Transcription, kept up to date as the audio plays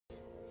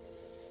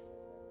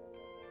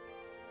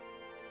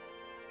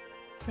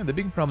Yeah, the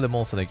big problem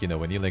also, like, you know,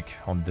 when you're like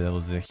on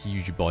those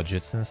huge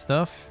budgets and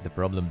stuff, the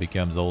problem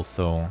becomes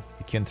also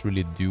you can't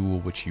really do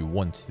what you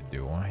want to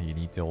do. You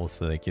need to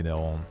also, like, you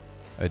know,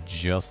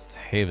 adjust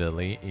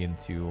heavily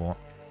into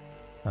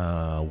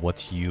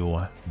what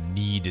you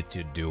need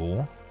to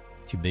do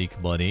to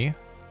make money.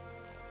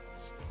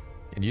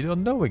 And you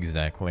don't know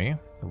exactly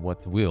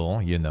what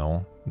will, you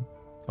know,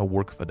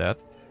 work for that.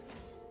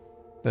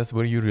 That's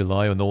where you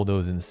rely on all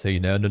those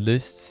insane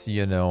analysts,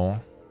 you know,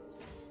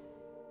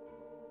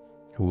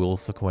 who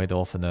also quite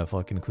often are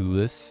fucking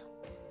clueless.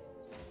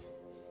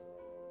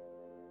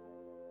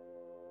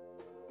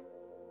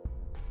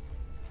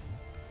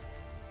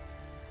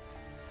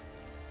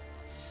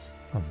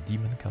 Oh,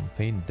 Demon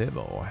Campaign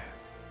Demo.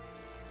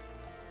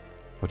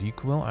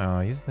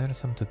 Prequel? Is there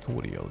some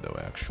tutorial though,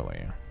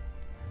 actually?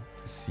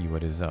 To see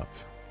what is up.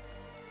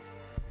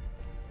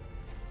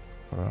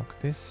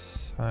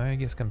 Practice? I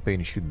guess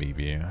campaign should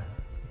maybe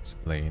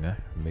explain,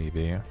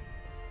 maybe.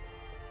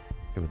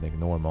 Let's go with like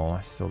normal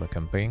solo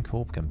campaign,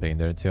 co-op campaign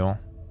there too.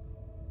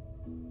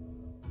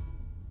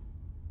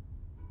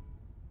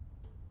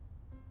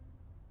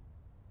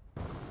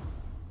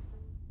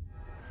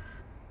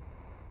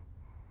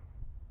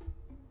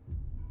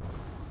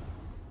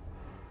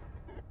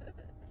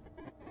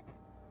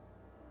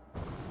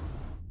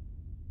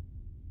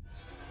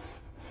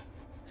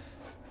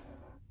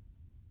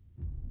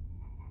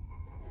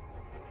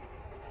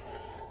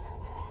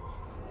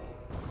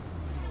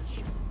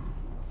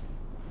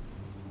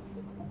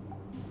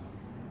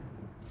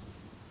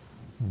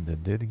 The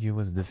Deadgy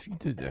was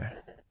defeated.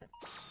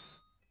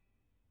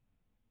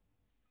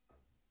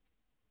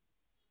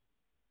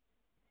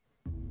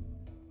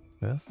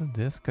 That's the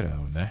Death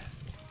Crown.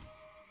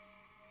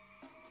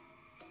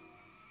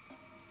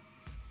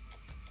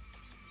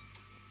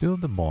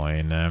 Build a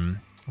mine.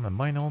 A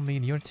mine only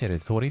in your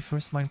territory.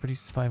 First mine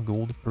produces 5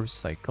 gold per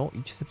cycle.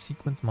 Each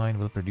subsequent mine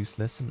will produce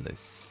less and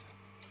less.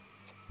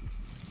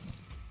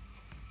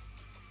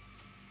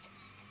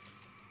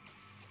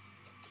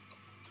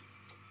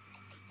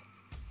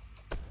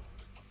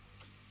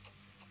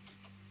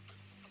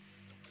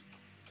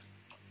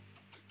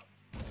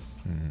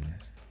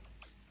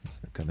 It's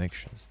the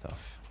connection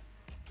stuff.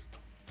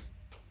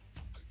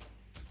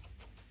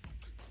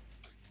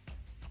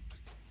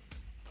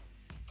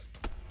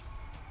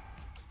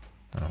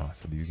 Oh,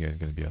 so these guys are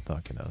gonna be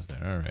attacking us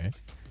there, alright.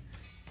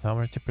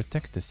 Tower to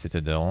protect the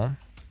citadel.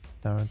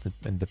 Tower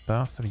in the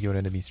path of your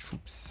enemy's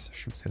troops.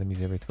 Shoots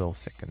enemies every 12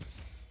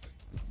 seconds.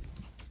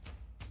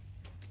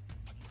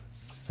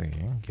 Let's see,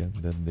 get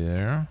that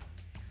there.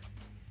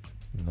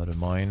 Another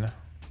mine.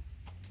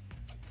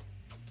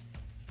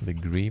 The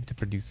grave to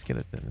produce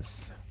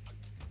skeletons.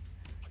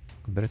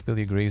 Better build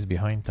your graves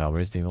behind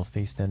towers, they will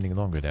stay standing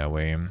longer that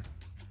way.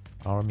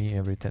 Army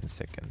every 10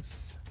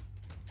 seconds.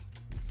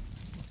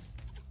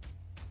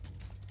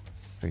 Let's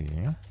see.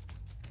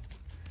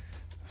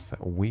 Set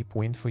a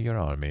waypoint for your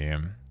army.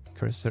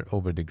 Cursor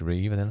over the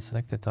grave and then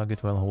select the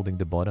target while holding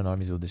the button.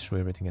 Armies will destroy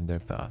everything in their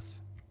path.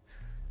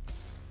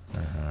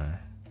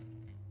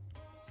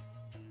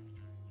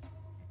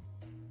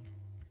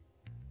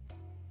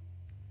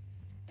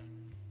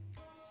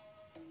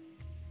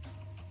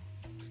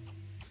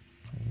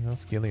 No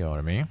skilly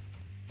army.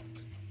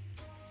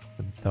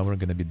 The tower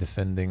gonna be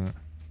defending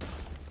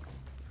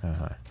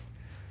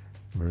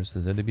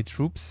versus enemy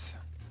troops.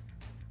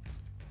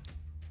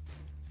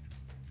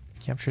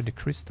 Capture the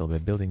crystal by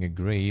building a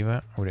grave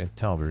or a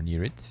tower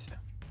near it.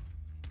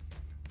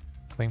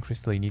 Claim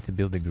crystal, you need to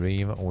build a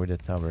grave or the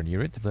tower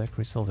near it. Black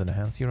crystals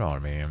enhance your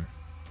army.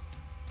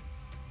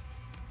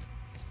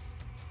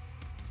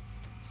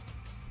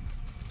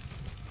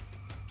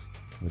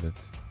 With it.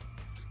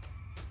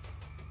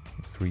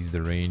 Increase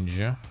the range.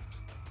 No,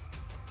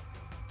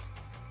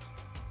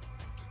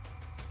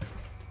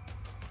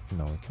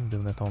 we can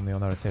build that only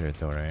on our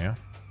territory.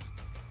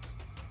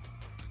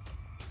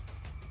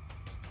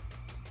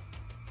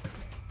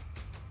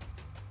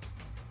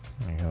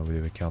 How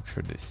do we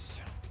capture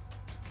this?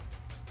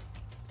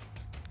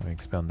 I'm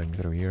expanding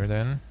through here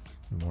then.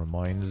 More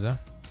mines. Hell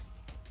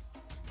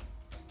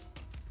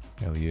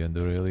yeah,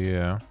 hell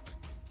yeah.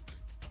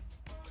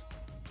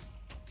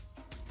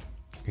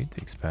 We need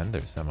to expand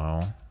there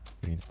somehow.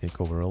 We need to take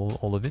over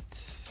all of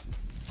it.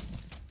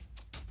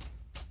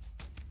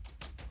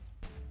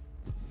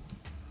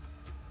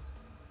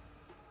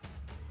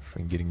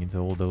 Getting into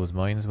all those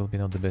mines will be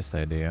not the best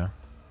idea.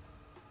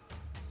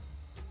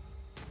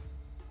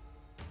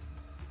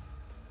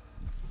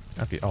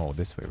 Okay, oh,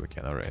 this way we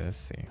can. Alright, let's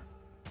see.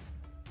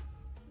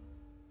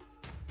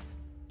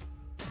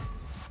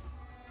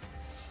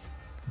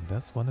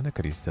 That's one of the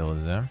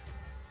crystals, eh?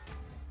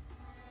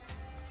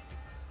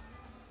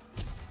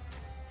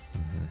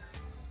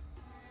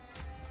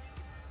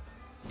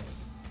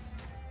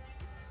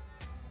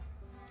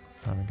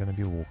 So I'm gonna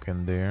be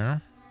walking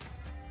there.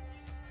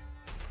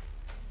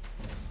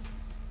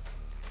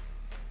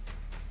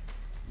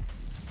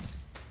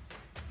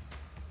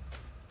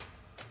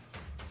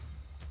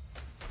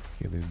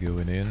 Skill is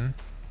going in.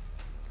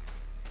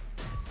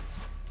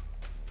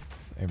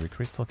 This Every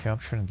crystal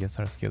captured gets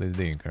our skill is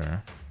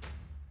bigger.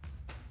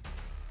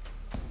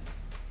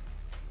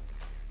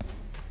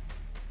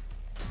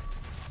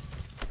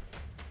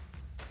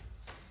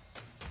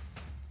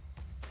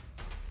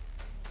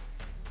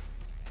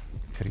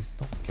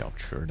 Crystals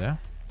captured. Oh,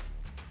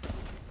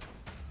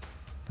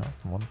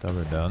 one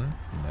tower done.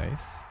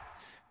 Nice.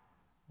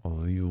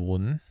 We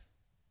won.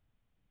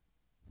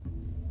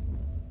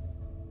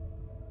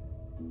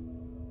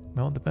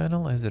 Now the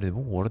battle as a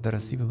reward, I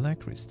receive a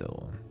black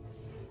crystal.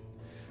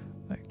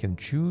 I can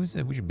choose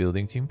which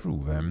building to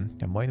improve.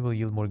 A mine will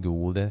yield more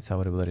gold, a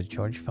tower will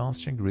recharge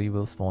faster, grey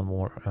will spawn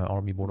more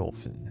army more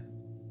often.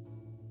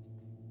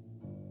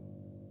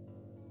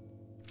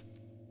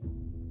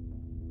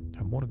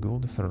 More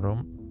gold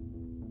from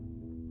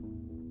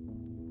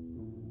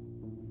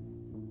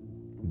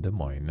the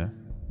mine.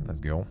 Let's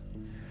go.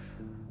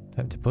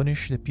 Time to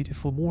punish the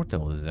beautiful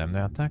mortals.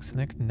 Attack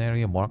select an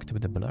area marked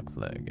with the black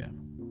flag.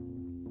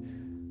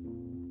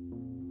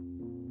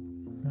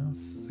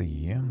 Let's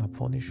see.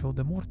 Punish all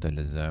the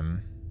mortals.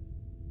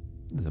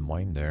 There's a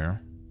mine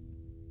there.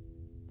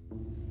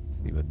 Let's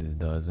see what this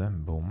does.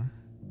 Boom.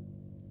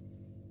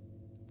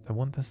 I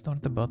want to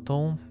start the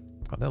battle.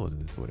 Oh, that was a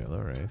tutorial,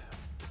 alright.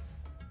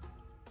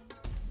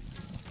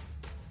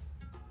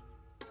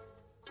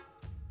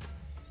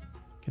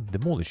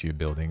 Demolish your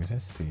buildings.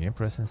 Let's see.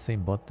 Press the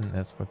same button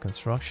as for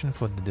construction.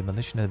 For the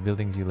demolition of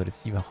buildings, you'll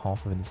receive a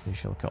half of its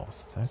initial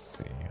cost. Let's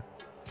see.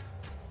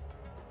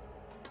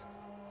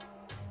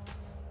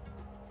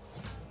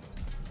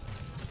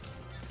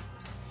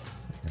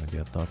 They're gonna be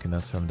attacking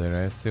us from there,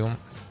 I assume.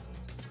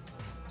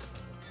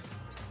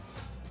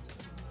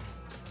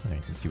 Yeah,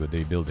 you can see what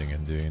they're building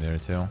and doing there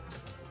too.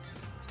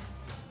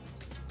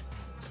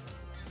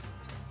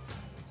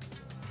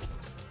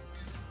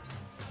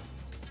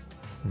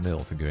 They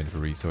also go in for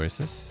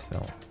resources, so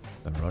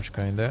don't rush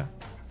kinda.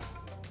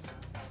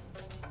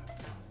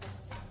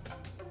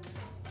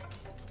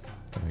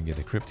 Let me get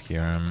a crypt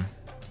here.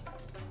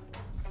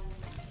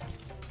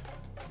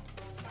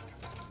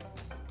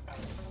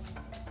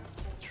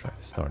 Let's try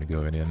to start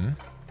going in.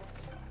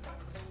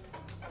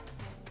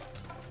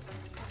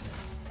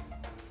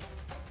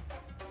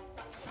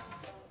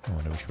 I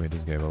wonder which way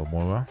this guy will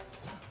move.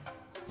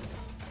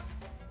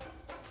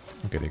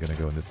 Okay, they're gonna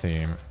go in the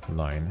same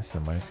line, so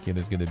my skill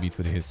is gonna beat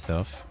with his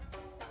stuff.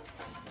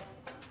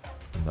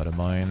 Another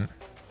mine.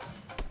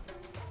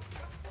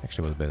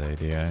 Actually, was a bad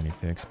idea. I need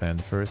to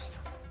expand first.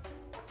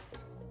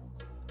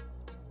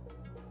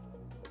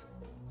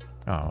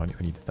 Oh, I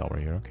need the tower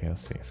here. Okay,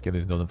 let's see. Skill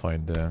is doesn't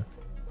find the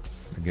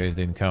guys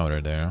they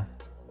encounter there.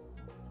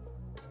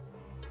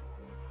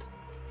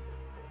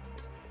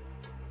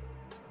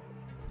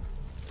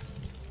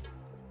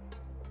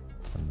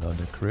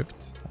 Another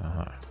crypt.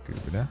 Aha,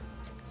 good.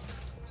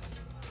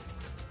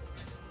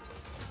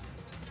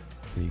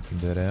 Taking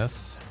that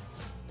ass.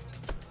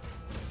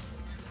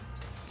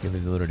 Skill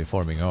is already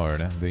farming hard.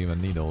 They even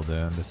need all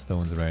the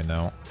stones right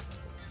now.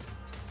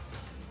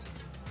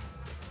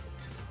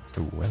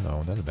 Oh,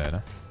 hello, that's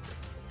bad.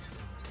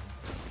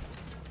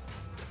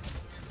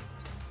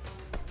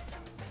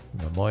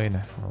 The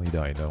mine, well, he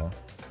died though.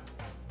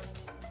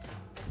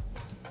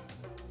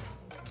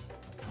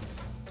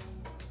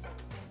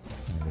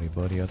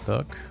 Everybody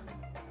attack.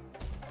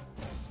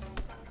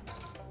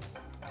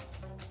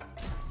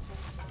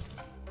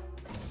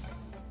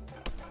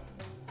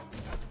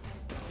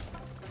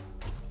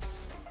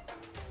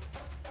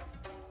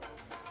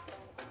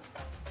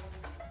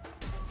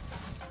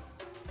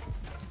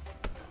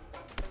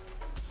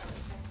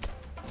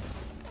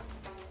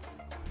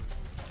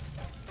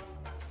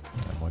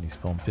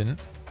 Pumping.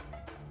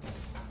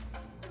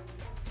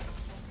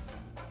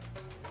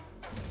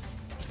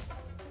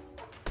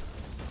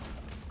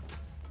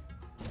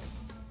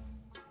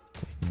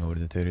 Taking over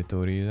the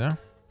territories, huh?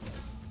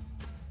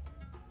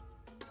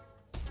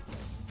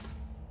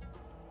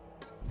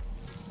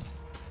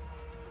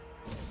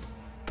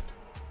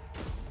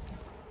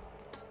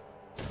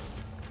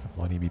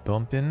 Money be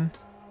pumping.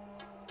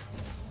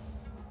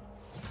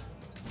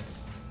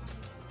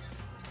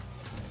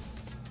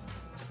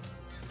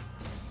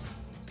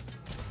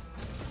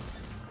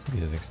 He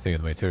doesn't stay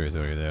in my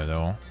territory there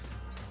though.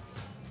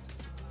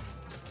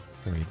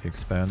 So we need to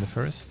expand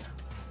first.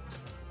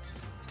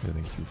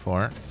 Building too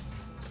far.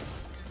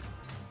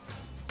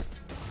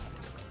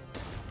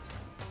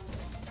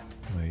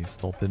 May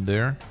stop in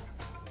there.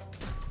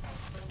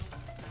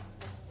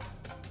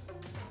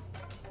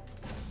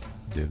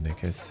 Devnik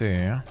has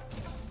say.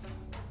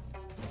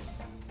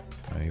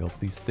 I'll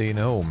please stay in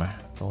home.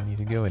 Don't need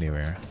to go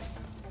anywhere.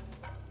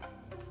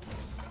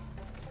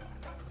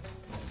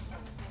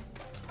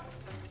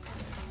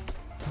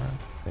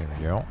 There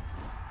we go.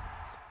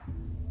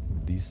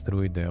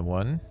 Destroyed that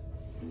one.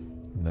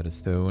 Another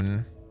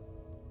stone.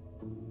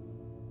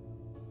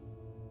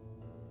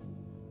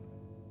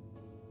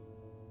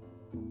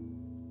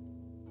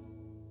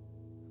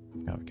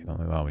 Oh, we can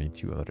only allow me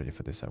 2 already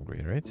for this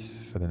upgrade, right?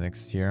 For the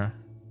next year.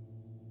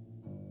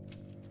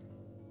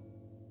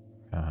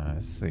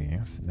 Let's see.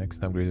 So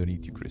next upgrade we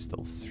need 2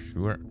 crystals.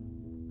 Sure.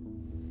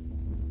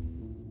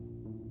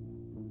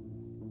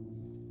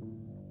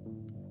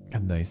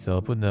 Nice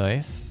output,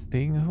 nice.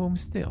 Staying home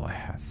still,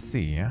 I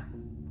see.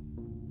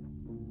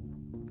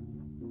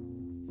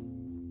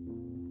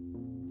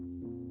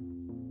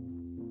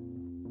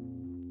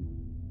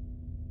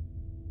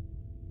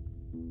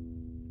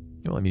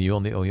 Well, I mean, you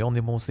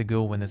only mostly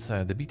go when it's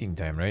the beating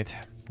time, right?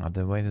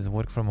 Otherwise, it's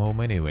work from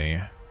home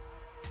anyway.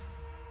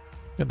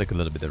 Got like a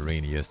little bit of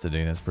rain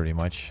yesterday, that's pretty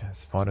much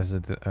as far as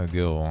it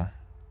go.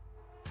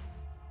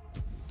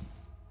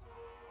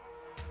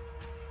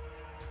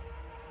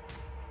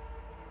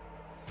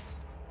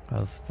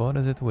 As far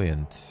as it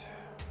went.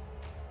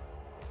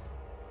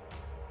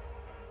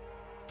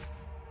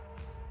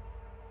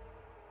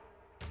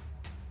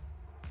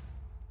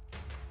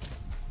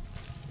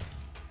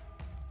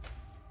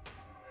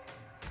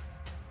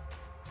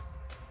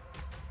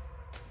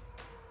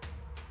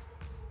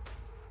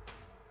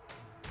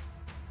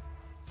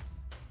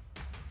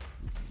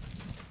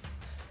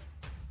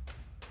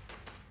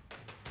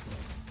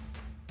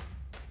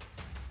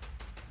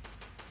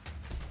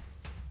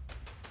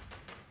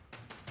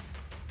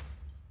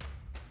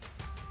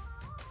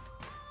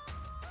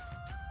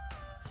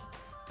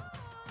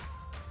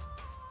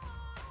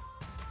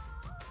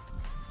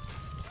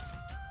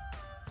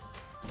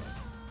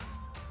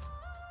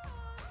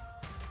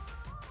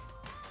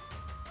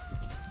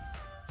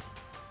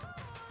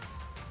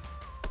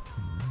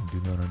 Do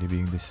not already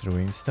being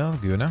destroying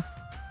stuff, Guna.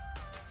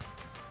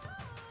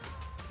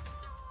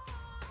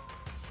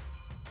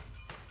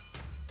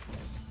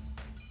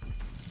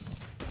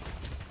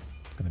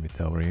 Gonna be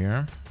tower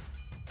here.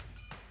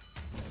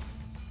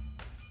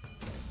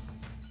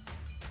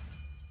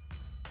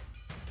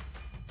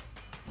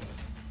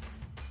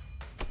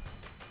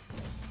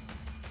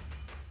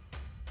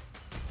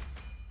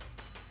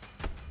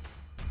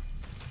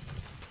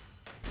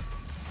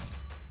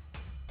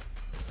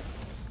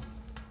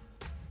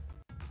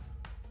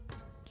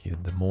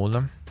 Get the mole.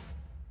 Get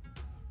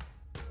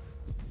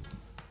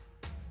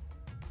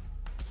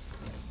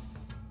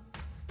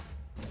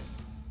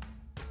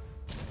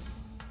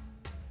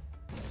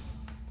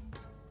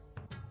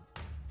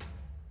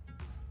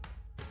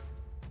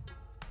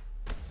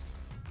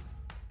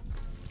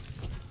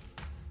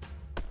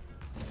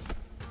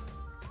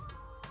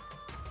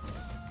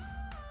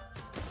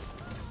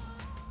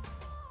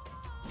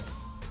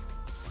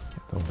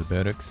all the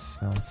barracks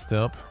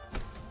non-stop.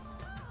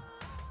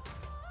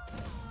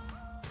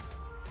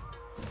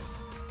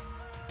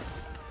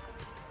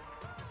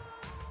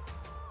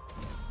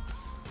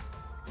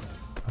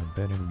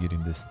 Barracks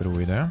getting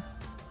destroyed there.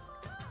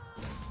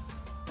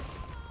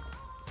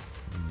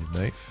 Easy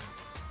life.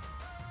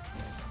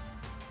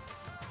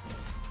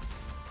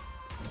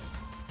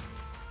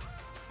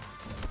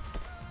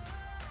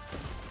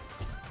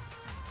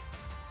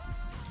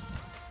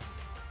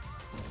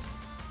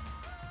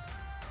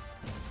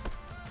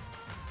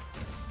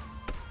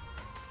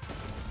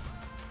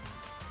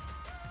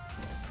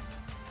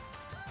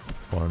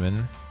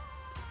 Farming.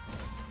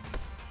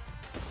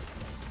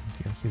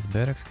 His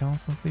barracks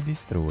constantly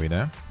destroyed,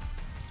 eh?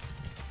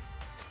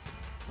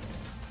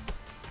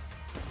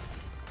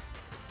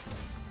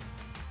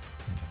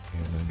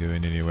 He's not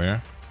going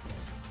anywhere.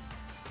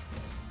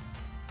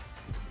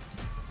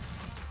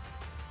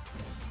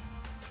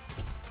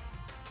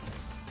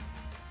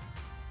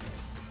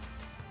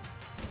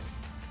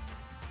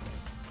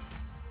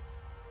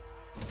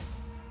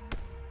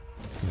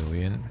 Go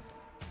in.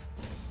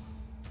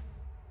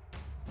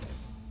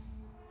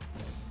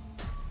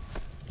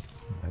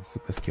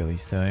 Super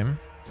skilly's time.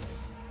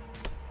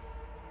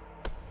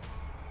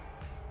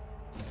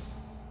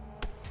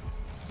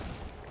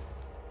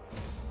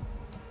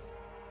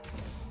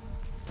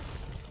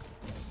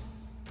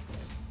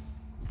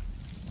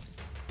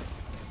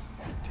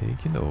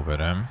 Taking over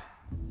them.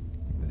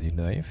 Easy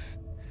life.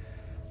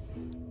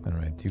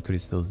 Alright, 2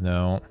 crystals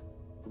now.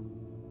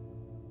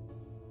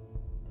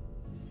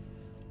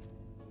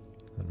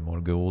 And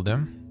more gold.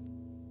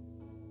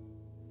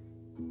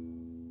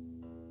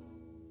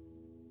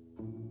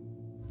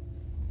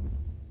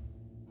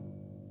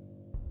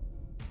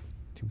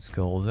 2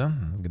 skulls.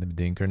 It's gonna be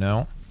Dinker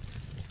now.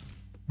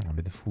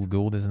 But the full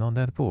gold is not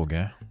that bog.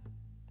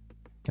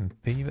 Can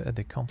pave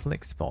the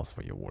complex path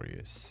for your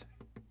warriors.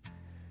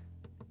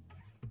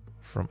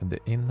 From the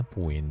end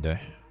point.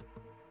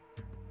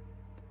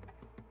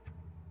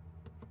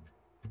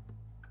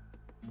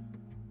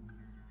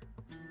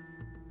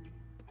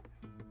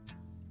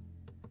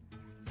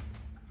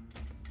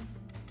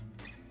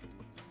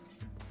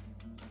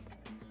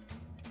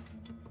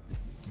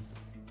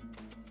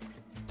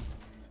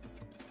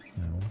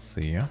 We'll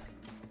see.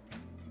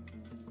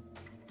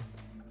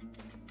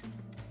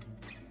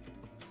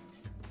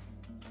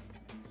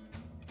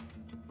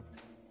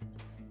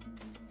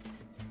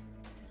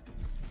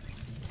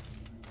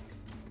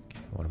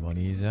 More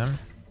money is there's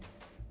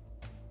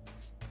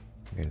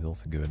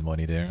also good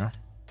money there.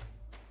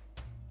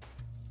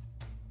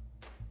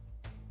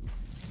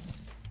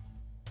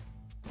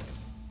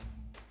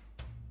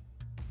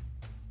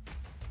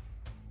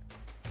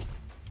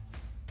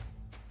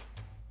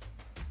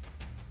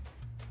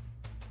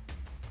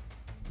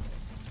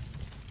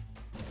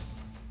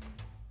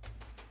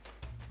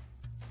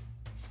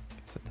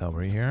 It's a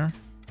tower here.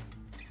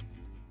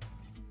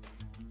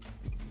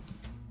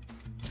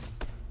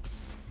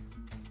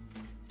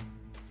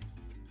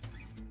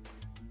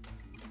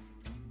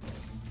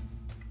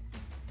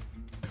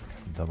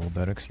 Double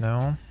barracks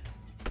now.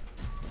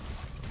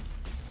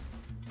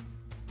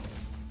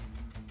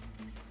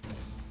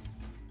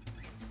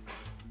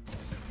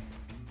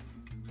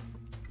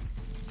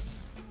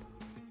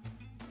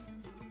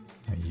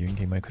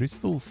 Yanking my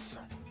crystals.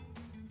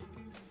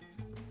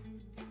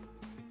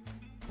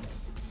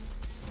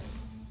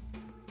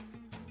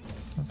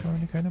 That's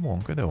already kind of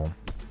wonky though.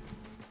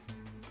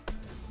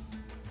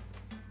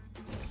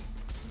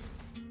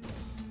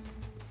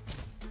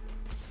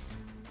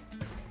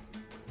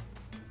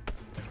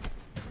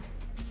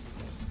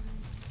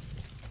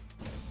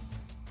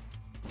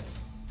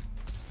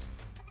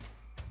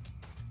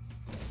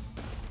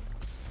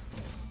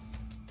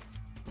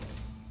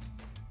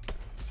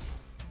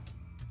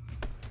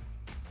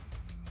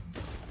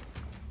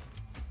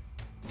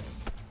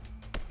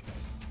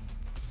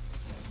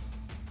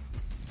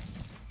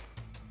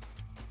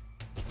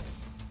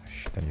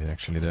 Then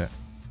actually the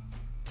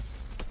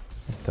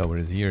tower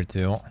is here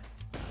too.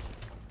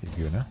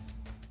 Good, huh?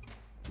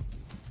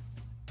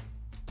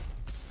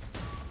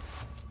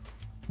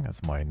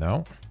 That's mine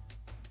now.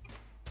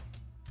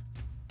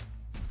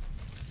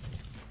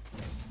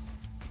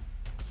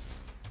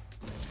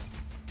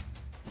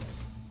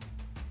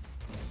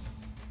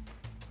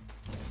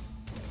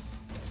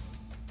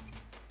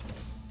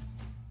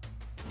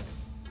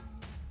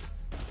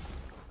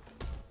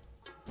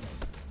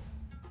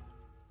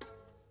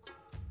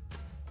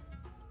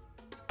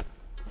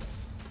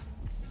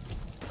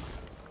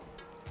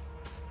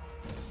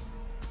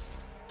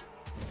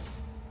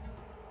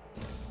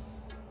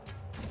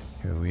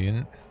 Go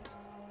in.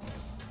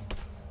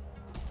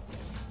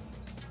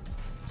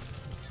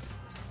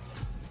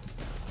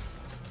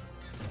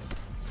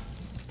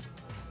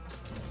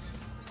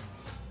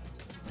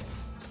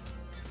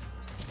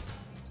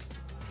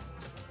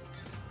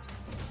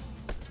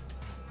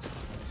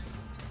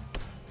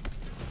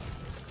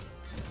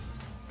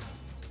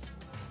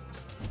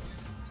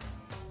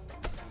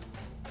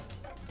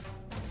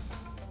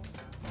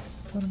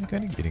 It's only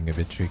kind of getting a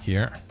bit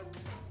trickier.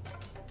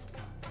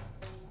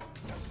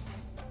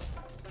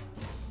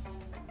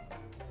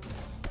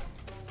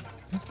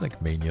 Like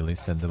manually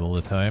send them all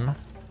the time. Or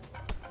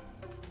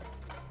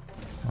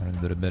is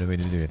there a better way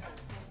to do it?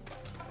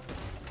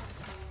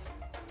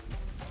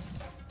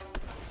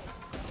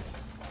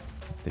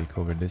 Take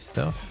over this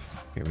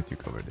stuff. Okay, we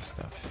took over this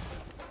stuff.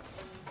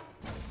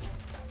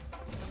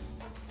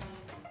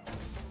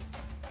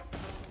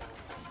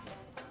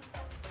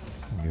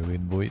 Go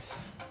in,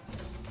 boys.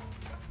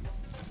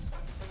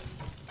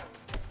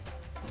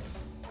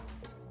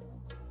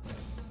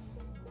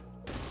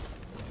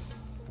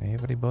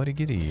 Everybody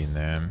get in.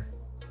 The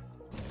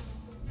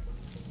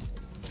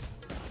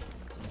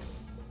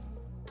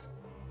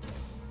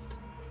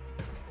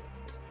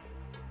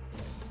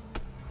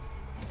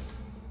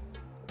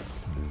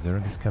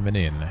Zerg is coming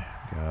in.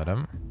 Got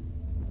him.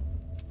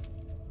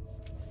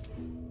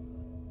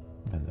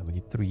 And then we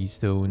need 3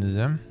 stones.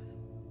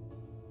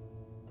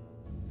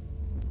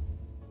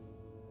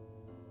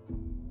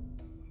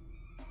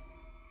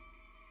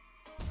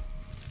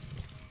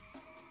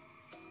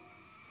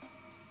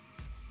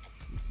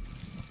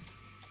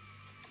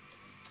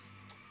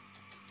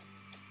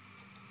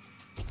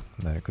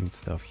 Recruit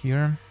stuff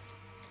here.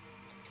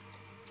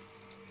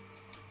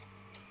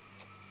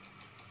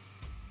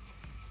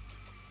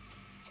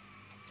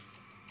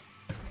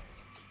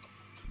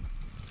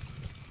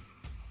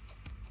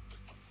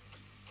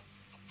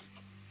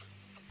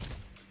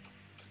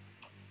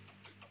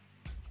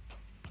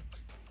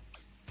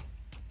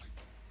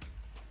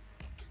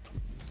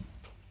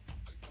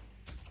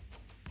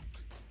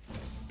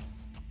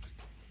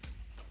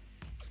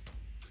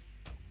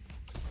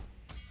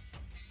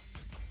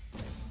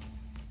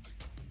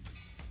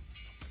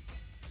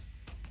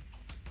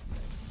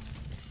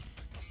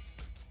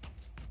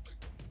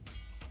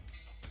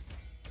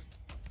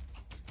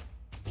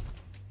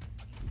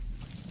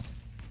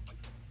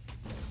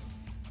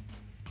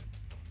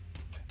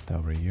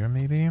 Over here,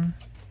 maybe.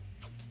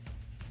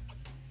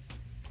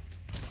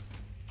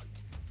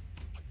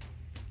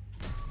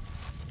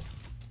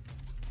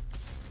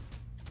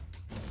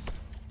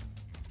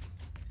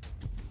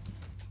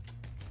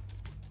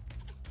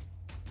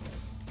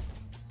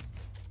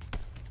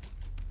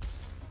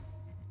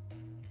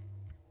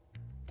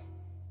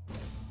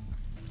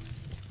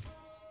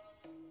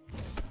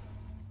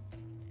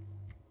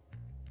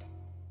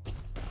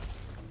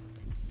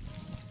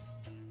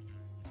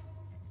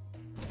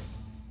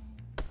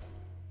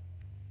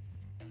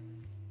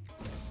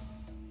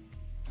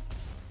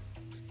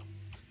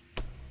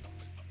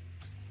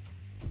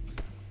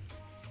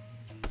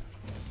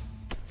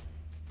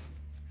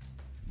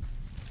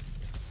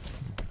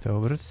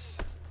 Towers.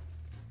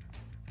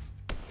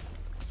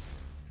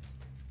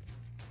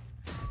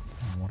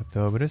 More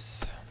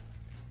towers.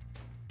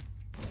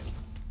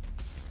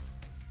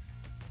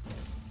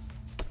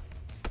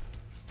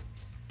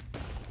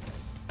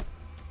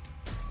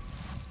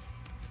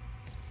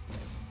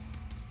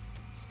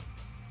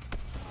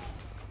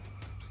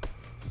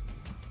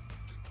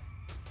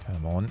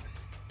 Come on.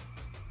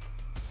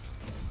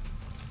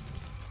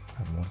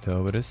 Come on,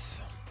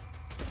 Towers.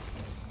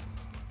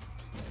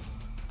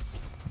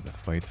 The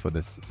fight for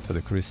this, for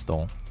the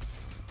crystal.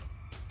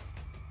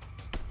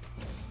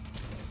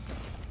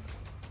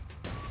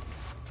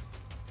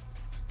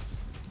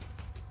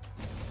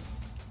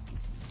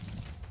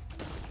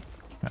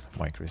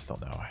 My crystal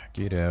now.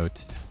 Get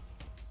out.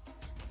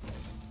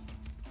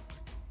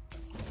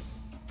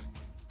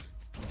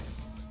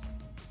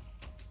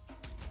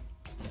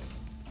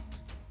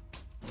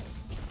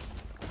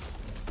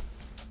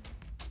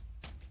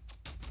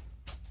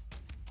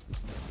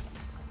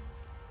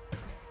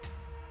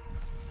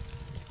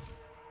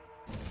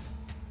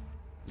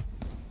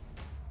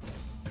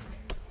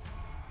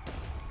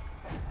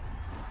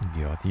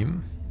 Got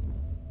him.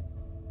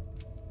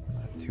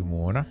 Two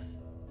more.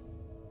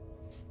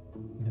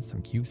 There's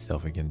some cube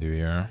stuff we can do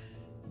here.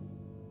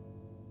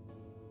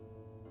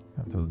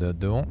 Until that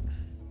though.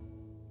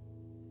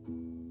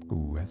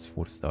 Ooh, that's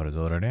 4 stars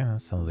already.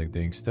 That sounds like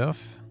doing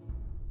stuff.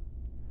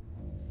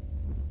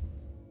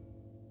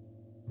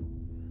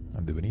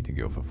 Or do we need to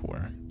go for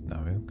 4? No,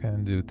 we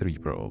can do 3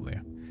 probably.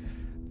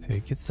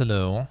 Take it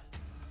slow.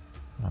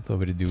 Not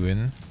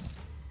overdoing.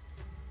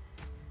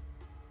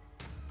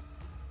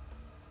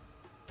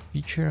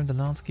 Feature of the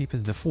landscape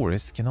is the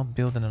forest. Cannot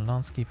build in a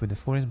landscape with the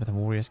forest, but the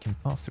warriors can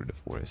pass through the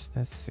forest.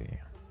 Let's see.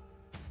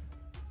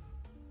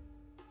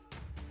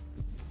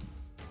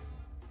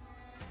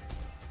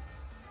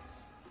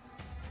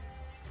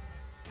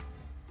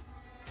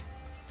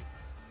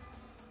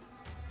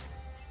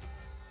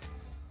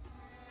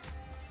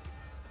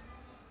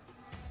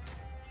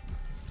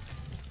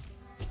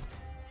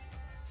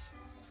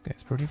 This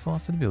guy's pretty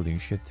fast at building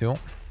shit too.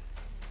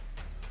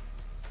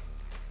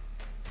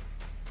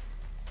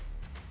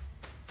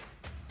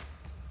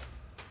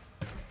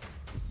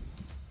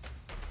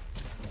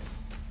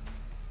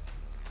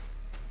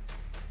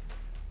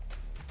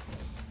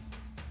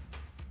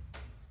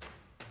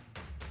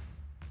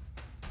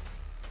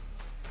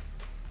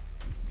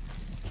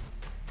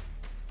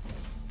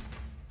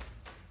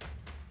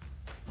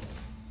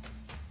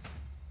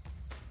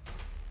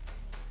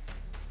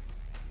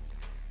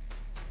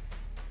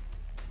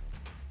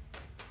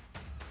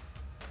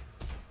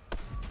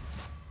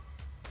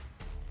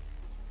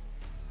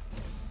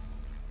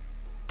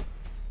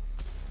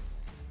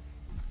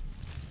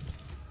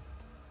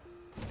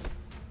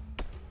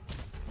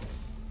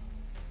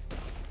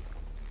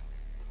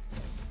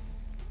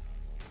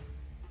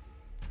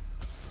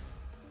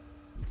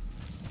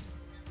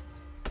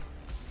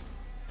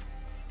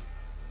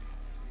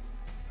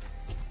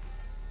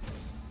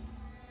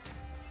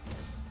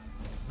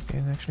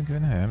 It's actually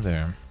good to have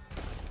there.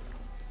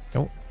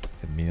 Oh,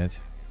 didn't mean it.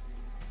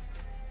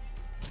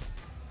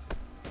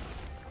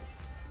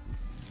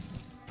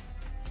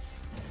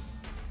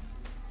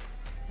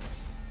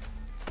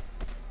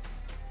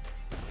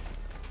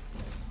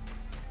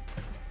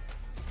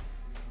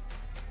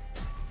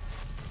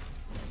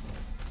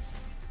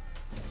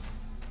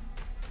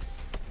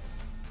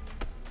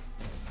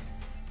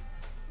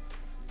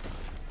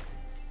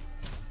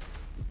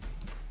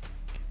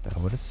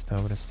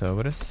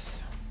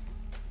 Towers.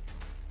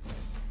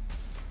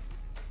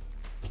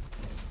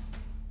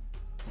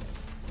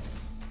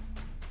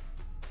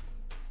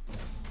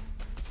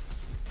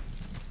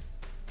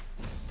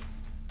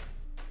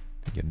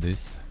 Get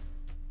this.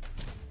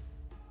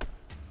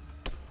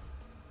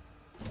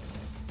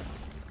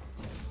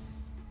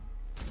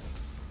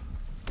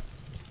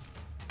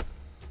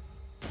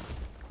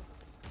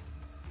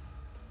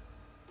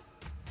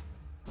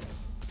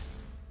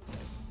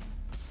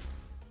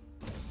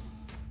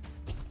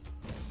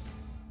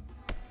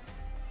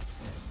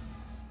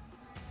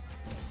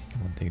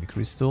 Come on, take the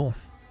crystal.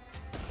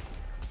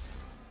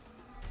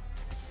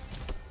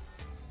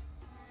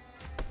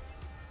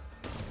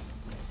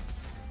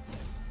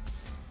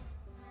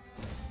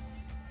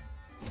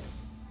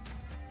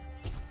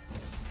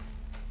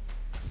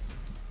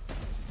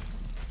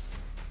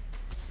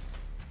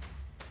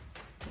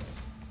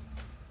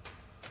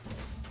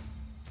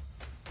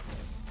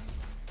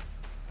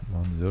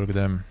 Zerg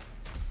them.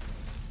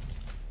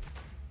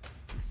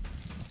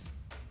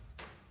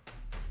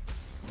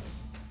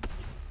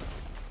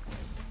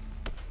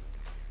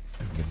 So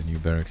we'll get the new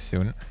barracks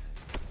soon.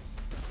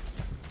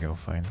 Go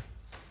fine.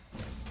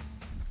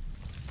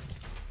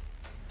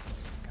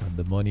 Got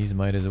the monies,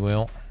 might as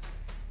well.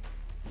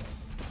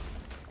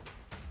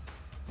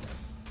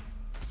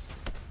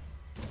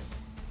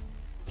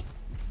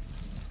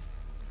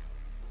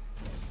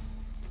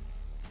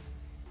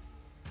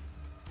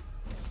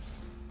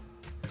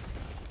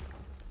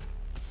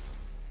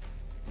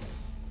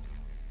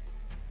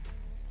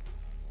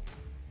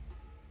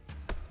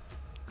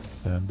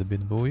 Expand a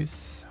bit,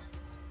 boys.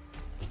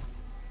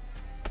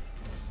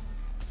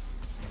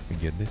 If we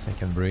get this, I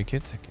can break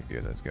it. Okay,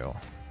 good, let's go.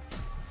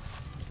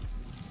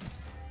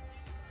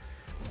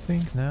 I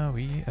think now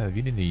we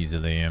win it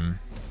easily.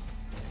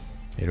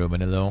 Hey,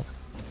 Robin, hello.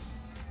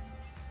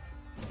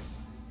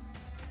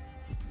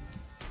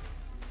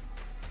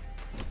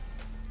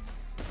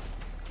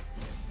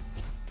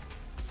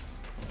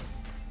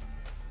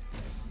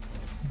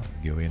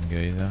 Go in,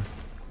 guys.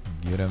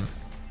 Get him.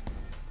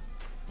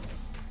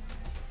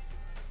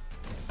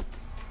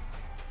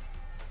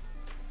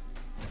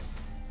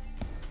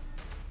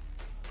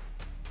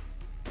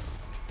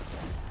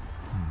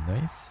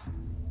 Nice.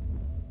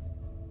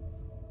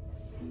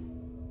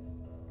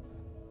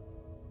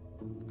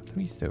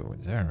 3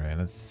 stones. Alright,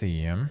 let's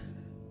see.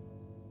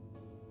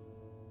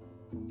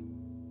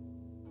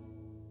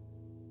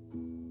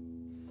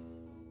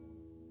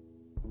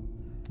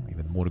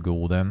 Even more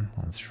gold.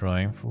 Let's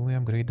try and fully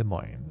upgrade the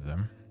mines.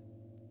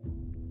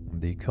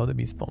 The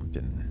economy's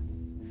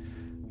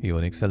pumping.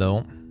 Onyx,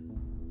 hello.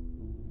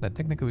 But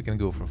technically we can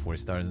go for 4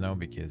 stars now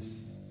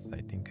because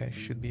I think I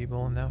should be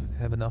able to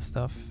have enough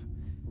stuff.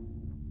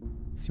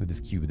 Let's see what this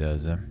cube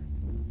does.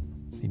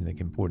 Seems like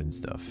important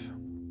stuff.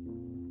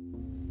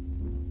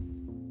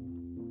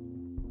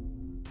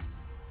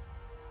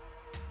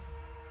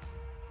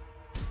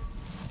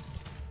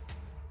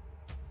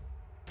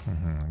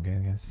 Okay, I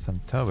guess some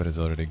tower is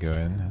already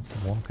going. That's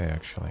 1k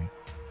actually.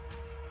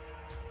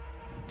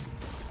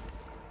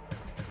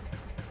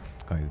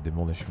 Oh, he's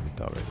demolishing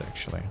the towers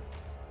actually.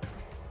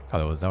 Oh,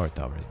 that was our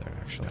towers there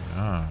actually.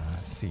 Ah,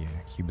 I see.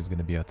 Cube is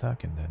gonna be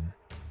attacking then.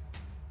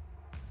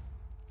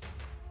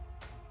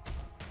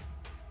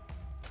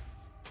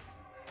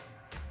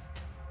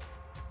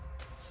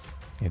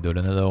 You done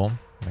it all?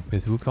 Like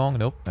with Wukong?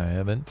 Nope, I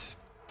haven't.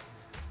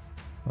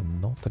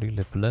 I'm not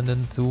really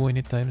planning to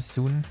anytime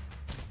soon.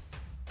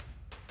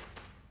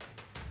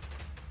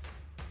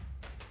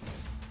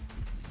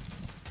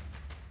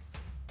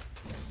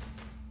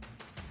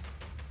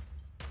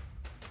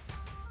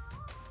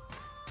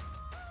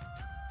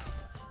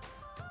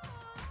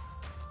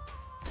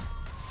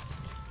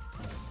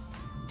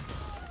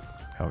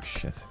 Oh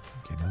shit.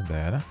 Okay, not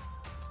bad.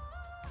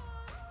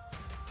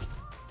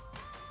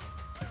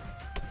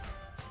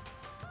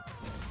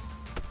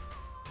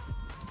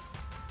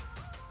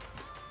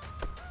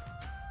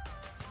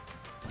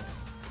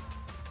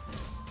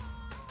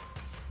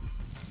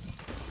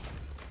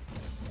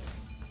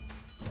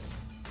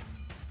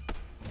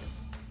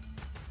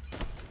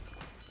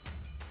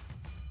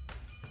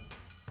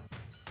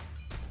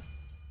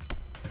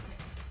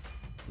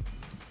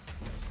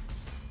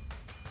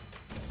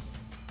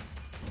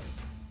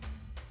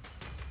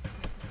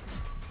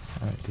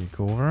 Alright, take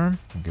over.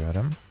 Got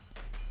him.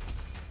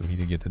 We need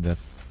to get to that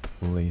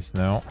place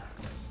now.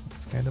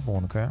 It's kind of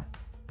bonka.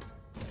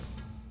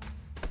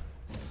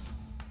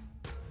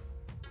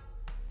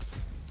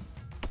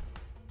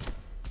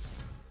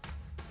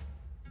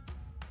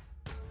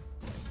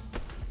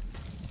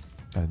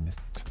 I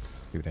missed.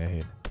 Dude, I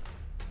hate.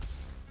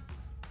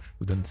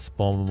 Shouldn't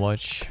spawn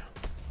much.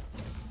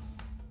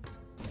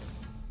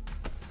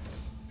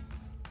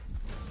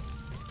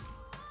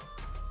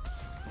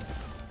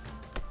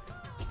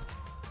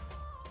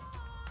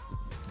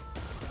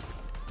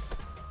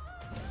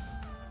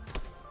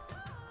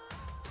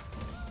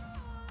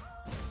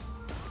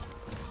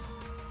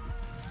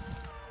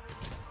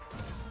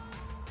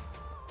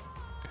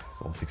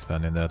 It's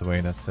expanding that way,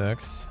 that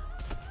sucks.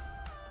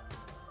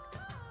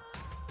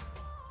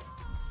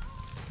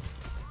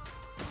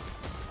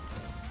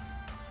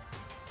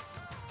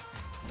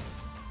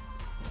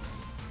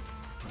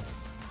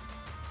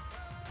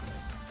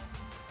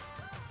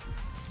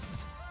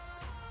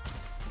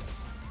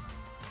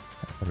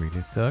 That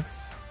really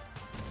sucks.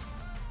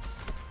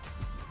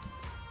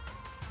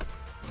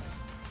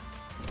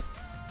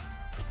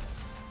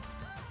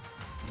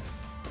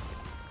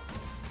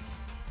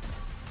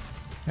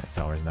 That's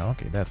ours now.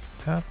 Okay,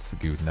 that's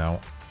good now.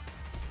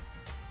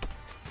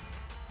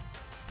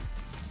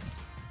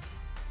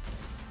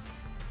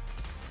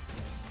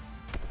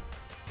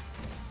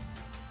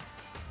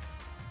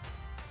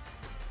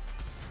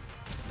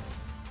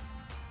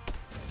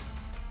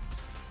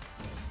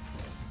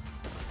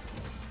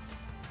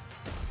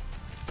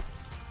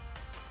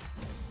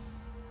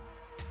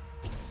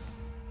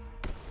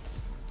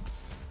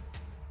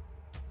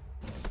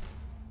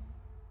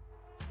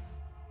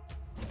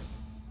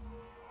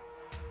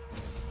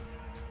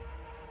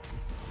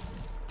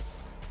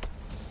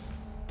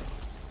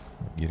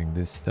 Getting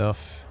this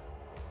stuff.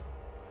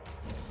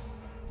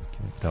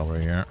 Get a tower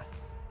here.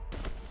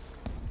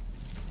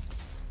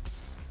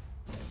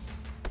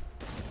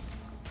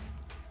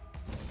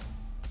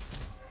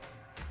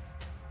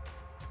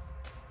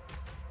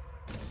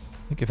 I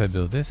think if I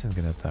build this, it's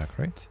gonna attack,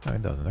 right? No,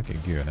 it doesn't. Okay,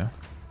 good, huh?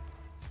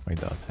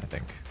 It does, I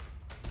think.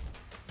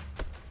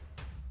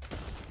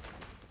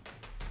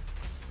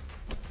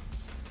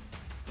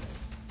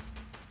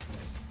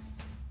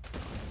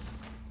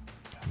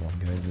 Come on,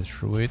 guys,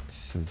 destroy it.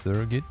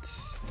 Zerg it.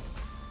 Just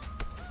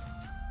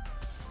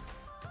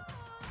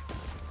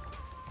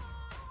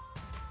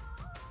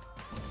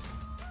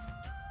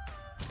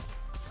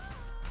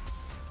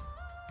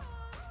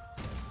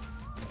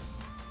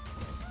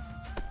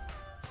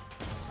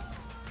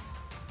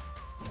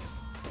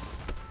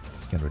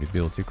can't really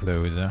build too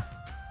close, huh?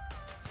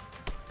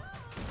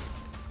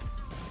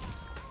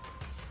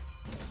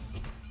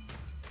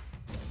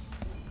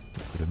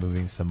 Sort of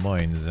moving some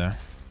mines, huh?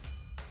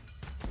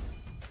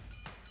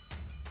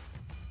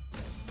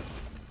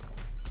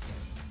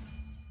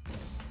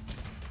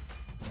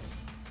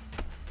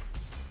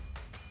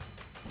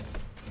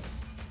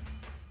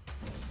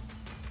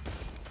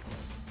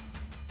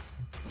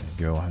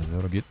 go,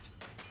 Zorgit.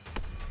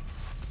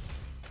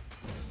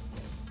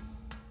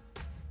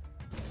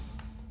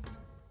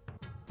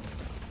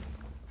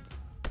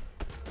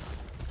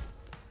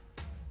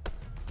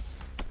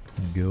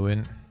 Go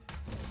in.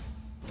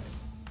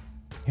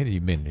 Hey, you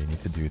mainly need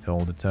to do it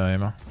all the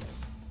time.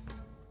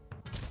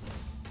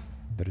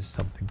 There is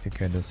something to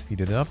kind of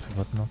speed it up,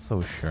 but not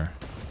so sure.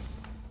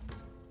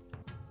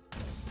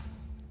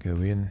 Go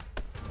in.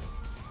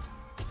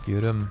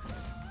 Get him.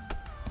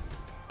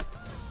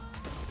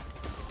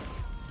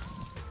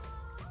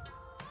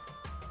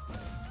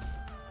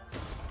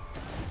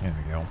 There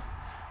we go.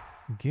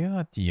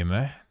 God damn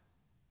it.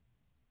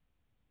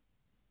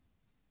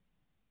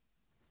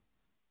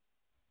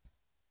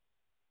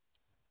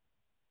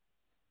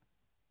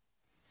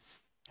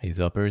 Hey,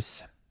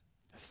 Zuppers.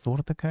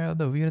 Sorta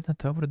kind of weird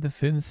tower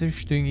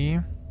defense-ish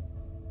thingy.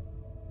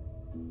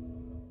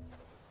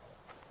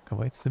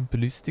 Quite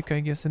simplistic,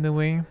 I guess, in a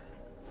way.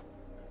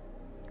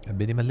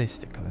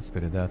 Minimalistic, let's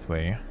put it that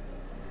way.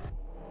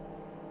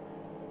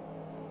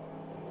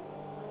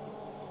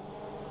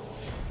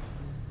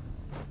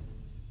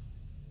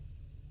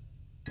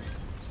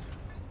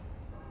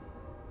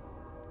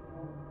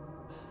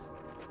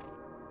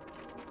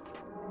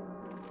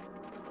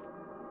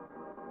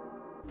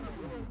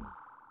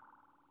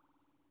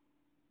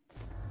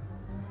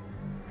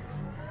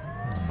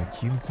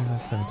 Cumulative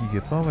some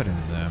giga power in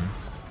them.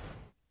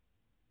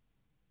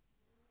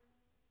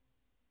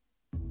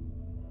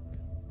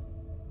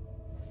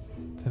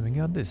 So we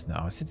got this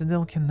now.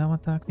 Citadel can now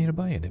attack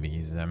nearby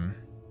enemies.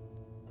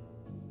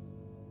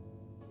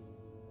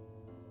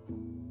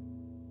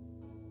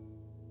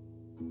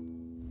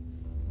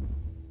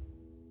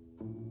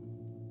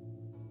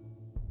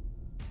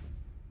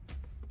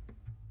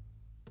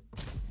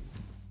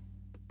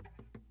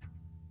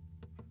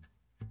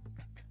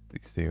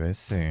 Let's see what I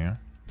see.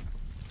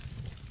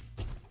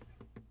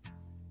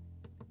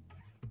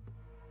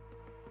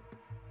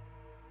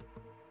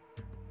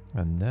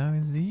 And now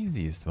is the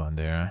easiest one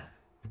there.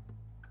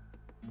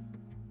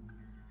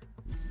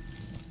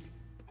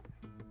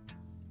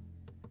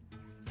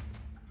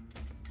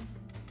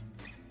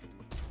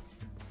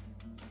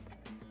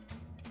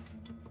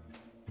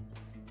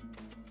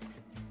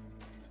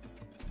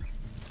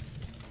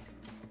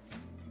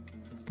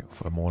 Go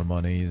for more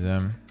monies.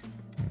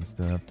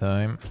 Still have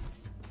time.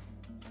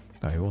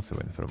 I also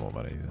went for more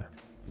monies.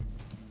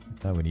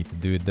 Now we need to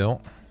do it though.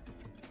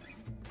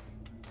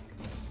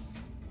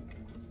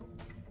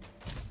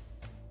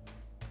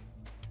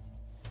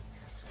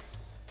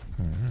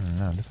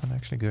 This one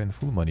actually going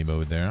full money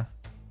mode there.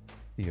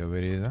 See how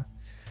it is.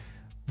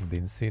 The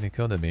insane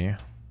economy.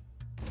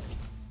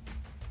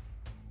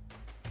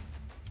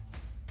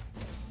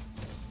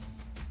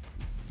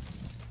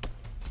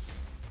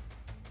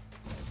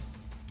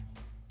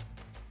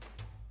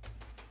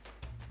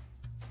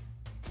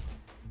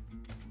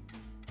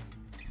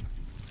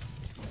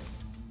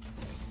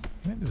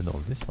 Maybe with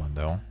all this one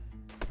though.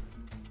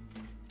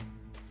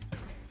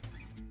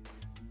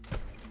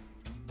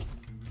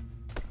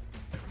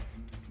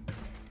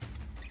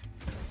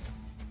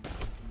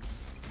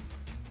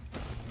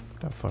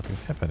 What the fuck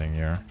is happening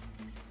here?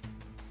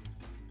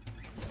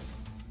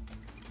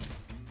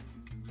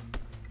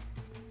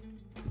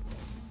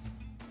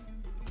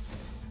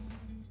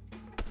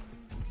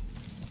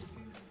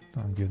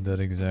 Don't get that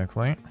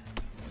exactly.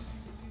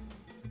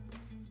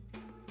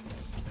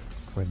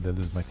 Quite to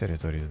lose my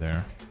territories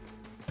there.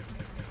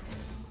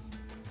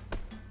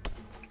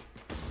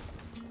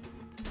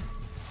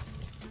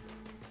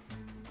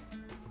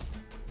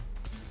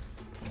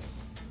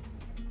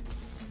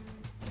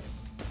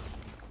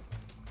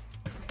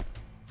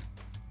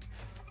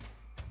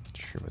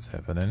 What's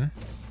happening?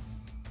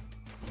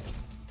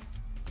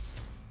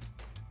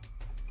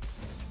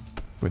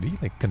 Would he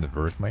like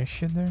convert my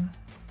shit there?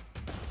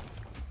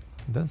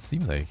 It does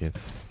seem like it.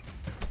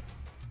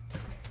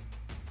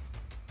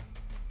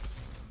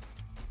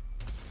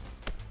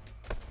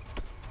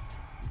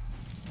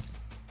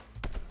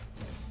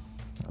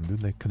 Oh,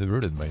 dude like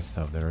converted my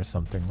stuff there or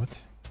something.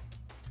 What?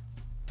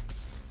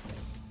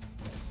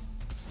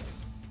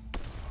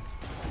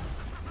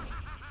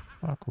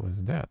 Fuck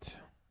was that?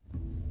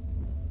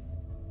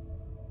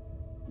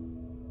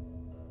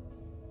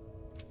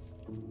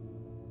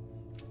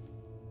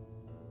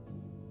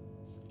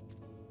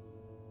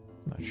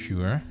 Not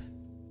sure.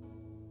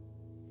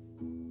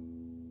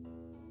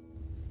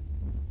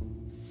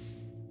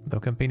 No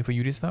campaign for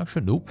Yuri's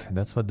faction? Nope,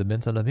 that's what the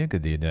Mental Omega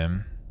did.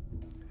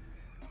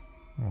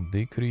 Well,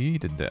 they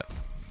created that.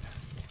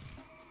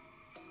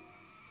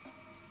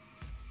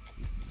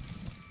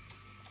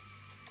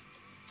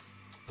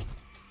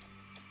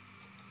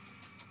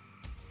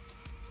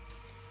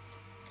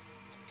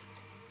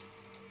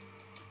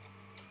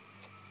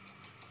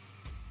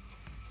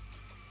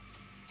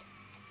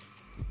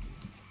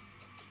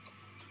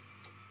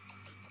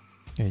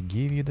 I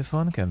gave you the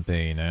fun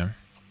campaign.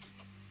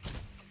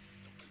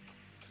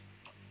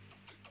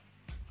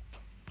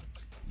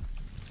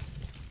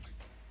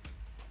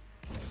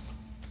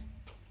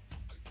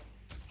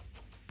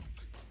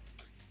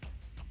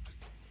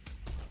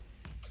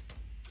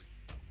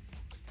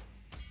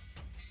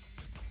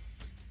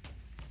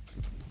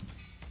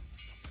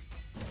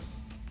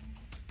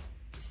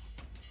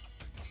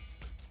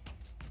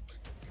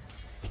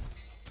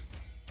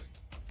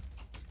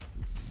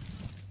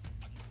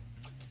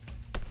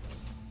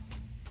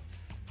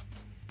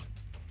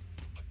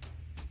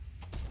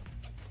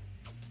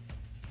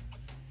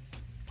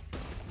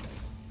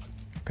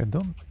 I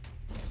don't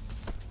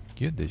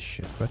get this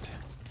shit, but...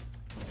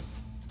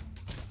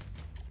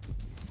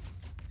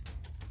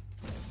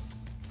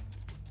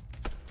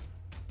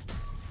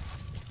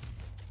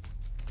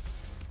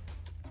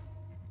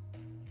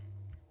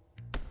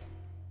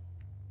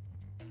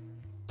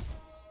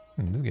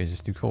 This guy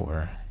just took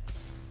over.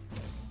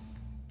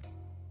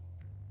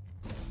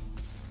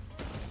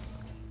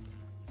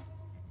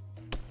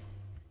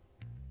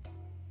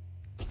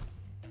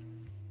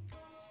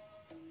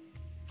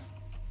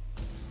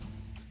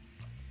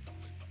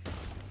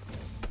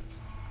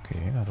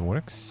 Okay, that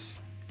works.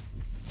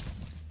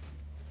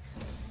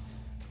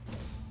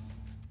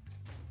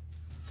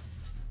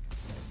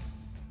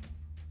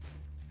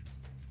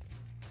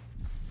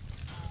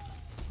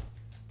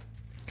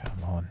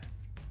 Come on.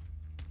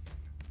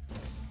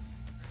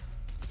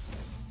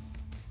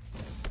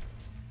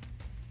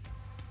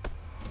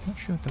 Not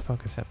sure what the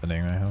fuck is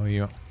happening. How are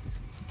you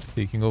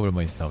taking over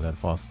my stuff that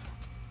fast?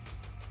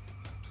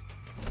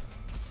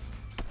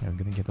 Yeah, I'm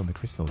gonna get all the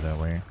crystals that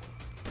way.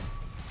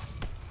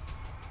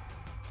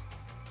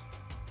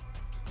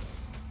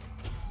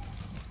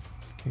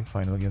 Okay,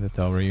 fine, we'll get the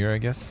tower here, I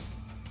guess.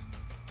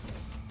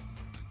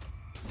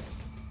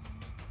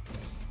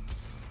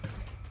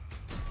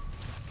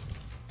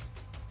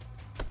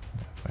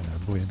 Fine, our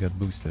boys got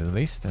boosted at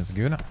least, that's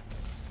good.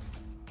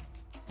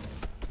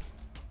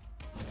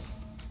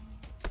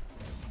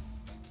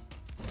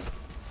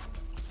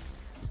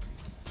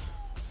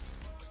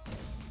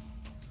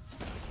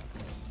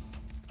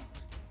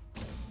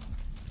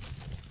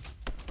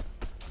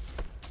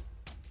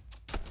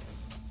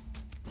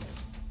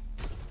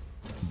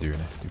 Dude,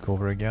 took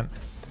over again.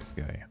 This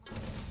guy.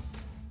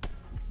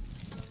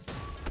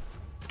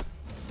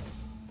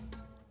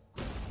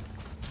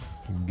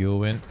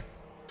 Go in.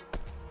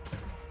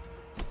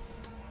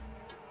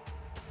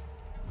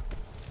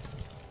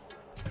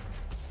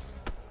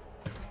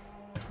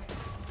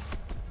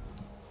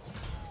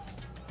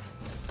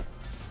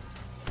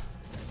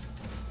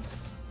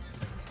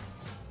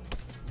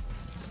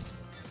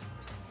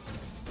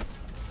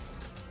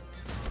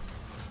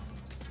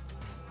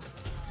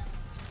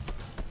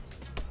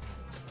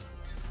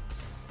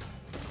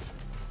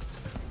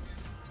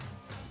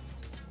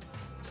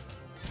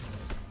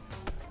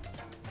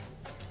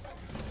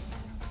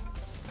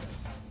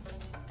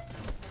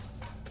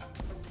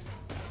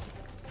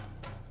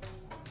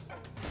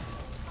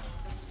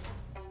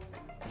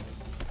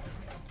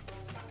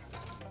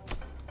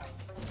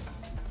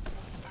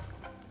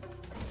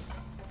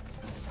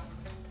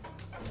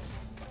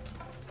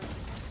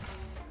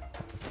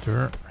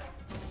 Stir.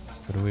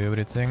 Through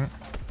everything.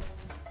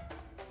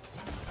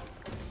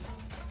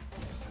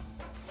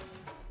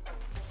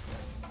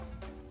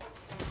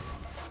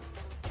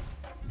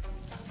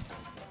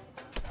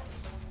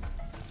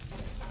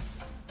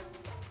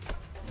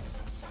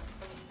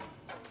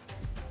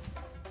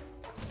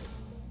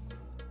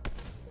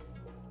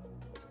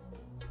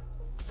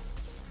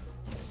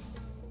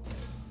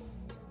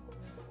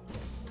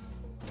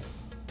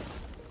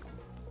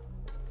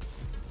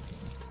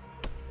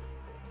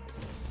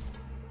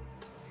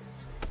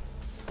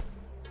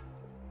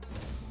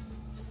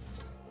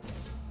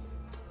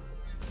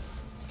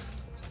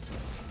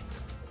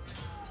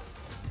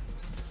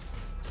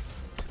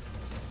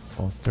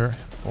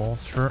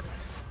 Bolster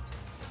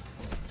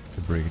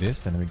to break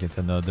this, then we get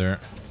another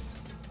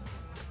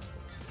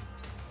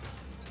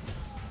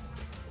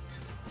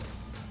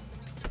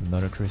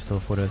crystal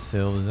for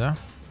ourselves. Alright,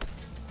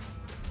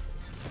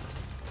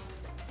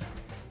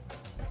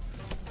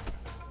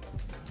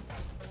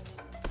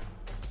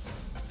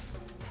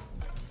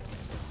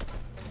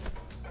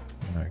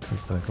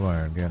 crystal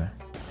acquired, good.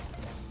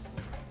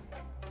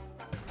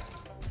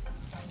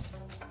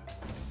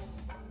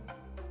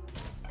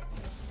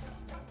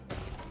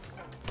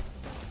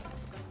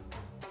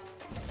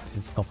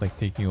 It's not like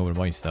taking over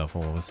my stuff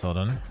all of a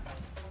sudden.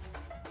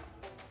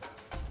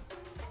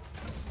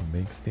 It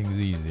makes things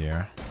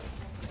easier.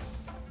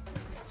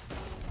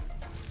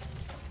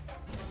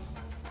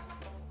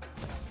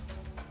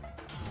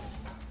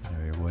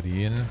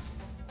 Everybody in.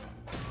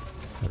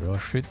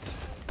 Rush it.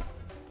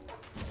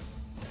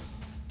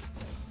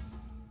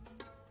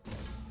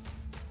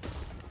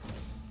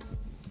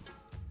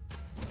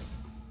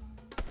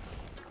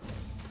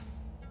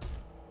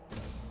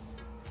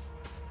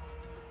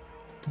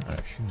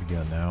 Should be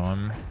good now.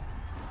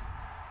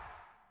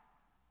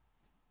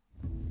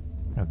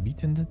 I've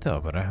beaten the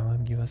tower. I'll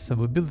give us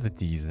some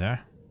abilities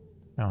there.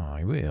 Oh,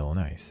 I will.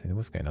 Nice. It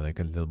was kind of like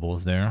a little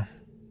boss there.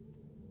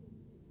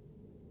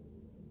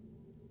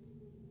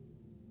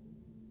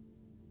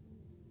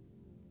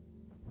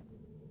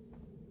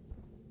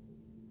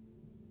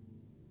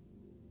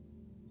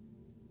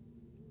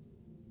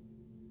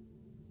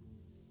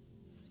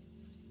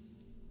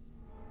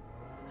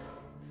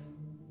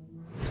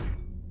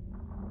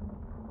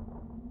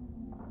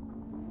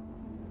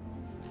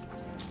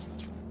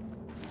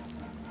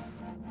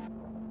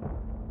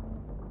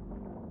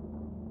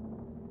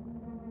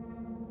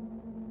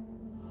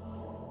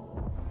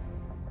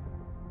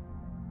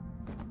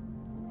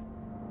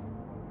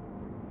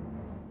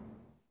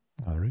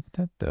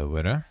 What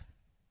are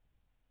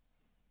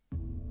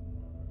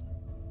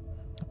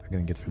we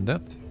gonna get from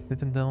that?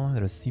 Citadel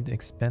received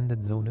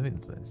expanded zone of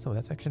influence. So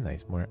that's actually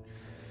nice. More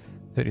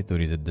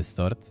territories at the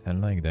start. I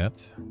like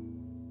that.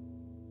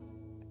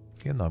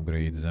 Can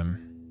upgrade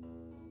them.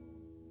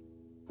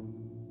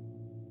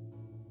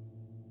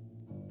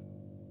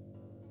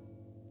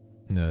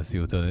 No, see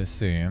what I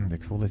see. The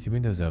quality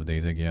Windows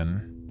updates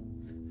again.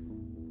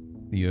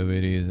 See how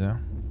it is.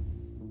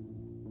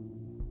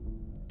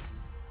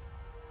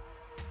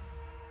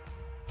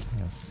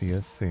 I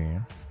see.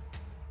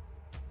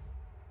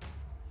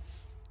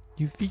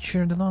 You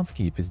feature the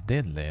landscape is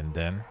Deadland.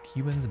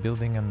 Humans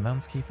building on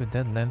landscape with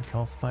Deadland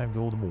costs 5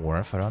 gold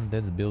more. For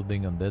undeads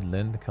building on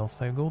Deadland costs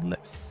 5 gold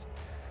less.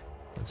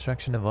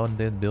 Construction of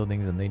undead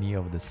buildings on any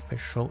of the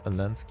special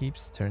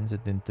landscapes turns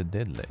it into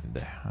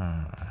Deadland.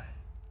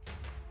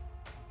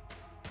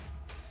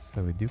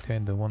 So we do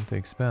kind of want to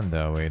expand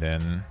that way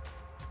then.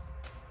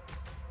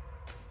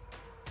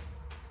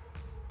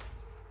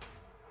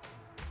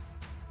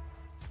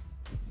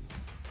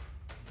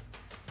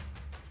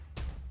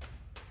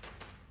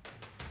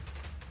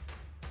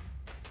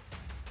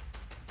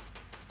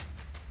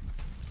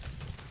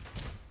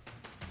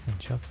 And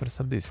just for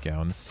some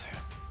discounts.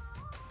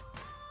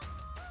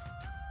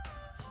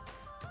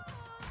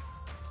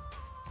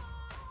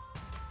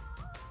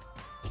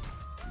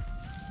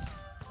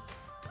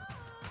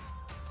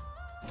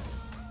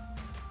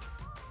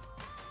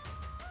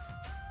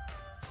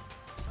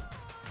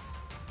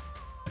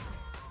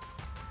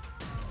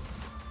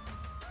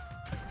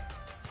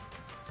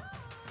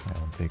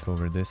 Take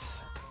over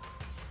this.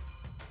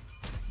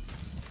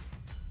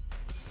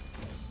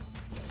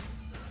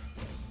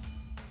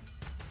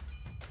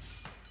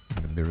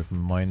 I'm gonna be ripping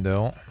mine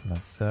though.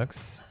 That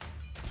sucks.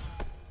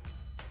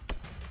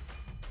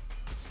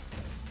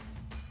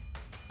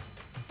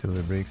 Until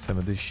we break some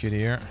of this shit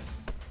here.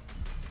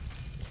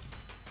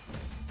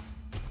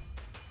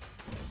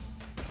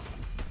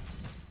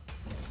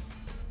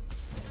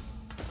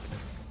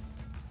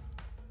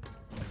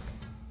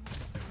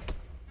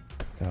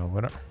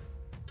 Tower.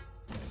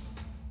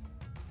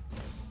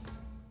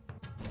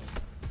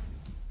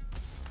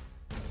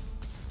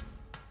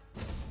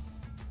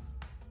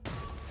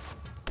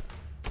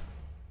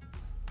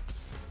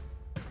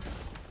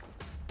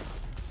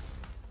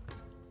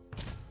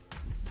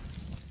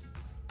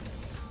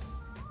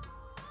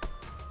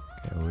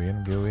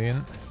 Go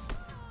in.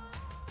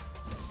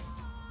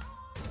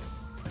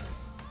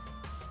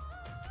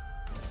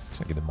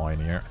 Should get the mine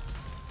here.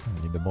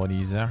 Need the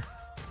bodies there.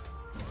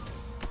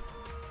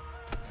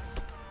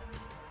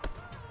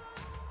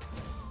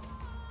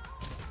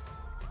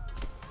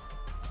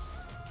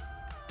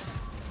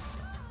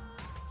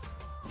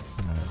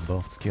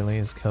 Both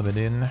skillies covered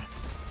in.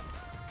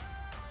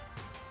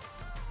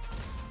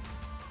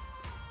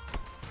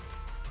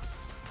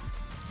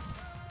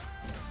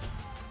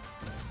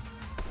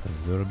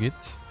 Zurgit.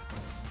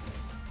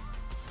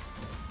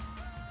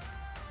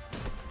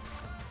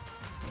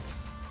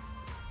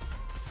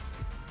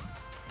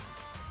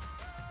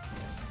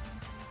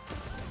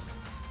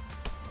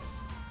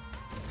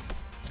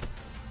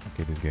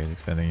 Okay, this guy is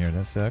expanding here,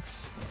 that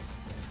sucks.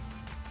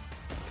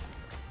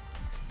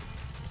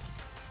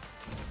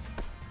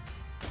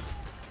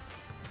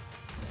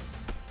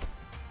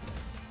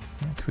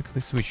 I'll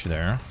quickly switch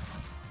there.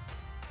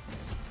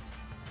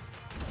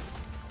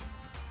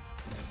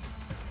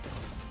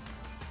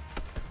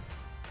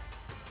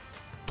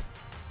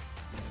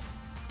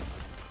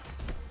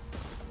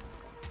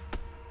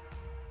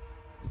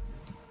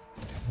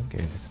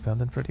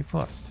 Expanded pretty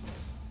fast.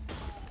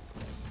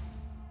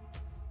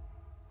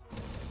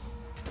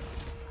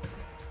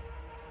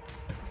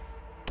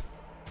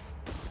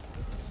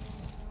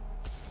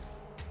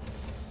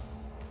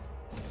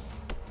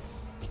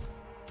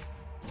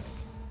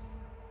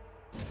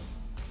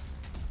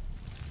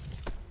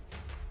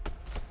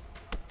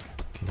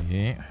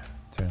 Okay,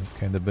 turns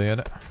kinda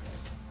bad.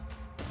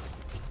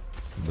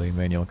 Blame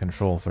manual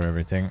control for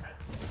everything.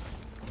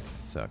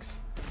 It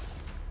sucks.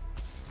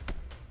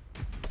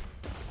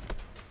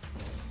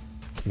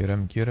 Get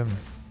him, get him.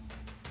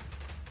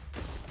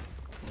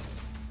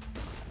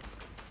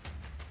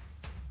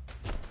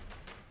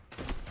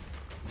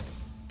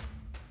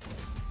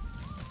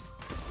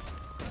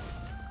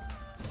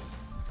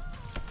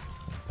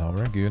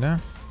 Tower, Guna.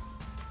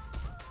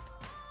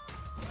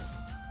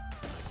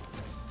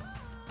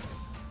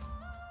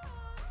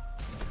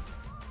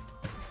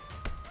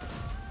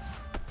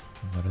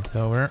 Another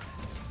tower.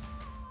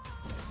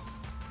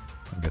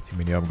 I've got too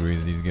many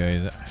upgrades, these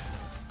guys.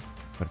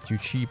 They're too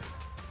cheap.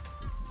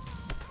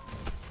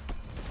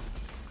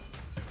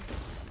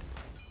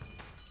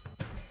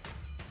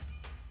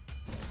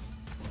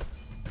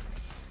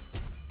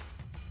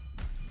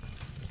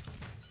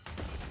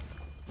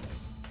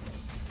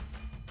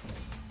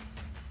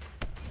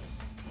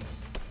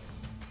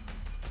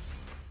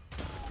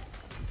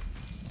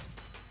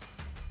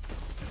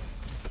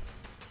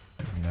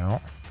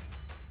 No.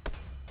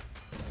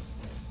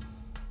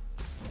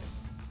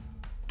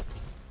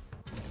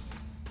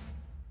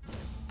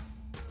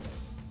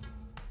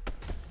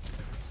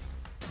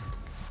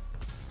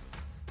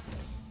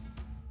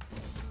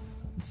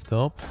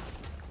 top.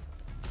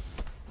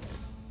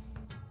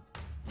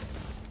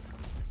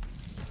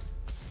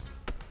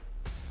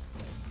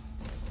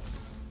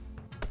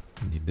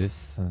 Need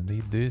this,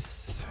 need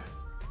this.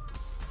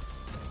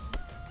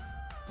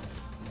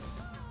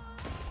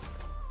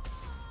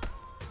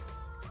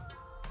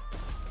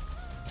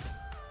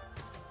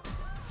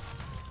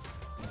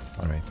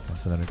 Alright,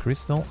 that's another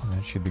crystal.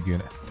 That should be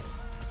good.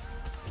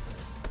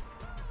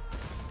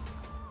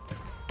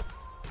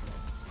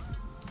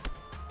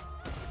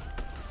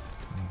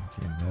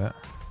 Okay, that.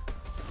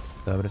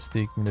 That was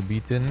taking the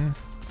beating.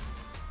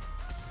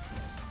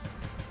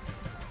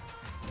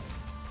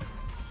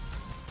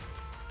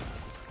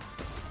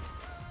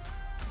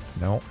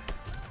 No.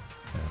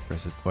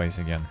 Press it twice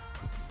again.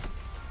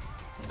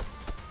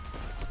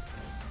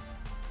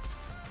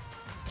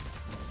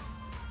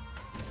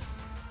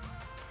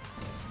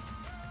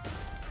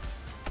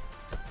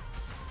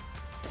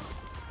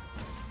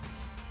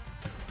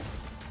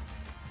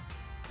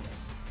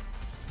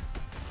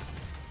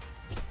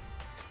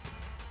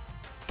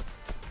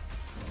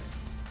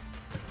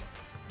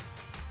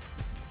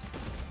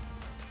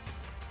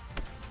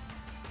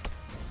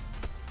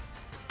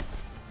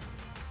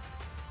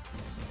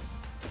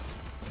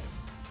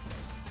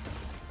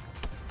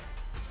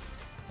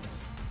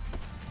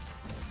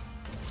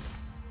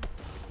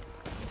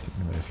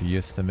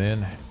 Yes, them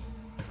in.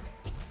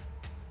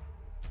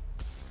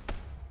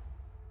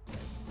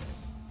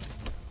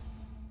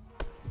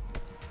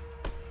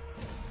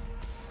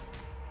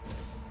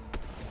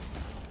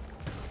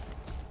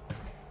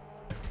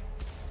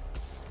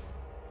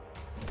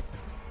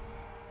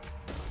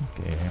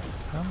 Okay,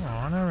 come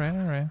on,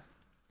 alright.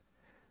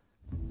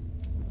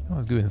 I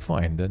was doing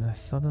fine, then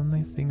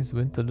suddenly things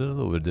went a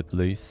little over the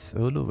place,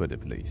 all over the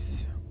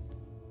place.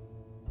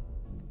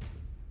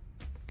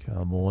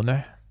 Come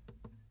on.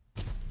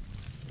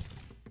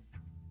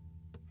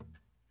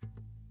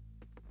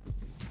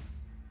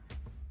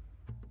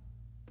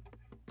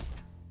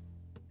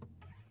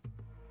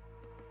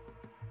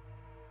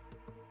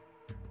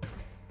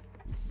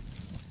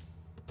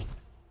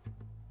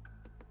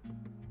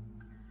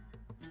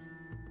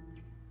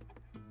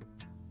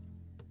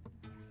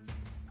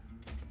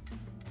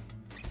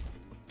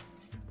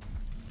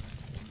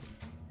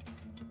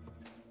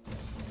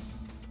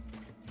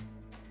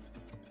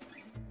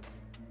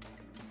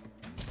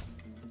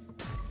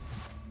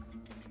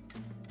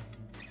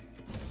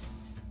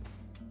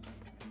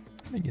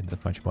 I get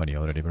that much money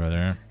already,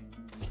 brother.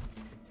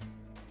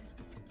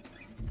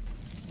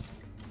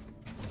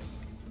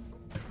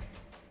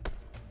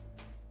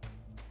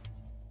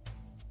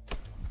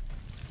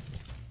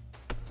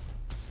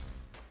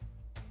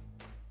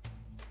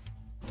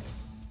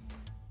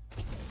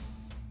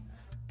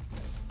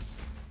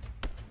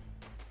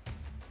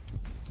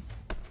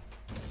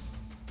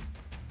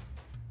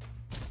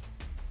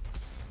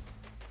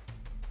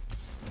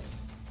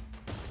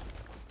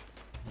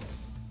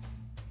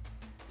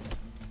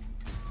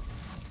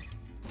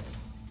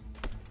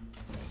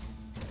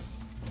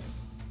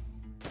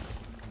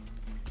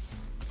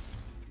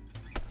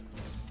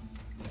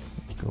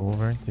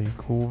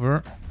 Take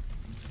over.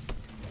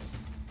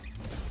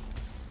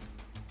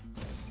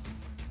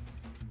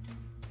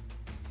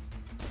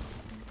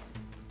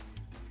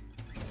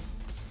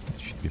 It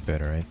should be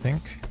better, I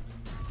think.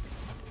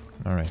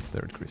 Alright,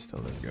 third crystal,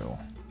 let's go.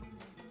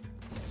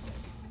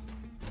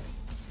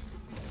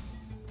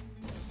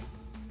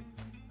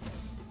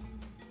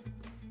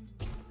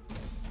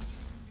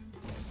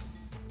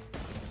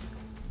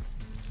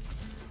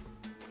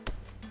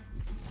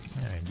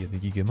 Alright, get the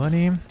giga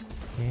money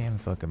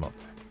and fuck him up.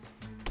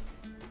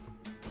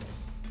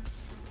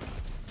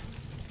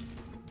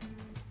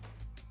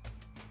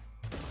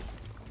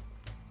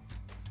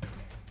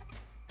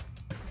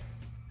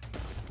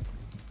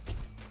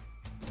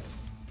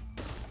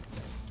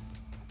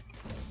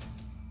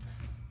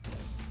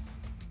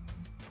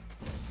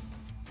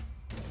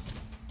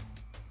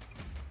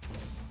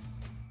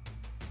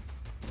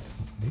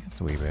 It's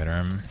way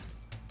better.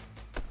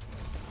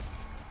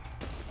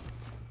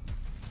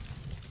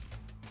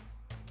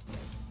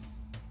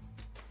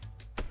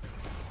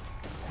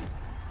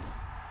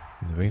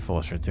 Way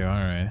faster too,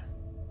 alright.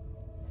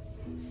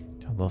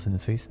 Love in the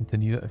face and the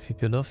new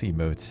FP love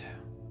emote.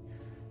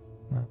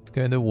 That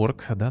kinda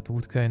work, that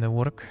would kinda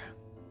work.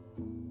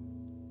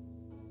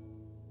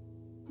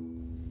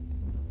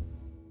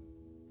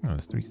 Oh,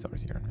 it's 3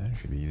 stars here. That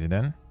should be easy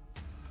then.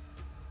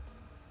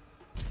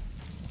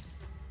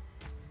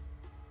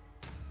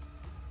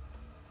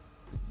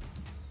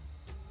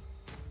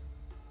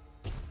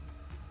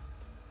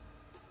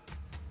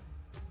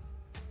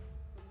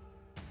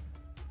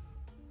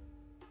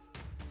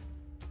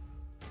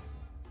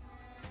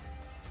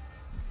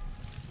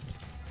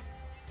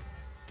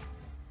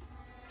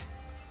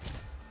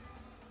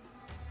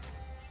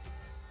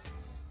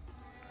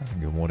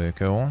 Good more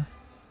echo.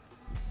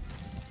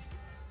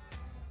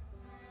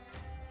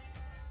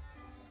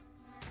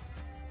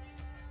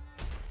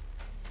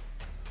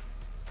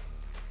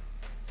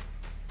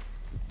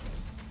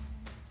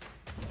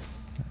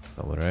 That's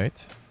all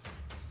right.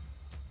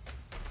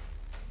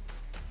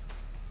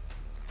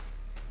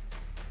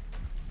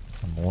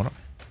 One more.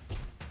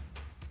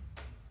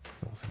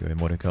 It's also going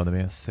more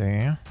economy, I see.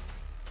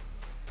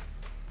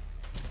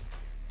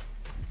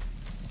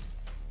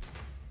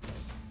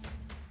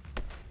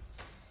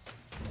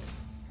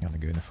 I'm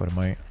going for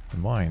my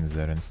mines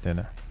there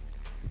instead.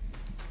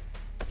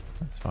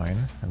 That's fine.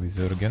 And with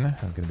Zurgen,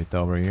 there's gonna be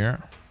tower here.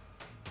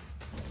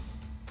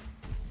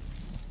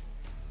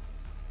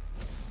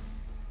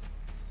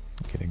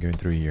 Okay, they're going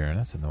through here.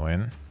 That's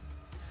annoying.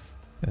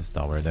 This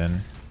tower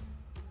then.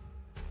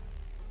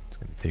 It's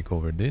gonna take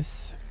over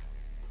this.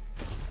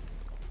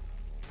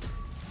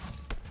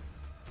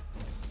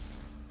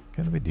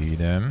 Can we do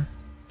them?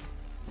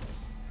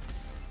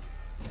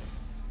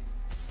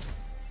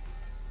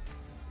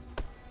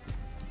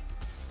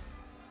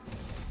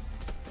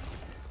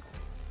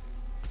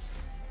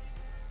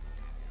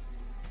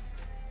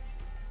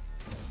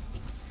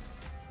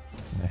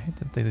 I hate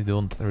that they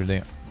don't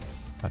really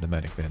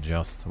automatically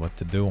adjust what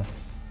to do.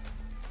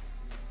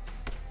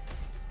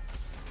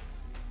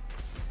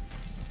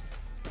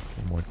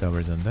 Okay, more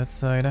towers on that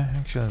side.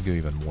 Actually, let's go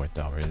even more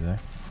towers.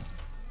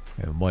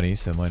 We have money,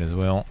 so might as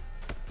well.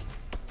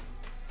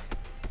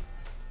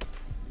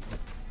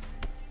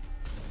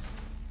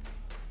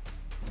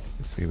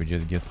 This way we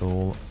just get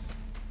all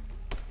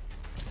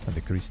of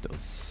the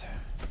crystals.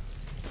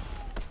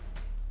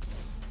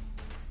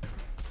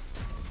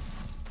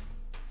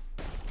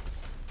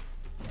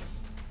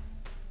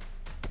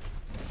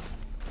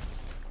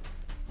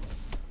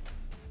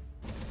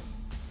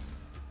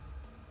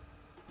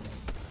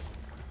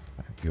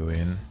 Go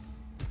in.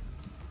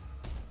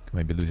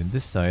 Might be losing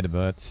this side,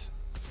 but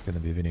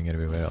gonna be winning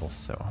everywhere else,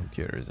 so who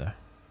cares?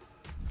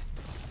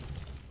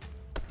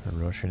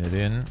 Rushing it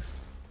in.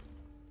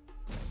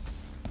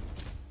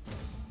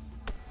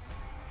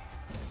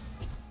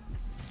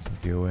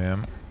 Go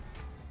him.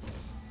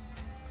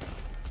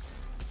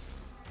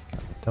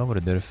 Got the tower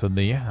there for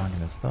me. Not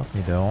gonna stop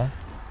me though.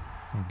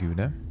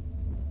 Good.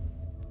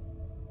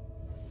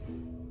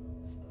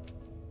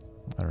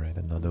 Alright,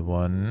 another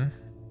one.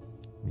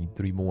 Need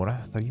 3 more.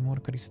 3 more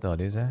crystals.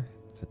 Is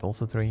it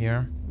also 3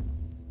 here?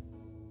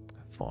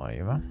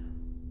 5.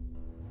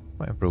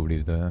 Well, probably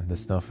is the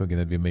stuff we're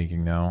gonna be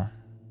making now.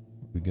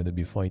 We're gonna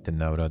be fighting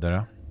now,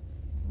 rather.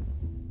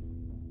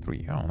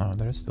 3. Oh no,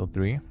 there's still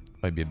 3.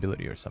 Might be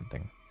ability or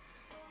something.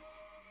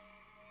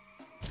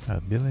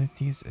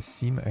 Abilities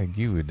seem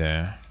good.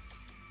 That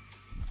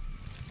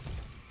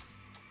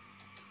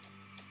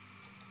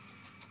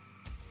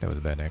was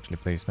bad, actually,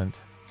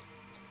 placement.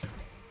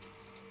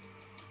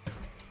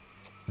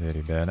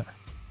 Very bad.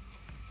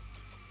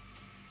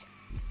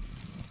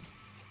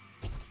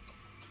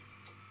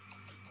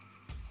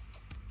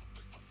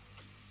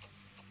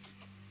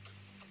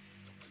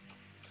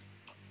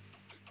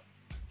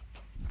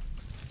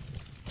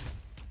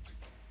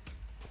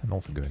 I'm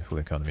also going full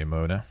economy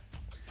mode. I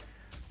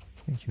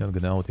think you're not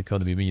gonna out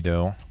economy me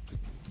though.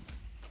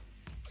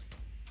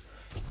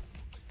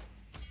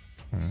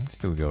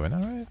 Still going,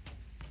 alright.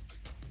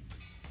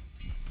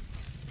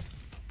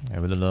 I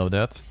will allow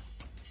that.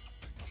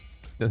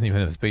 Doesn't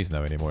even have space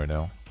now anymore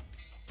though.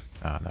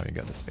 Ah, now you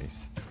got the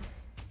space.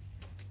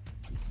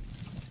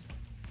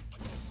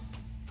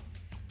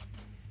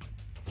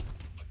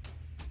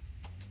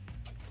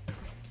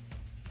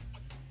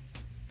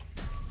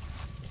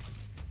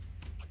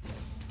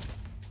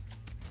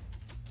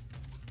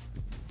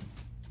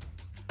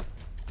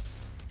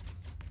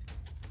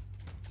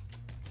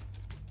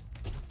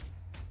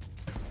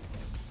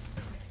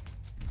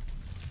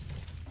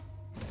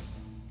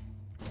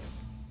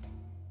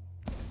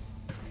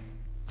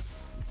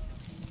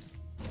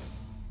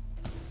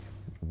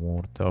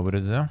 More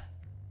towers.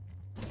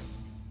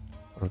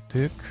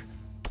 Protect.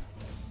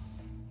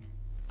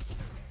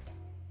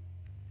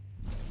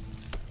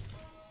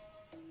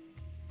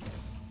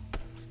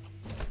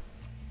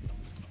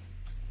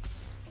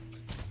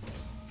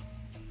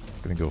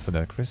 It's gonna go for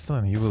that crystal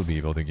and he will be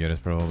able to get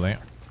it probably.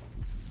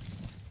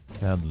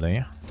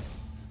 Sadly.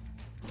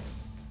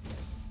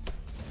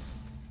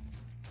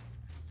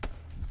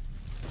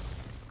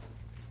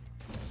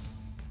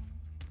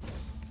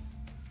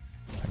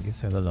 I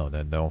guess I'll allow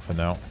that though for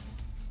now.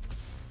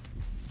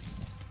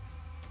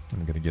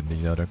 I'm gonna get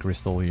the other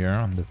crystal here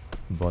on the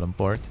bottom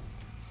part.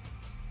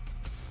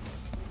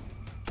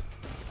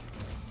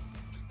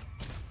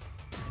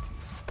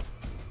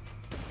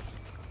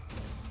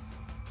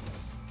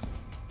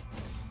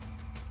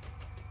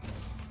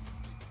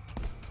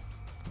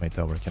 My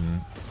tower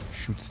can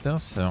shoot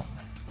stuff, so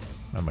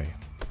not my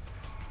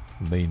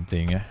main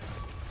thing.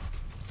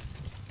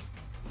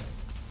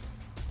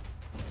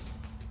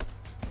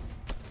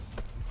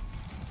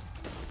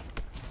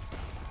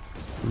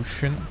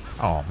 Pushing.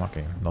 Oh,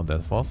 okay, not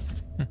that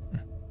fast.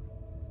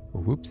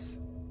 Whoops.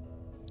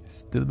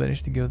 Still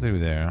managed to go through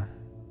there.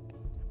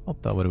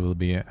 Not tower will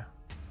be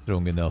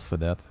strong enough for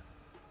that.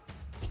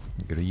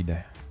 Greed.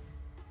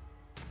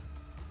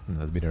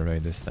 Let's be the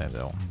right this time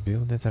though.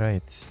 Build it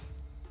right.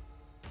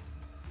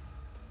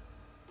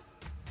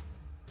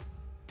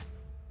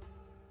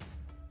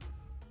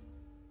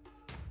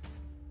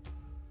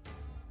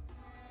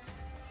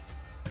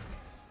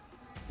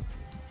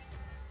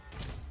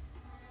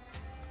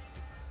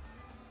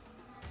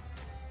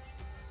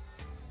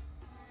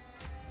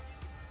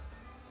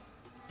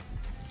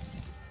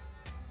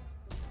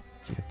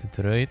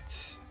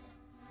 right.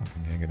 I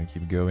think I'm gonna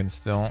keep going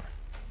still.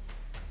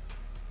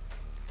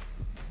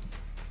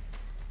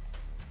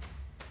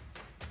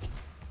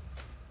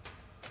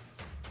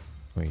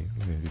 Wait,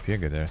 it's gonna be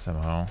bigger there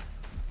somehow.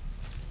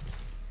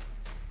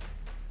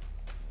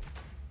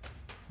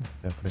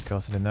 Definitely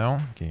costed it now.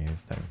 Okay,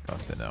 it's time to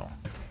cost it now.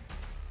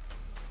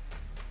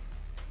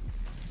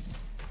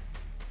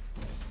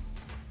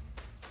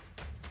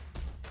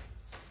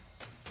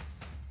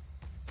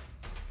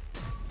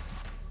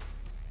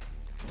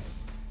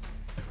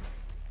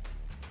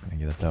 Just gonna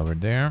get a tower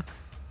there.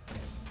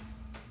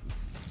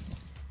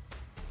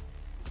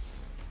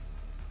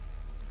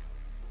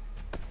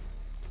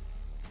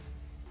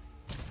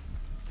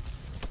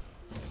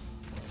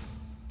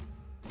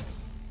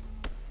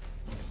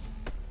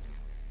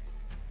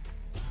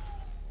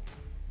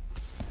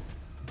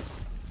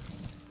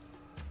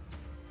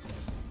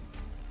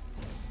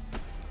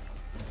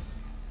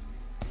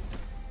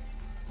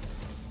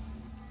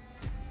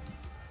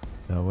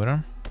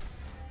 Tower.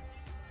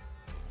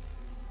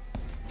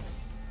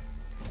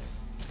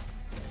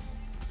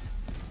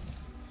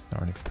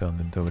 Start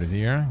expanding towards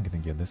here. I'm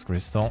gonna get this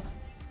crystal.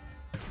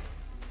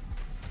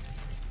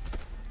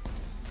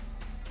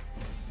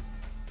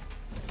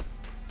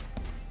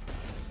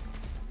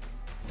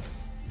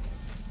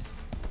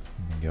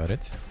 Got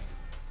it.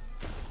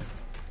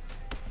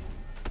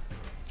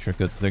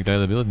 Shortcut select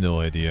availability?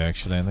 No idea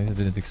actually. At least I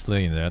didn't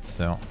explain that,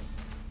 so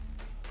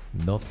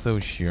not so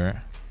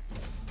sure.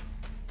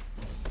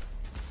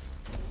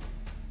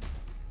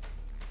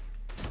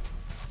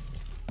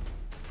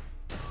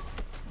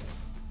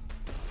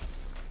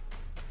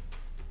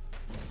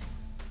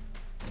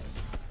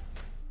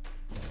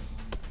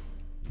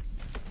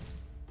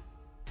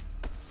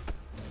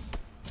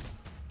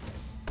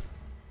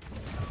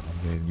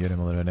 Guys, get him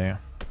already.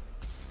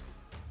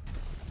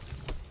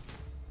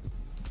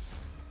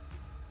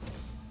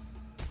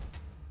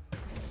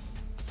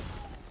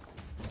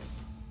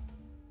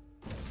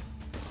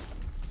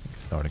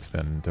 Start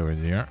expanding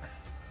towards here.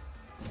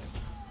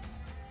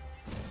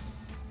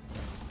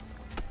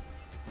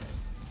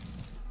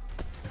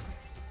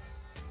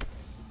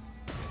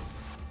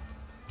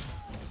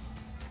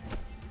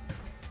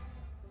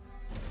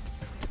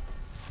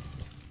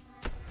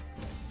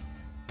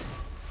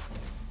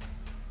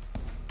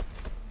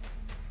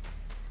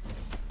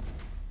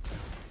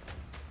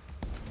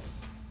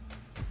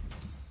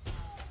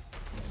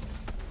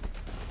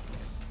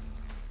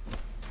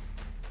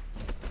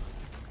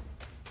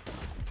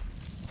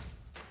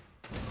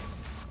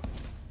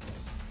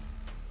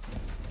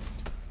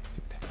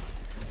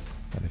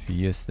 Got a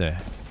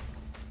fiesta.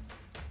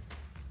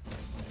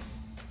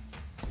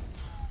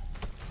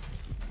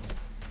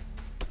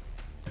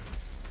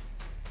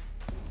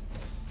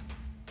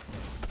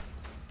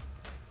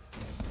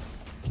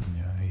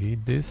 Yeah, I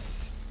hate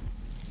this.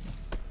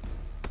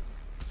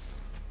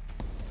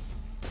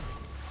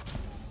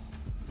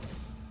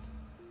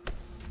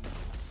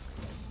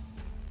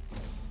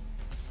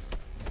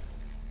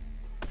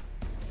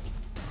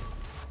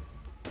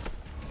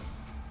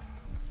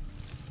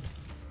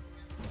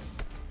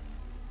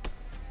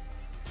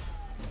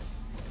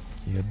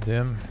 Get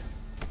them.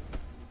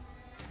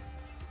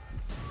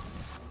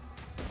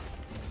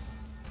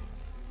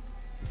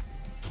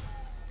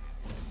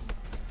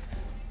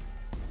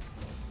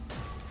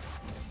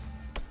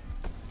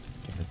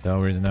 Get the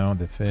towers now,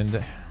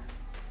 defend.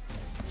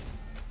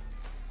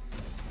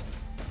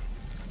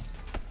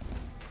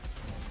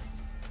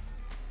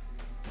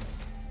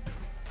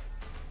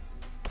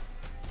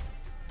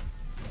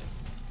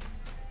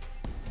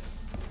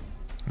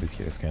 This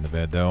kid is kind of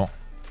bad though.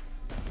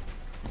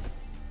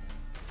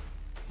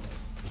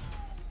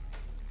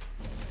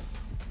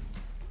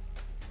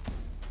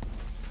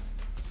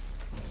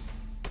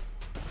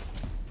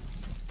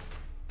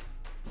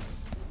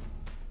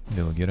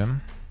 They'll get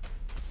him.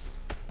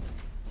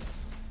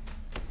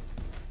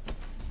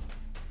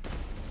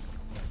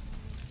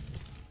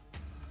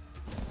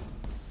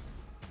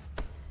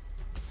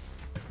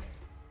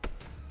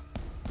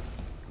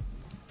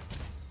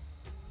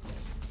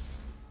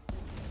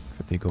 If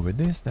I take over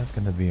this, that's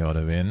gonna be out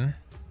of in.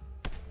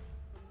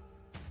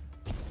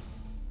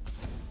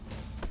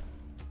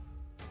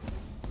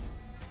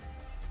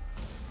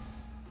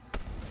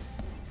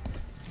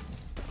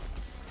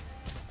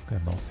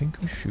 Got nothing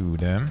to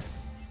shoot them.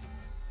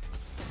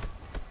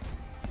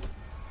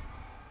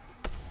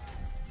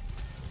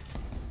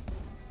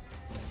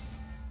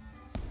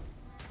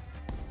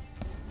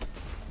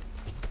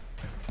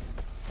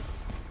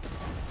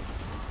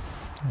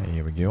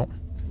 Here we go.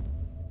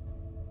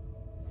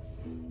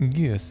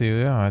 Yes,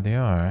 they are. They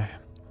are.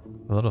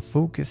 A lot of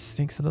focus.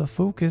 Takes a lot of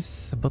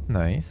focus, but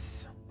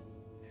nice.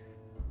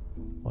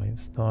 5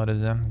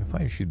 stars.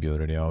 5 should be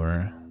already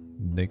our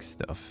big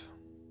stuff.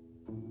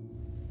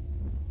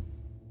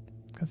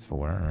 That's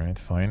 4. Alright,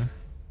 fine.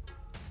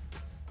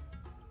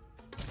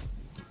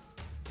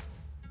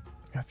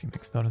 A few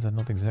big stars are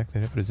not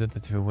exactly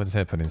representative of what's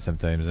happening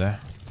sometimes, eh?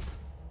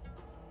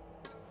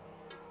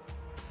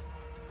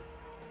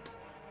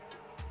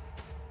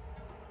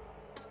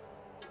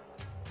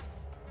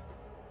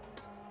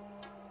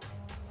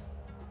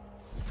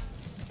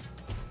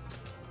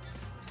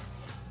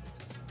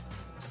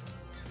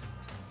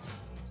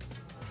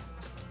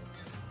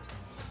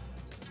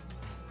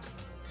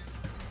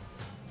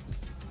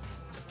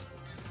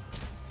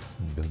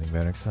 building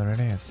barracks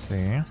already, I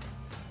see.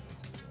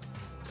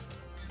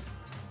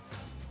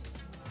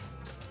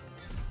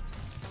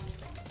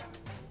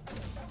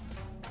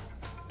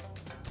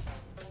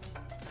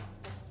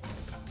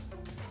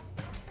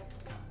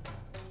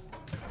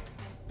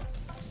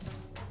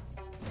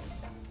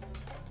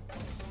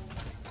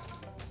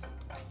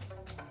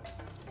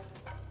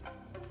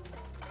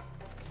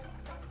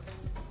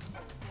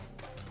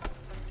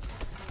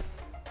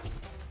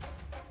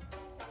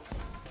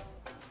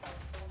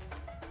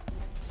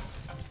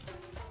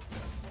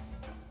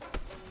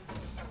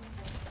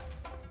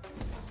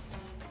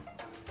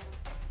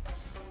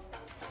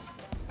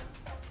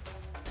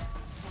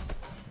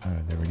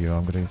 Alright, there we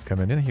go. Upgrades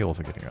coming in. He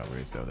also getting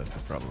upgrades though, that's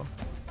the problem.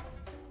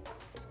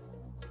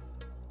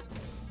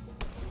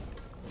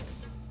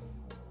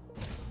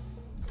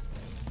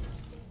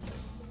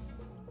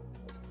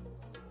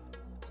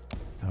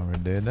 Tower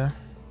dead.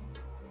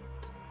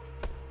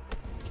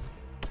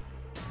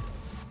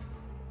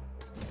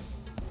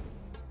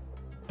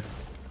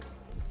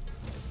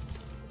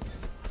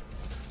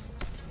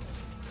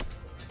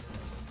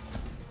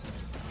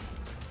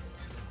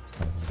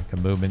 Like a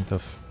moment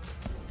of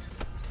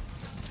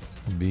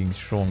being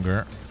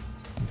stronger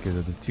because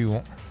of the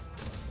two.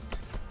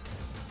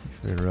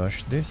 If we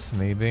rush this,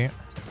 maybe.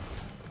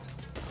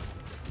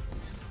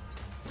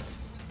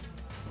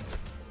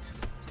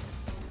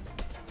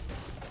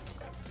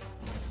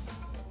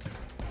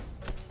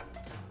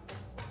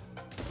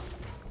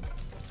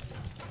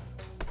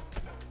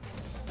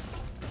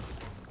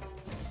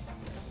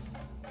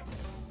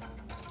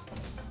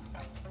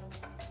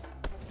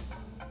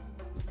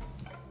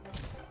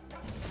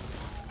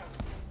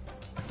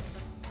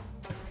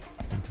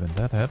 When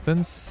that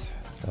happens,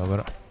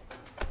 tower.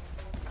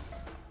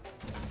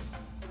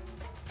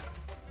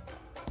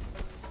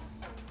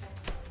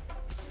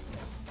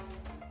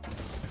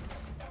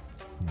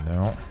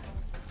 No.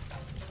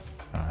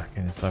 Ah,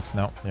 okay, it sucks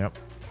now. Yep.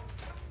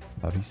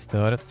 But he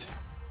started.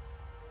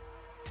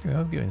 It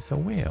was going so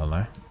well,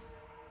 eh?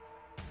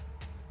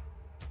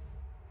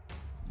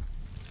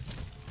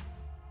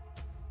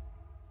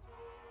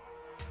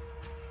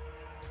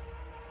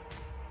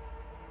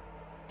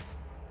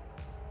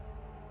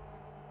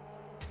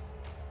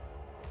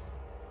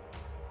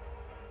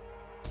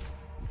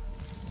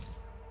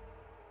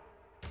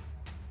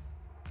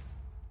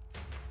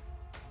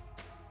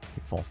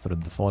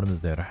 Fostered the farms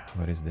there.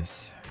 Where is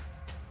this?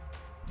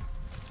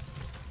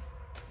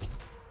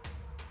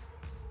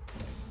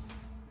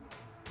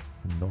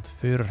 Not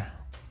fair.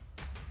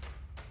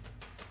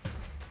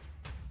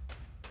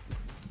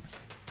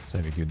 Let's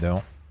maybe go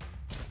down.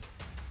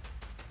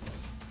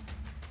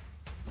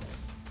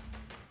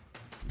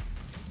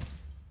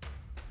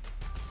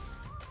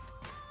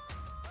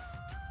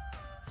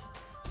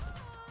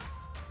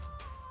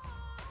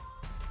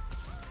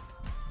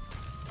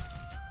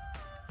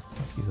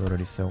 He's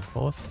already so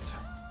fast.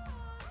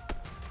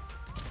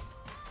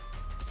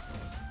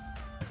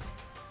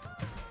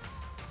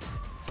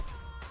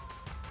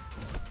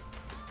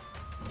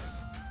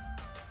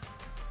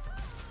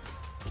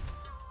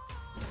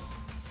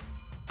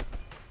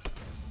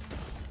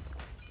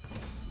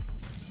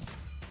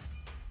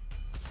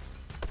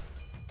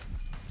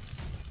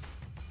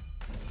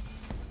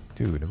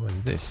 Dude, what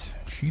is this?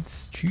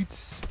 Cheats,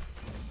 cheats.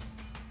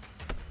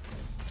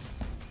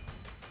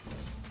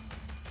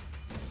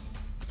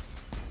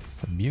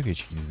 Some beauty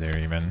cheats there,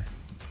 even.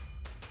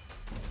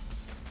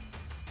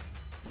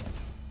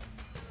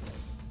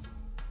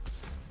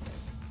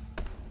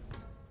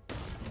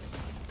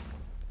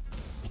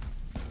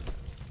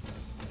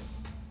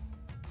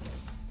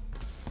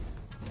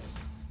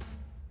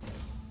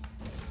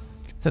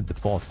 Set the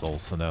boss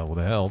also, that would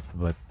help,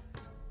 but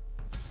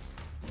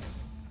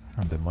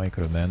the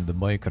micro, man, the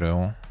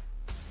micro.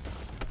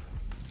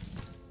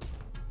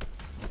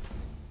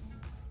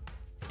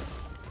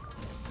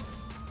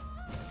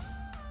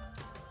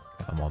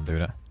 Come on,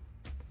 dude.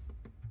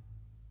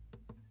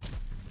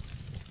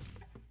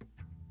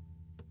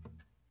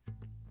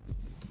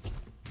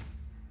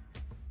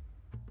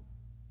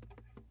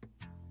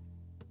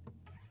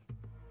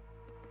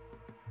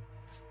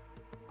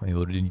 You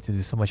already need to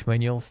do so much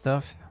manual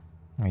stuff.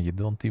 You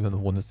don't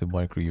even want us to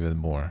micro even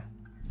more.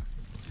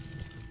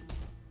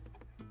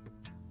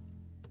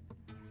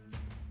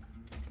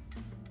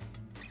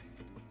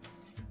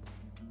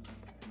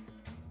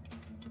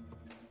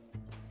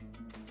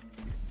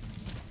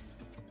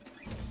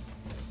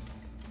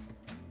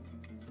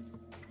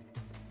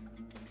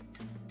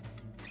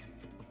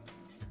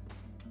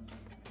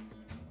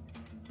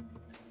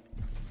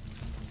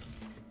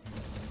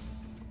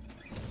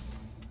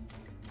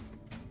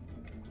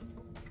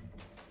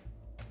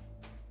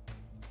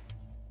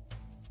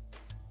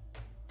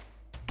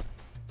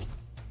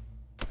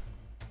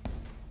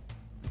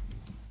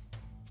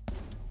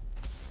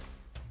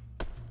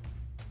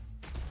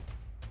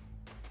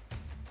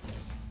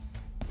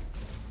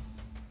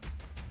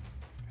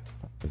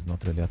 He's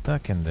not really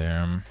attacking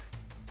there.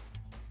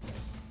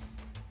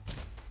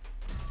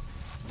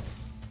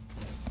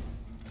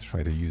 Let's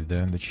try to use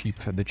the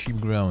cheap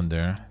ground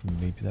there.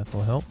 Maybe that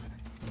will help.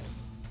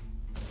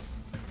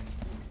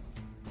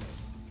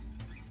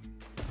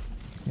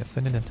 Yeah,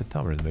 sending them to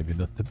towers maybe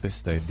not the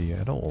best idea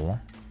at all.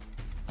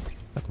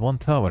 But one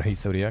tower. Hey,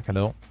 Zodiac,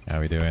 hello. How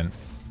we doing?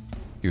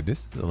 Dude,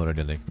 this is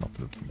already like not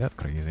looking that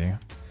crazy.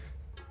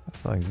 What the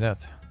fuck is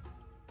that?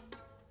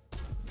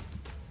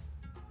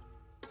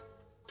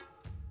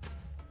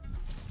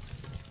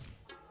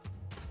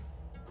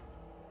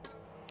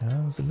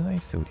 That was a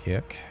nice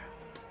Zodiac.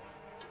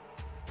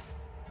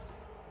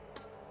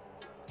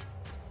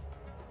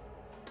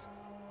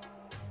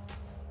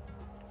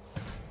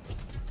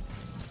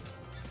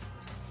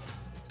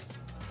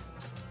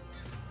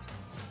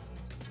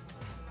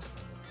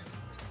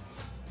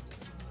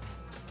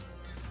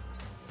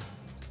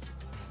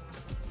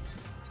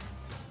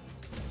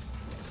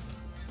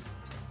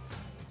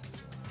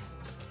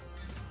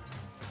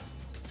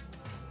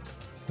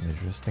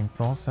 Interesting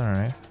pulse,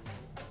 alright.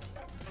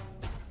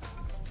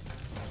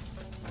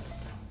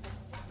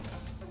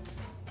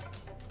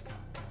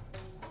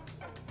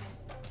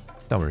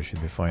 Tower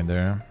should be fine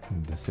there.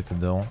 The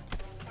Citadel.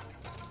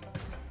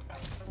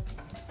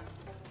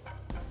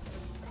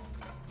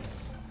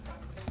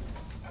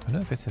 I don't know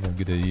if it's a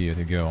good idea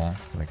to go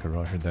like a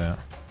rush there.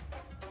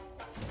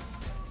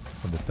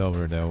 Put the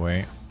tower that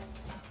way.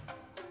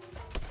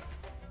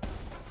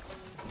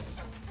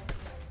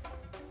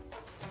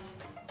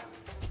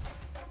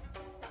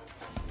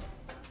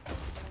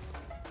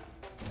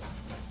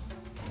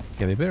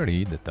 Yeah, they barely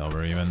eat the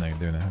tower even, like,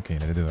 do that. Okay,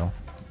 they do.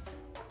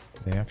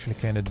 They actually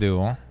kinda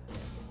do.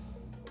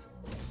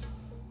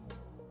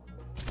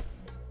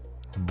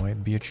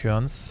 Might be a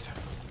chance.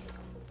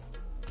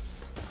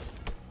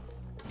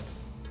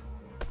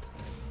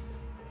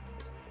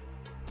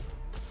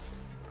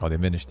 Oh, they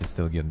managed to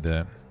still get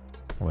the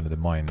one of the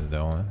mines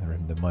though,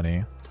 the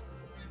money.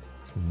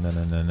 No.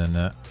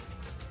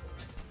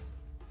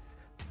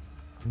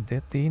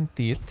 That ain't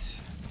it.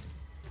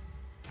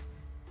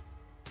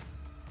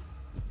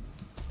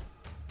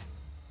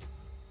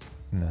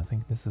 No, I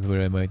think this is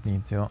where I might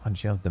need to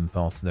adjust them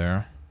past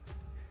there.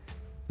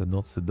 The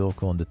not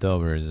Sudoku on the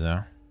towers.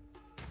 I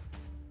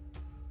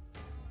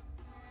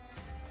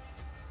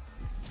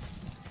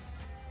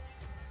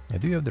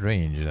do have the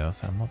range though,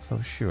 so I'm not so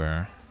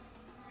sure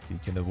if you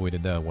can avoid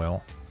it that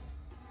well.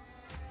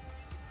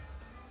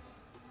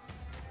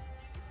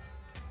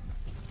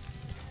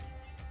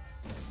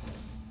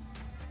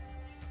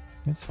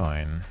 It's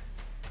fine.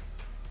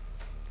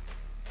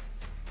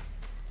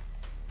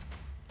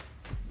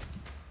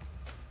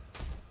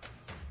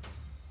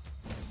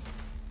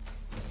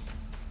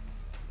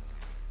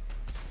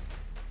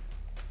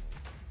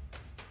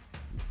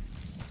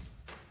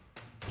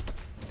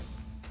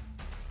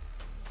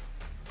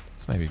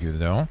 This might be good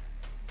though.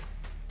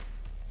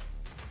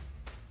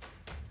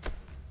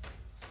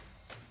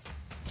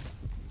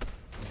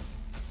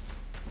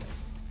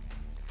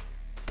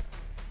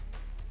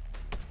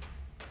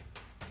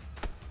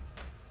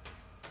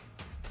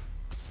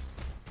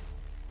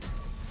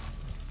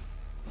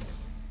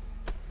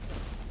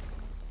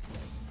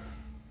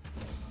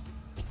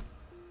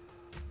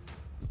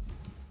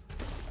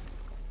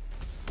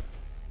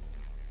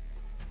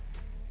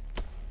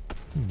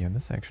 Yeah,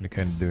 that's actually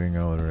kind of doing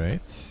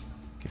alright.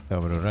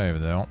 That would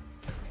arrive though.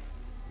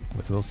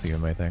 But we'll see, I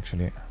might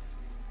actually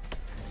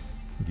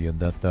get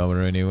that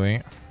tower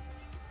anyway.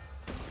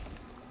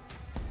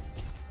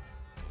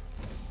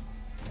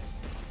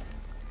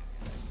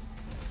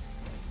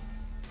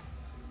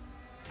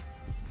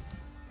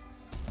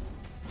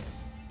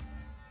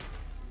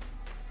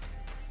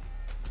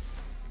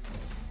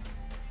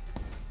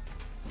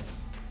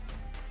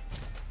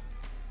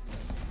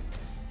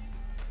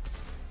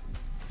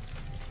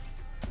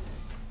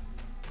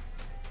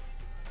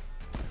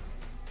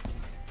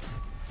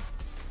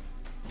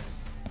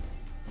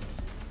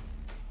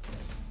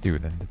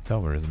 Dude, and the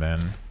towers,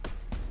 man.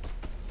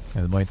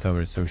 And my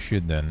tower is so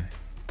shit then.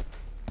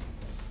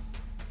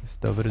 This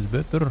tower is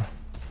better.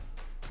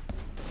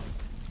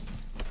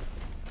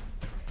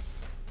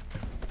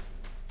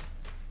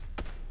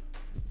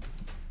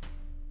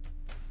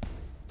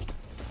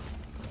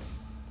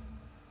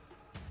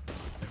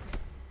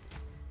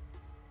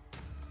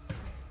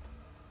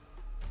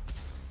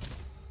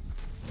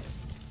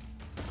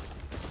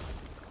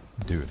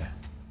 Dude.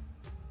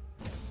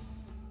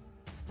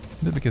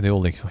 Because they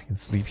all like fucking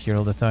sleep here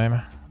all the time.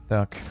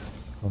 Duck.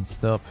 Don't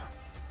stop.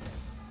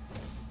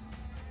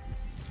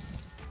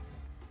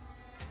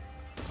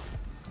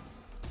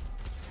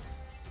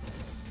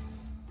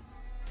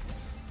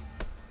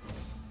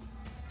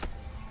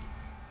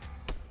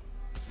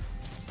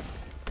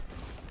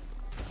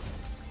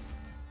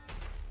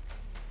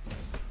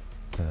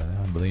 I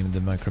blame the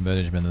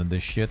micromanagement on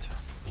this shit.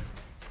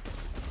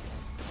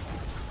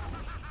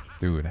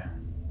 Dude.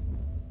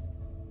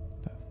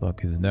 The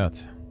fuck is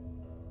that?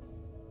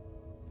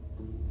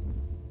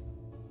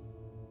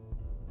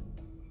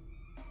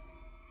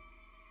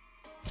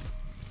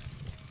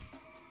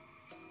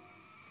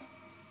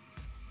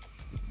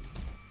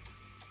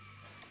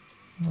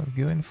 Let's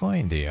go and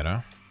find it, huh?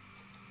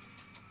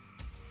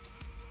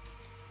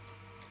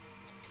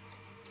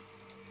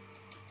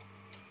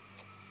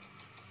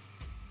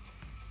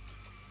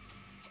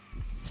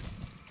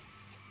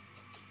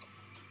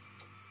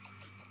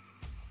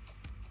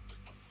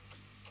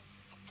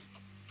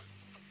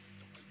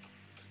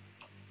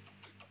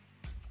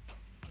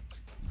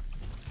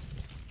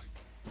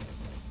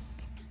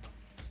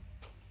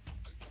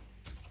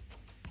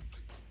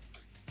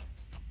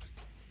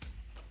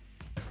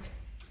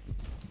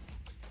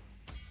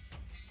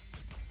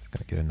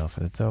 Get enough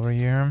of the tower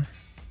here.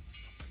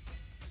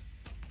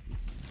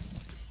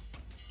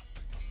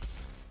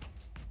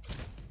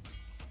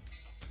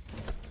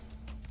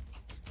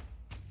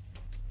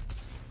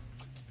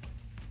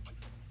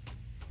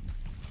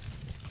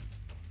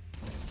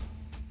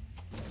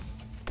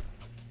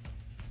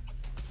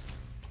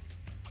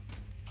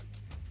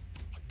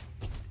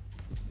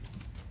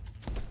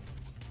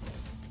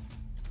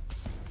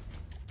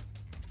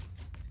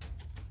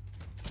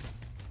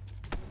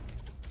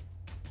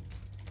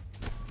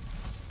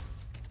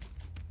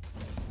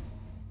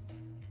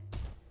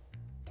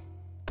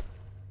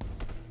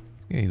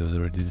 Okay, those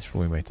already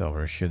destroyed my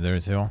tower. Shit, there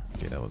too.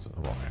 Okay, that was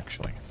wrong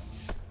actually.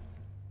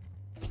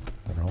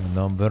 Wrong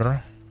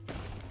number.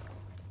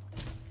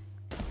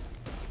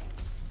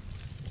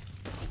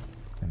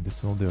 And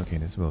this will do. Okay,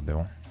 this will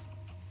do.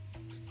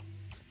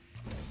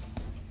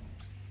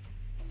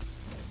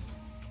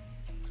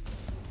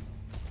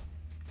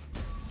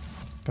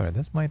 Alright,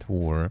 this might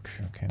work.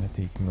 Kind of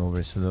taking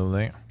over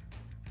slowly.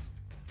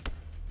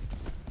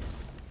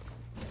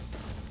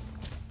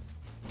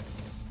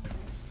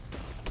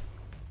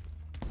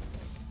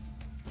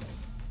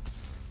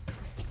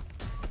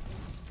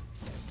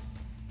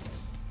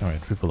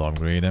 Alright, triple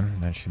upgrade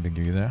him. That should be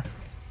good there.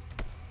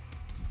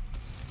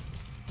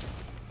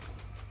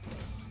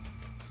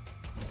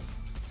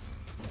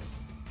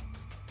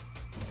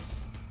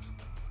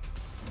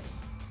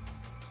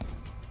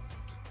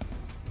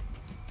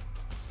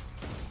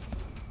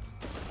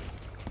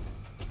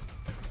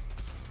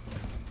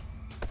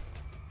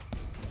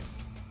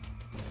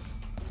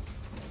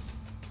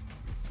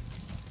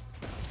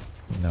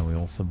 Now we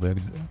also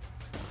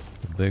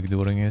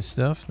backdooring his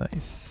stuff.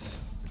 Nice.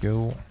 Let's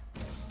go.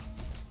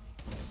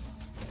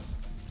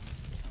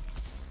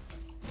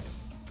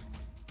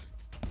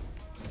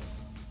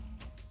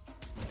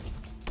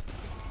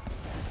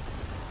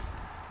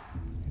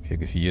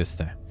 Big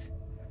fiesta.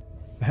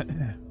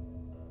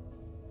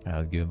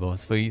 I'll give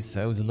boss face.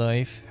 How's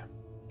life?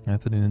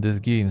 Happening in this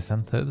game.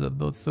 Sometimes I'm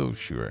not so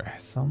sure.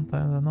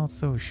 Sometimes I'm not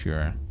so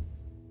sure.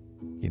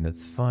 Okay,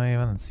 that's 5.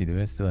 Let's see. Do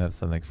I still have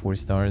some like 4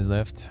 stars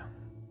left?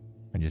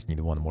 I just need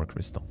 1 more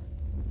crystal.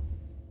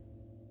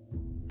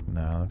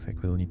 Now looks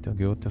like we'll need to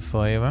go to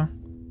 5.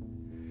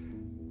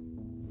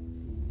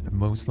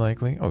 Most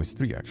likely. Oh, it's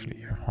 3 actually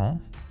here, huh?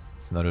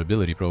 It's another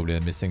ability probably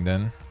I'm missing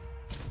then.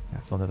 I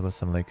thought that was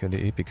some like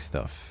really epic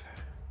stuff.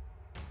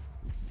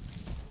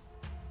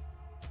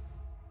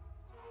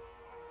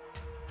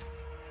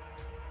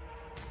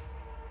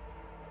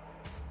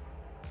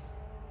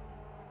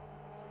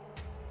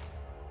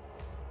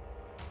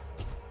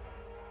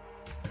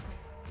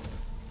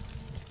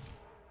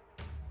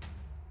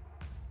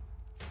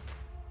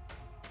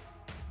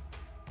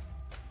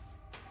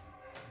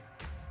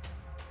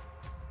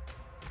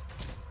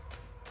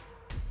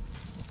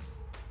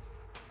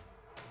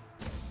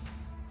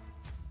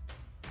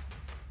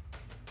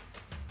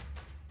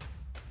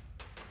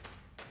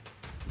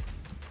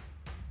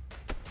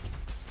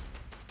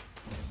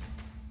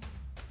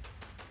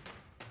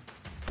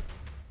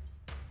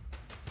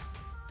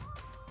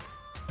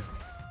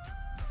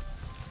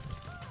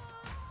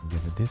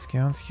 Get the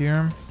discounts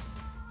here.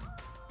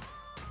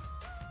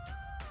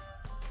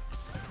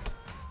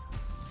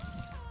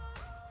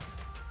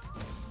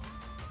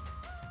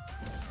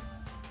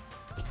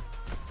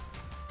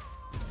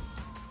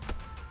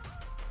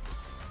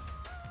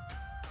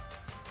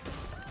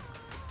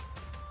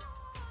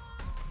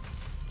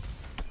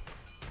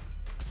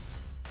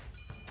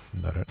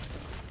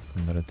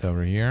 Another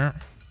tower here.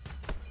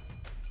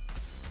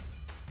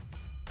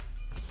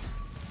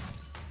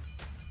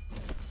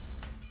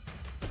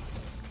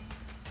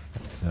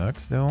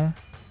 Sucks though.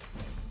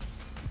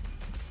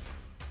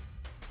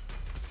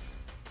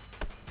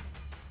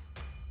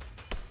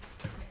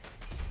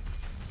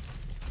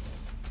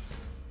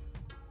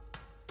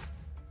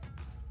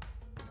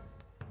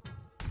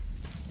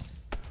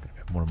 It's gonna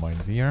have more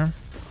mines here.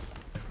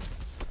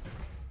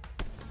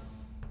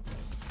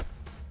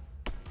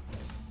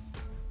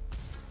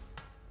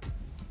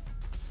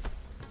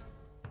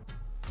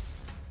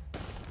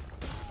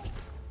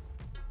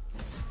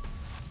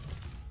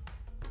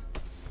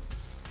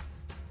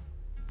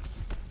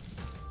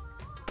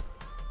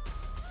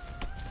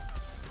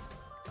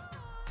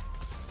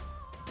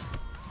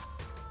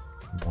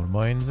 More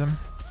mines.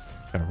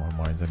 More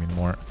mines, I mean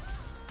more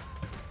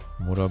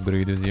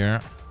upgrades here.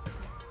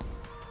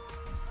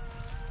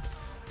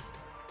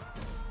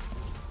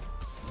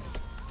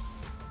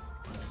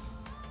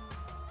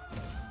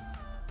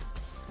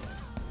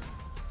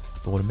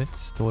 Storm it,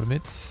 storm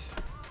it.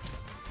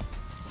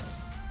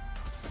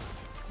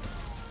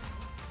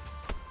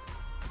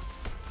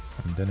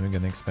 And then we're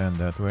gonna expand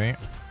that way.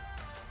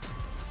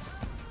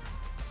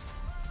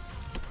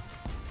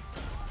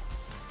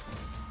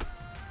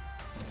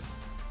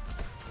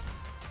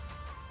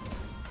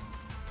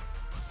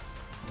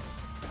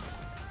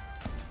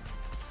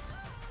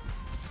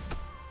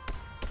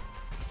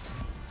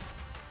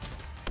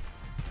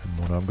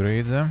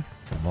 Upgrades.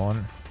 Come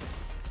on.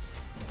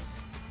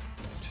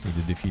 Just need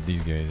to defeat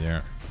these guys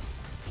here.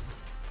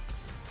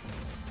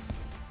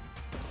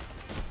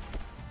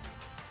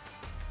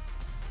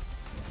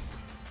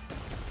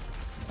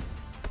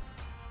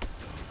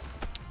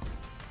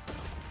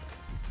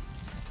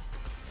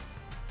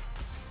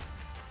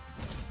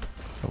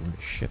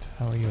 shit,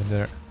 how are you in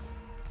there?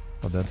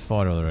 Got that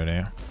far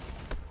already.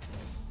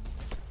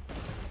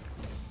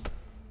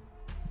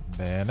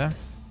 Bad.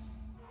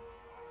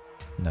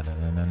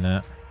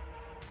 No.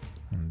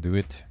 Do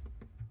it.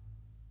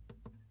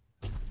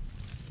 I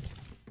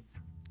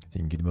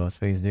think good boss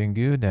face doing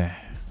good.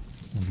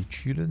 We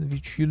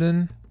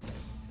chillin'.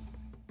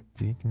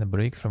 Taking a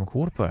break from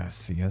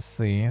Corpus.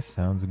 Yes,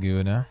 sounds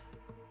good.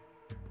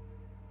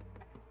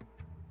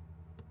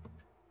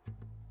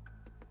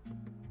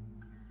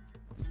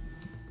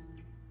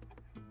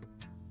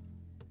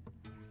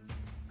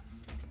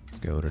 This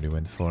guy already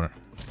went for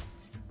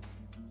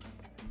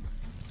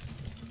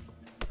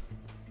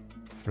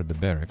the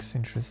barracks.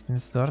 Interesting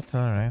start.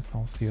 Alright,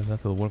 I'll see if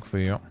that will work for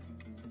you.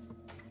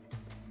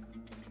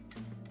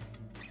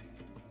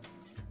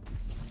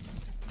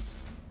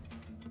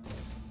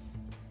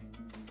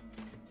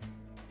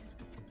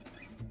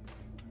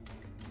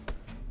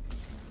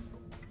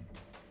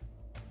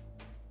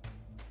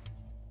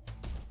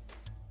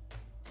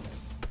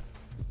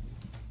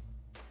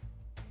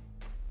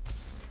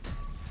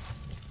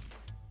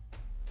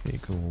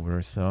 Take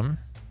over some.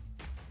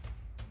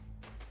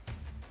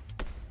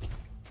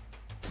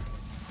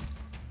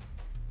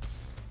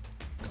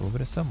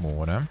 Over some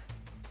more.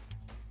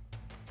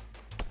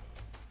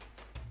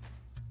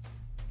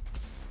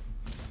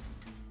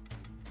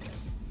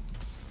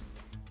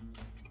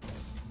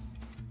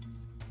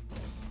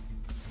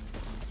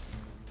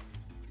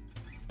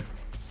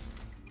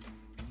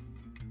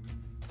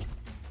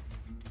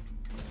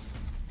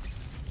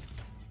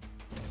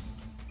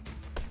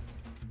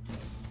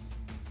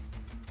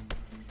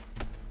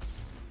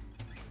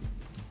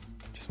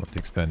 Just want to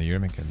expand here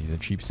because these are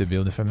cheap to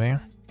build for me.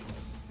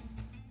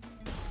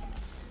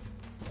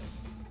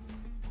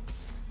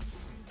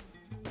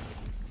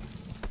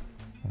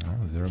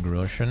 Zero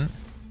aggression.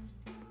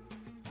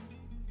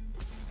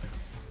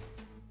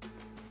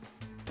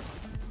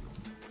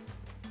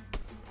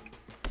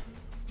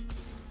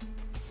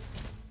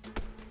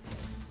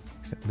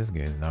 Except this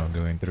guy is now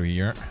going through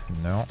here.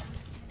 No.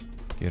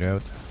 Get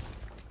out.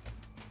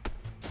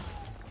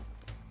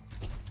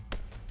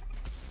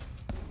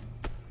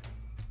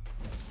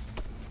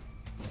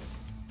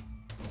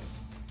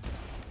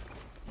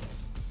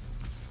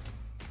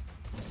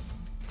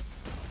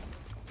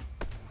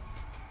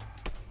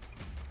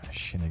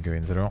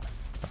 Going through.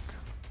 Fuck.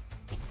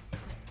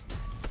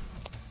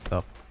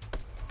 Stop.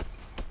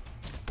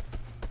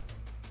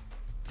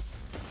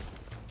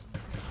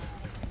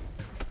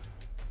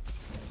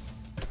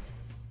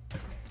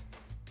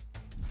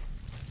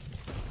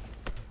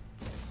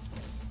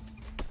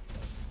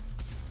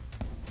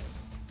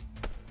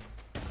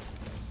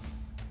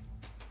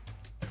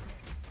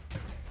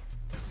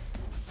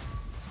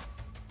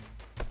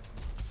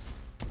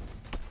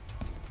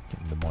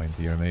 Get the mines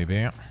here,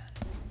 maybe.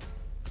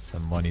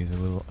 Some monies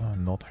will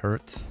not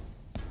hurt.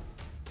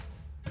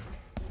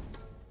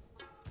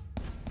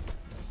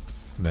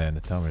 Man, the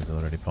tower is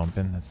already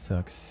pumping. That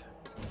sucks.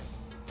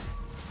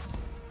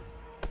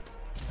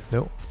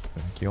 No,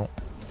 thank you.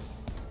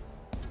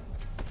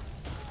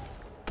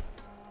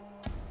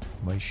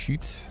 My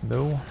shoot,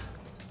 no.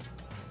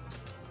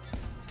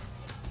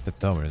 The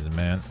towers,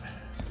 man.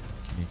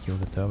 Can you kill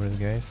the towers,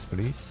 guys,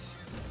 please?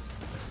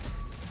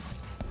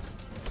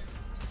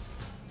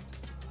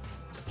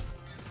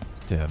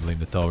 Yeah, I believe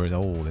the towers.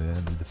 Oh, the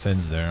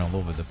defense there all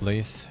over the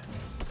place.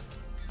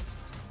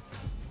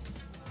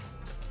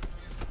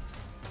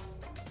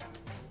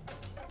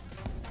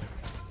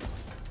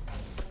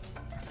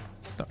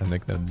 Starting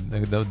like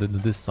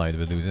this side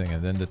we're losing,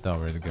 and then the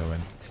tower is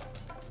going.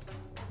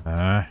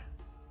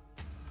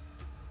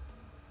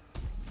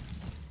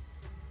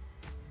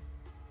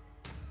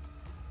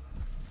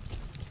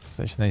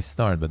 Such a nice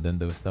start, but then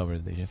those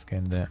towers, they just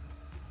kinda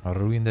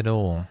ruined it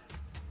all.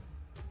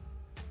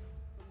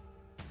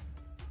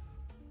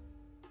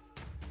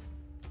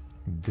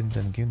 Didn't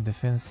have good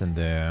defense in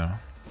there.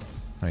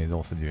 Oh, he's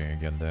also doing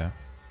again there.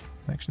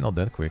 Actually not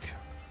that quick.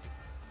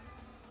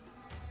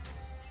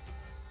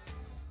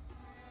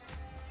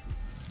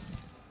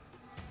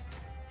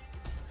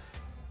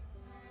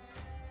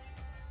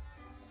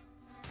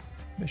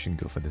 They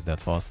shouldn't go for this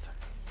that fast.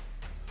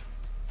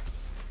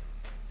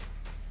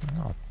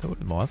 Oh,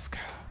 total mask.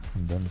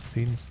 Done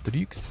thin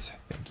streaks.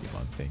 Thank you,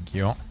 man. Thank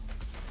you.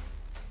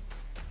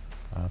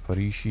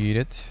 Appreciate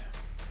it.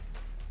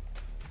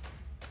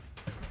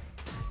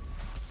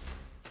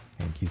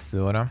 Thank you,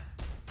 Sora.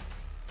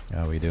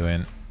 How we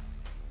doing?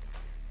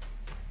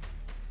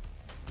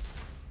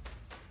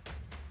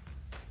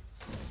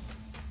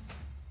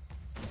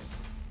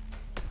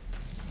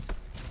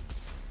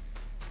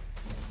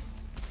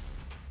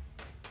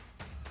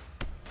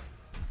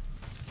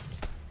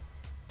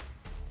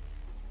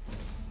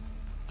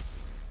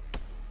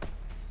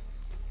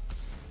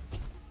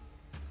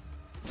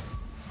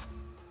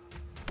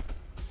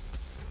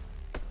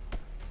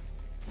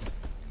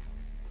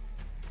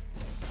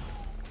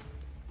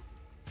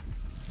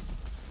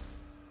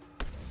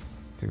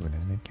 Dude,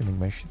 I'm killing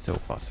my shit so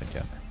fast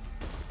again.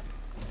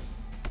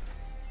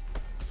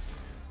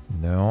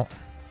 No.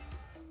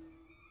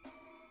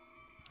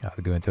 I have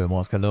to go into a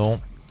mosque.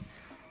 Hello.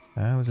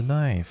 I was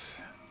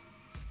alive.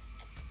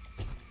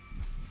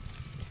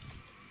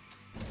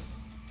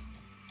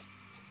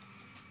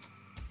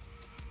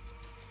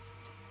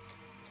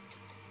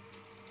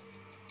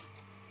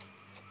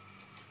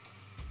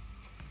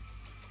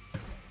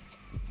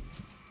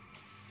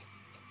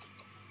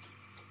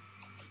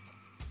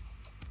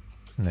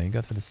 No, you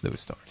got for the slow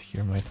start.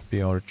 Here might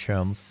be our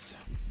chance.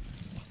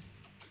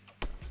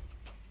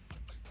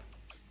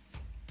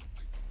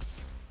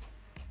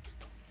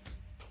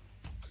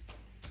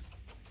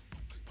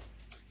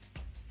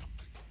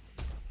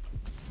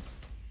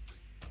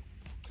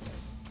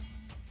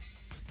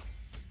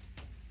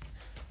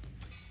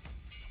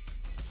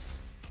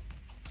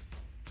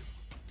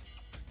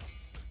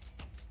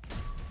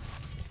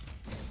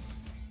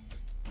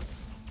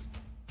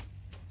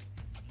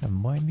 That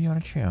might be our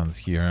chance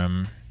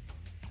here.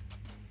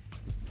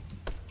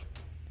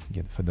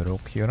 Get for the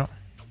rock here.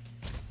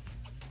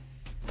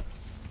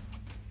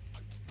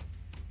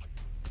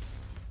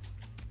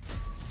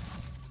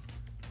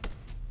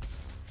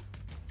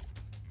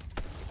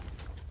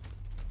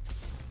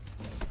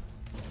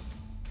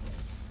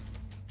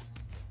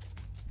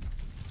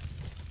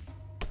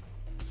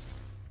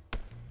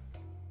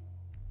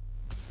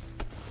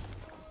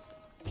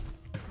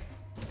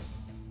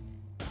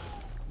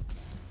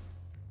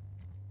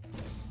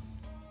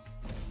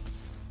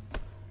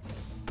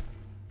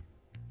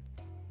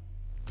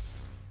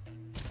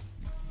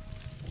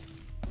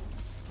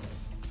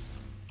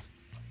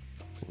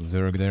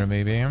 Zerg there,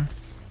 maybe.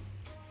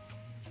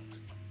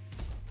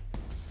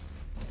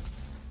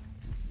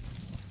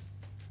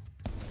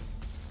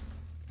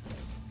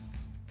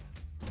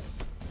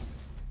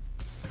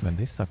 Man,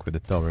 they suck with the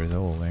towers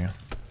only.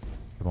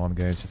 Come on,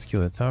 guys, just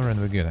kill the tower and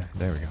we're good.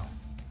 There we go.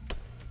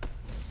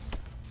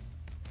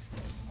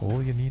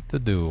 All you need to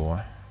do.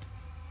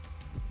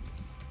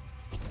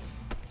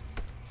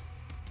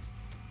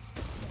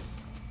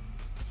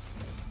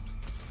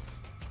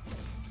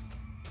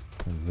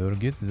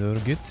 Zergit,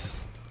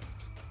 Zergit.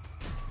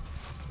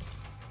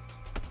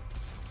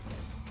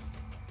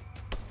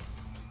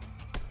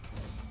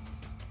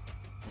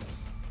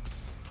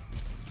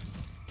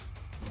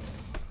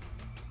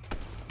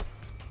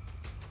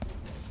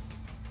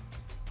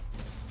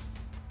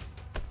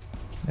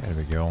 There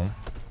we go.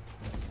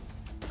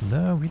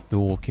 Now we're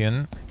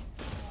talking.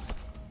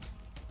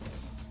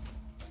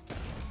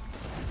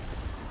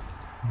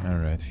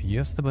 Alright,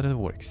 fiesta, but it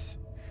works.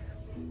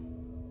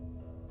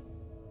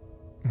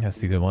 Jag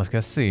ser vad man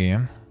ska se.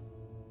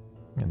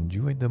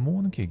 Enjoy the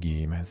monkey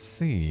game. I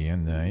see.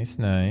 Nice,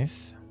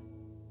 nice.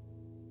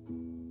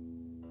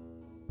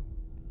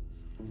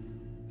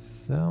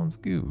 Sounds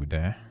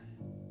good.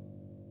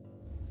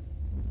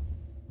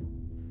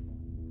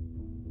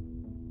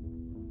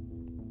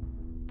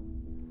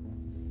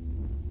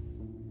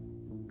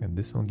 And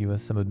this will give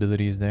us some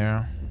abilities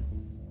there.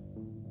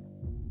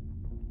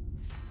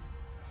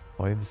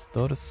 5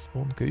 stars,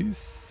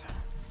 monkeys.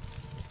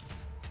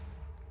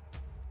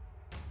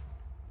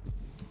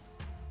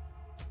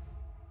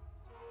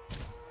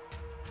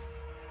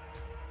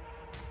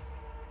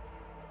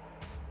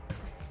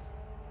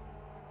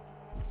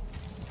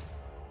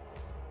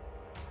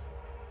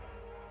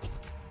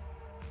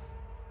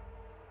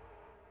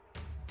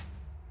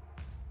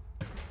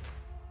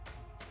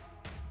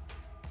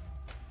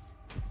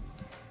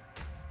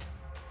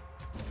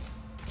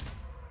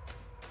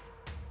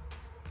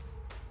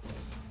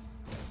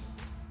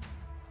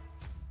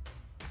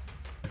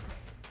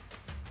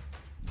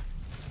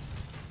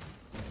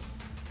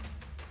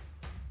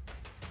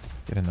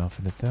 Get enough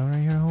of the tower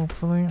here,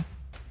 hopefully.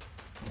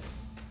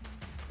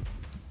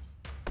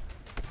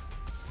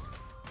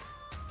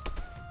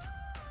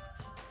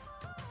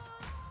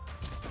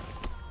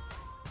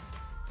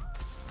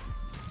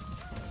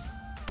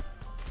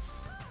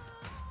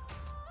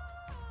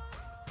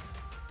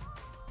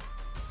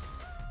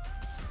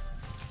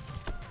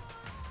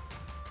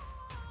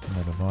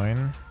 Never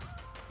mind.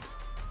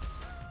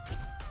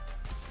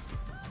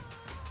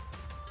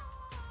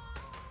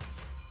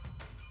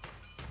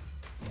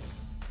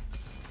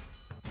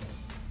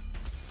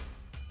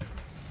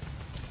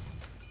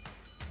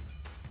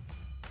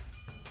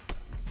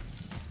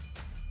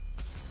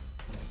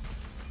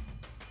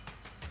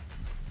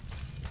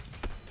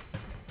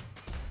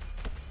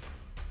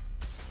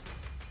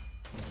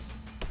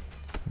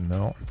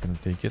 No, I'm gonna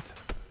take it.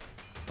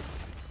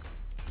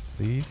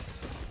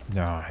 Please.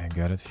 No, I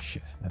got it.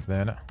 Shit, that's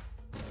bad.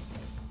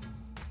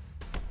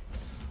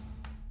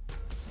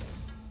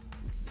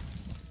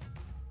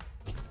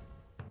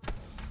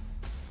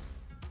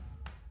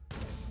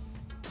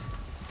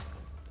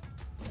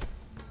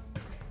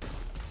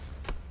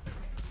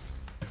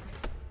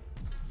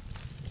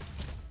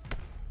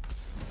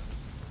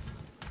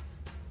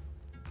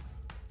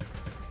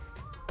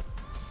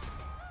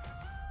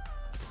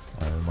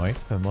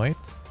 I might.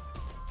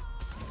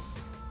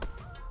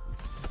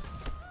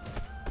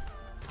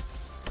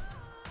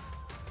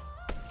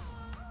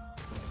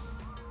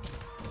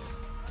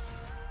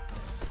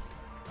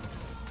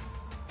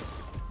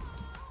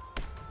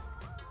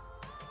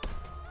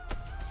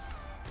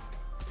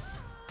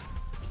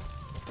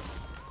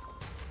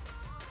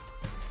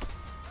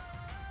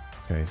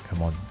 Guys,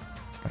 come on.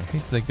 I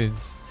hate like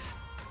this.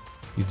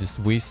 You just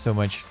waste so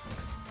much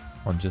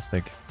on just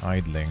like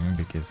idling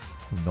because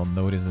you don't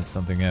notice that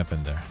something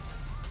happened there.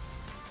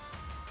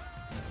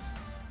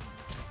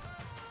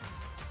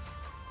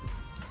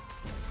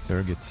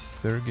 Surrogate,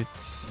 surrogate.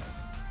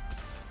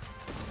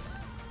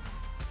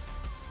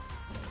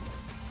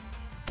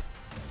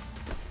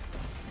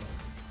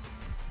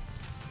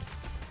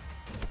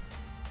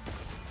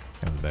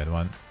 That was a bad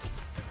one.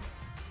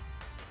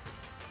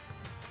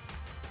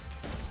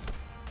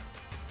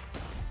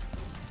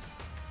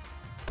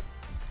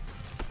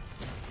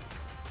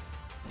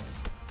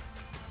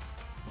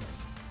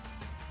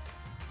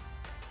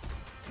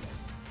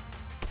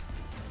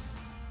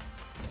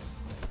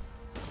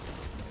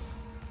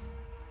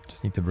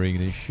 Need to break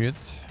this shit.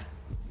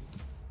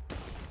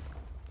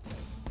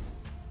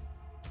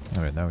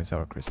 Alright, now it's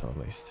our crystal at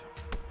least.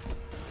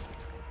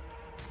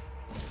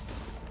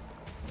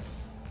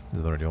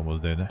 It's already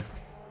almost dead.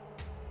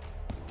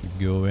 Keep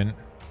going.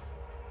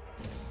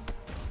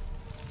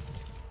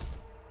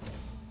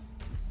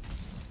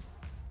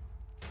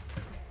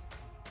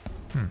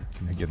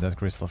 Can I get that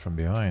crystal from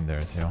behind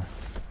there too?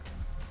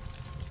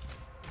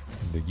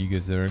 The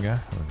Giga Zerga.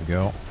 Let's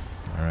go.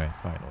 Alright,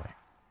 finally.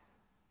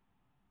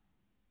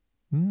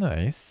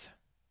 Nice.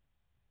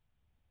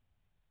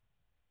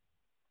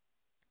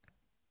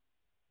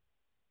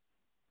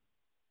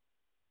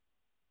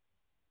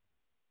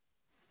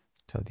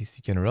 So at least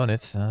you can run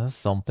it.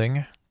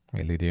 Something.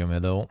 LED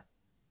meadow.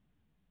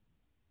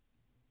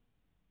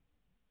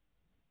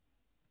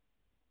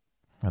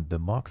 And the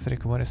box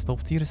requires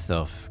top tier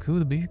stuff.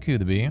 Could be,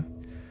 could be. I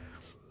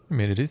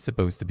mean, it is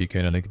supposed to be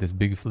kind of like this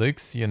big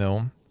flex, you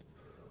know.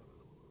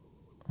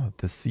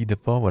 To see the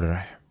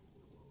power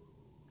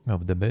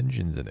of the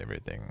engines and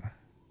everything.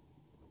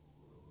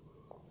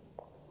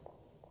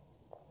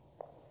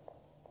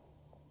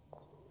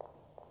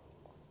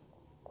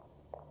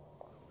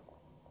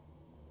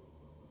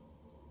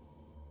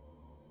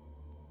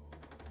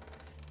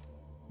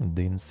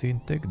 The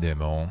Insane Tech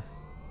Demo.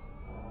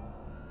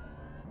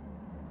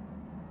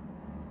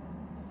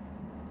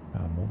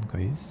 Mon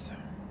guys.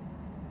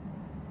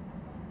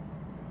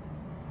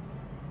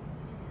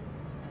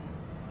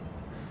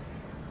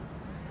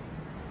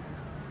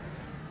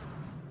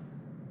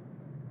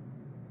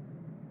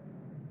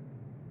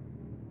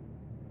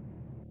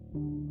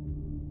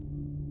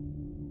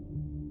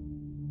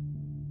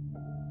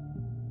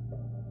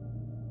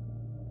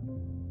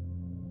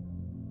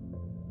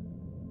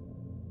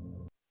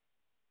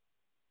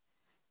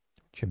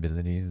 Which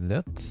ability is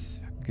that?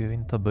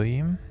 Going to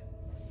beam.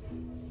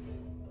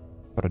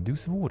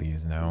 Produce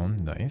warriors now.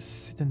 Nice.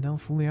 Citadel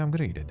fully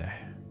upgraded.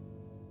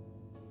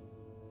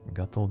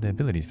 Got all the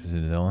abilities for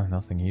Citadel.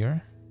 Nothing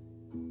here.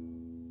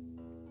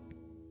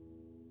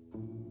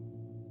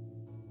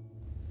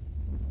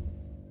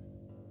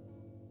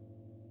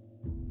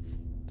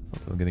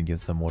 Thought we're gonna get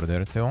some more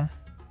there too.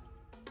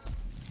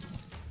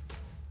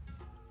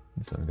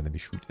 This one's gonna be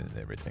shooting and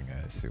everything,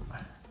 I assume.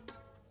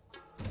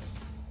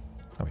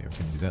 Oh yeah, we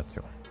can do that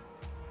too.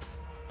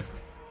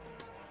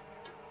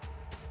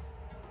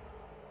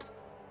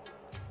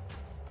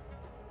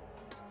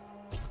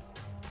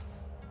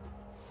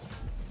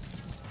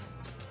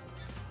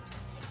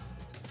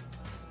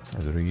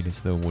 That's really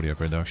slow warrior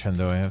production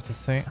though, I have to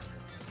say.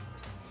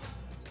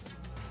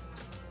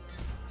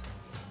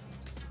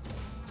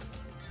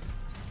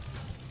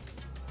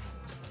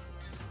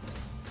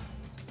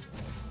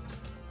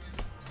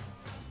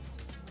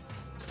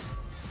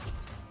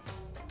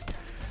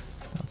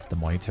 That's the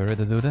mitre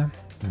to do that?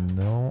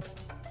 No.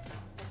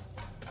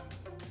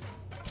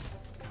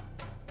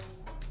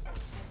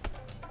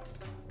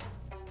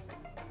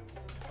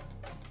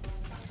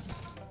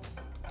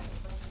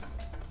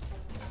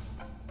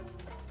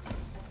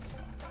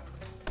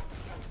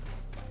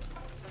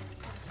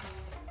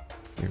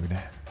 Dude.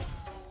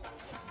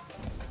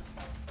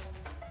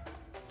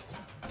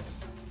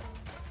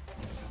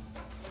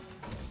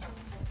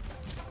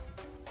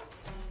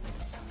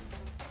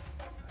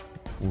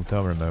 Full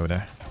tower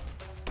mode.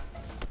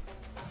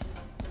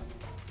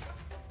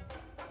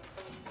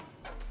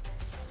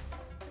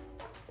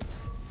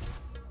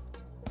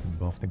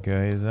 Buff the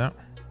guys up.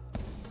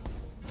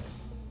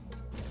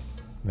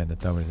 Man, the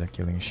towers are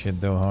killing shit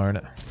though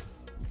hard.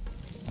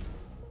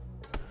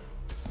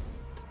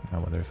 I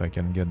wonder if I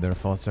can get there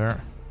faster.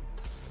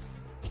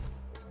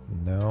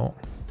 No.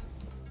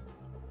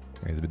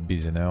 He's a bit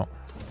busy now.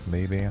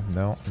 Maybe.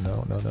 No,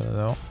 no, no, no,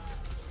 no.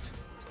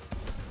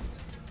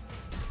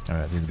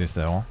 Alright, take this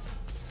though.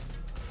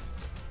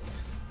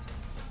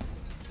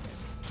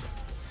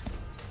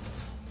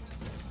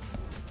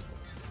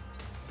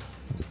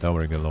 The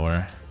tower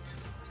galore.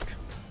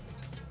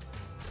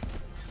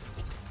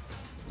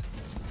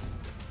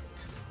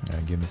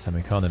 Give me some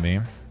economy.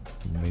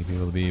 Maybe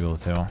we'll be able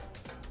to.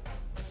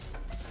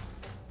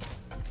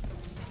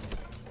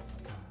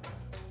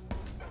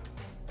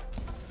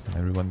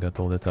 Everyone got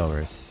all the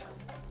towers.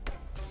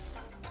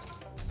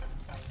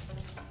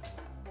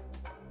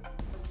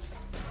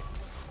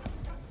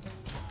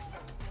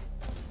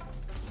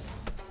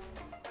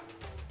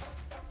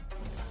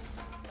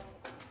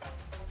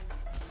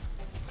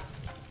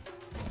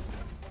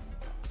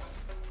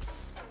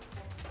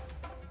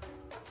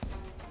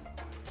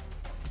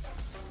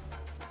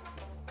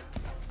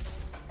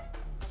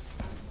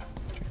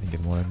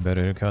 Get more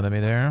better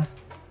economy there.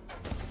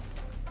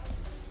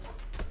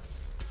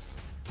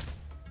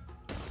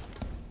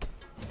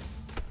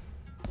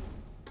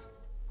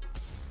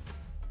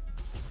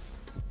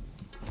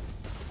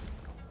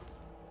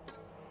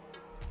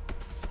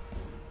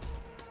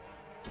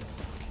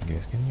 Okay,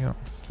 guys, can you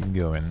keep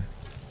going?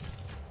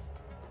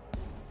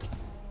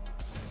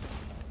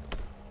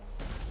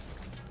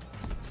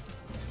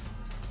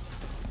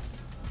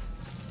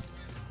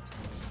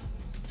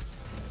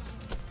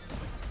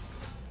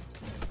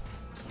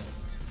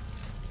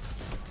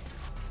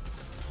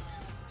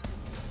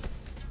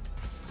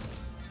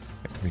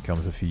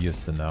 Becomes a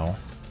fiesta now.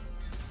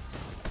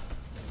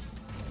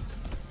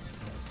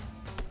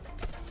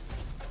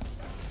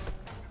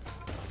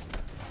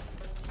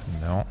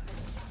 No,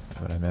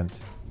 that's what I meant.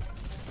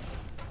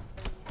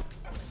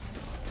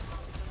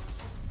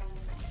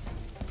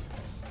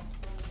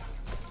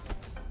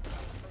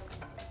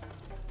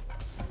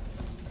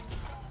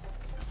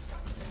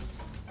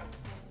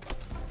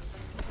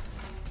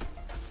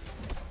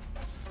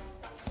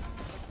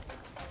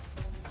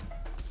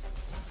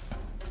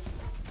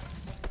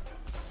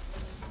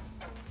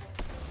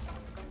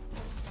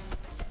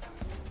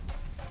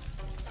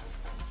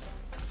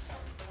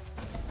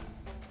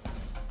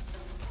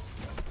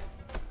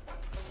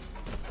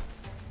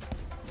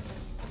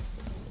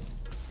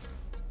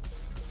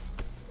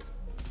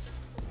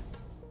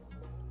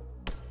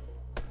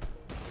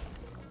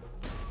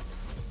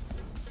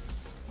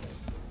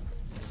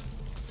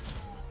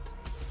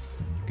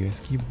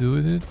 Guys, keep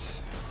doing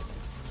it.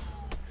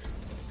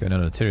 Got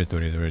another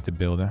territory where to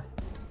build. Like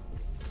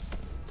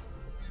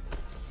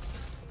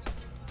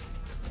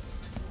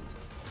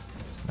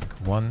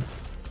one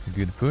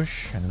good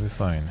push and we're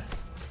fine.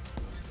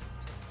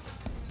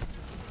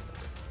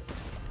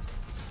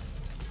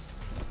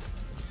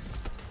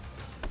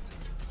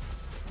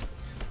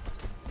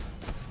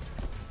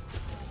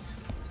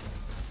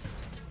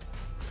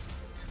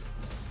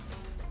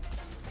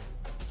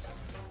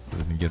 So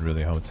let me get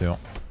really how to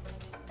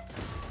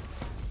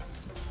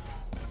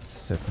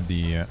set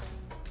the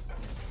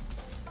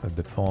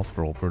path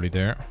properly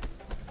there.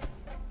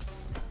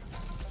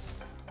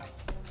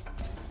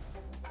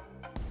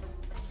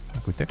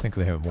 We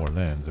technically have more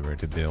lands where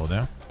to build,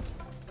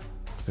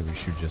 so we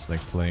should just like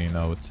playing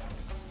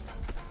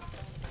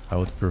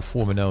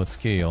outperform and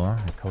outscale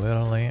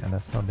clearly, and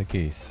that's not the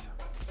case,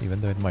 even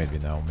though it might be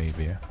now,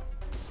 maybe.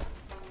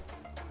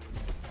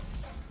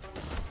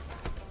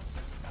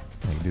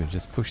 Like, dude,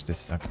 just push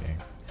this. Okay.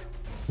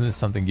 As soon as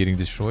something getting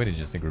destroyed, it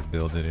just like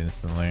rebuilds it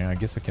instantly. I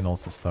guess we can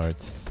also start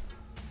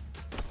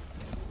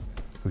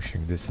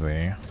pushing this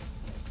way,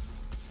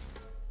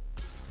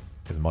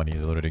 because money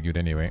is already good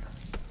anyway.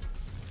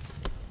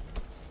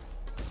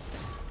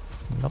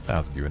 Not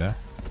as good,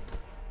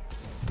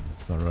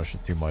 Let's not rush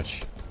it too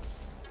much.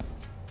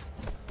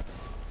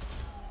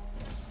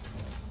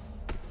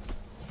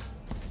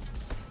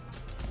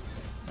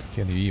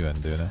 Can you even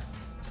do that?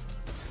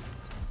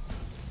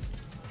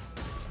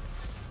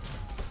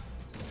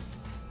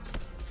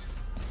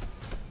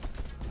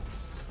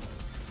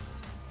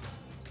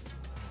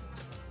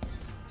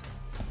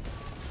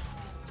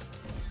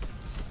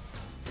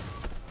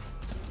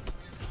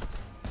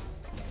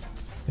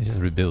 They just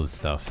rebuild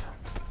stuff.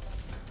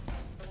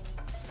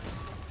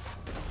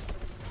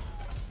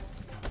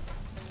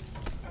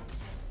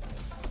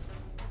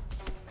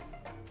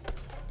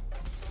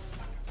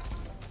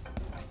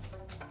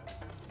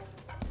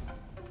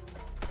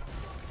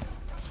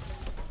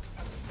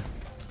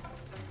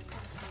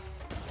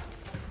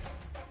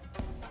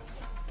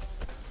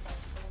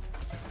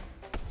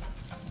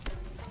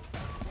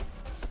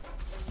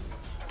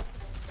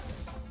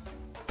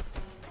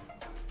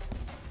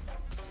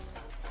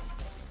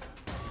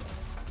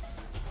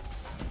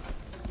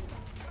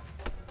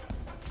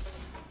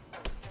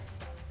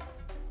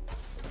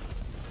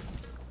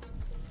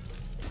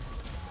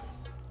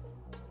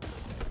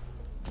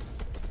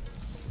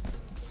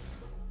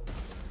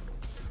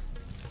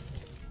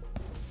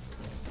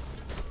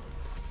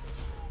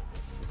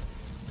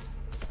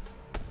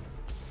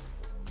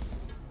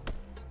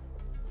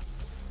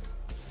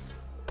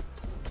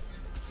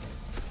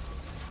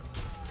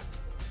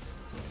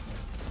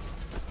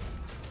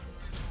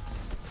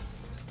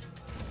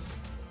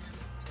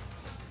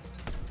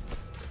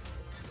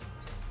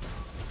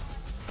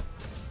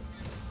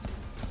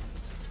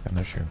 I'm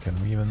not sure. Can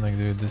we even like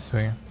do it this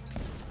way?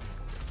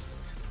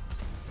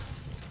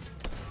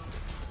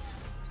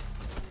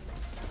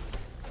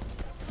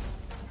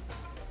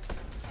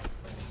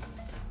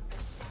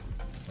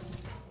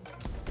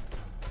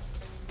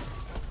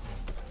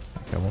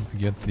 Like I want to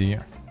get the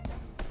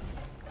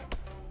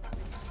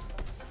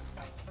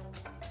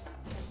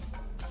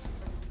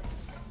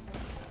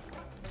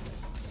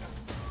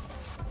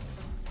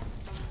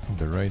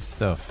right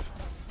stuff.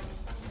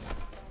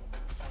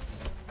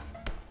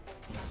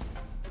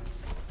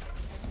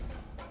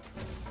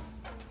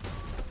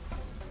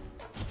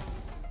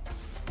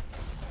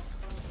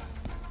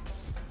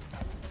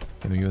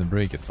 Can we even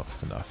break it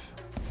fast enough?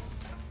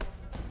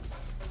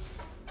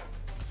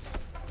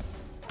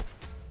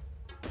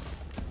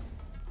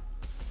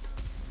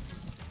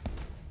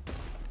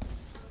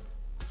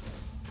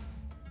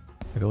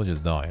 They'll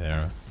just die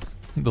there.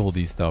 All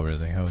these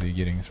towers, like, how are you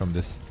getting from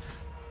this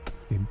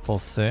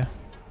impulse? And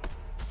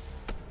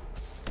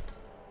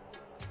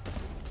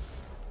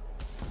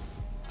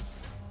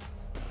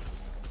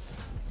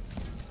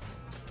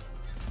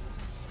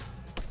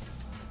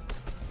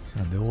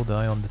they all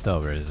die on the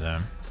towers. Yeah,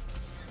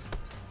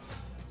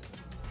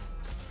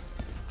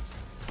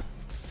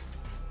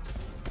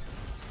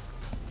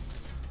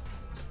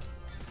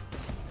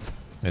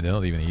 they're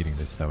not even eating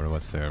this tower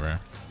whatsoever.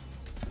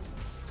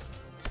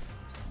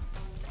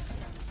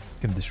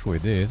 Can destroy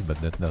this, but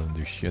that doesn't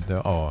do shit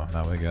though. Oh,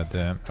 now we got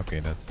them.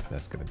 Okay,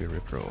 that's gonna be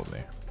ripped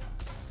probably.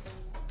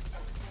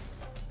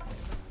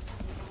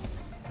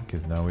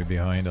 Because now we're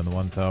behind on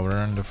one tower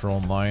on the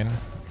front line.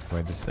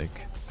 Wait, this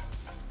like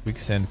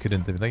quicksand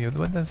couldn't have, like,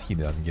 what does he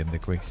not get the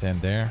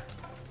quicksand there?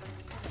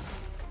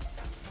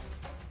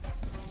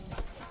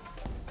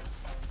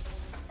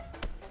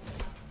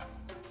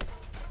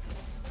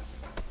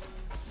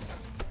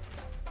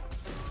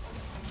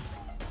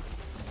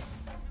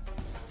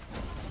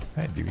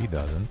 Maybe he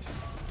doesn't.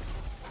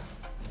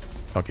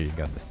 Okay, you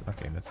got this.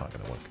 Okay, that's not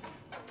gonna work.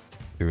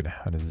 Dude,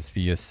 how does this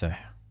VS say?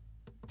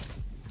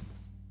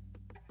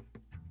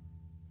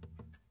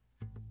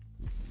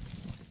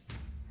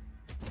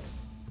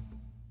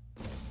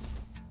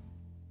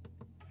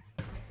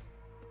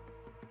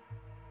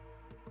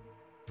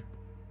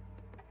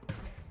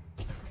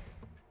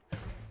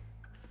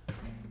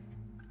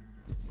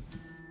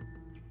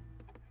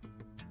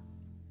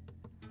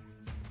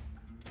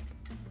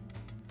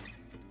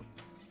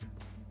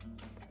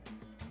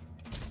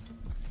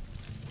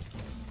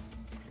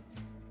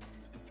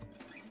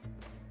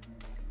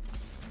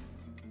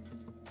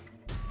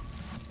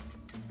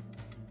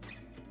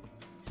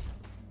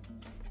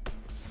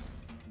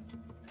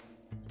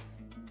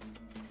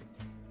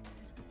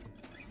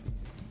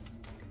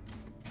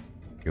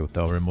 Go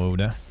tower move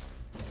there.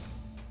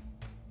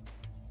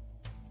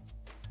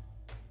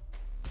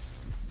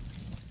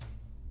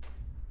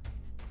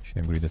 Should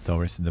agree the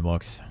towers in the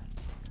box.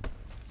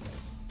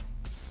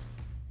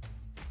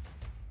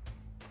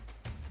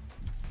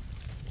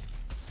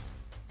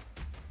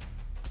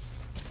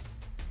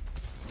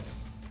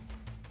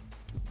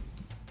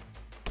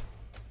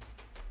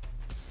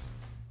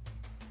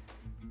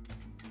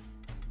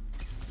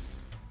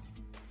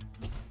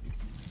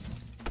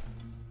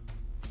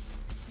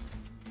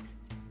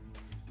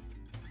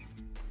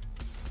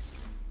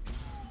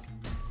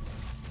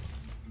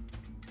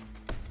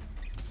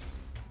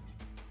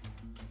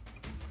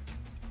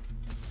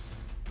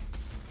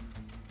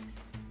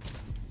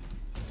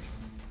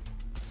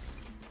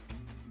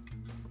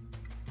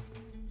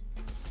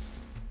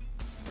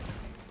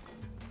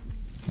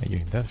 You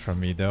get that from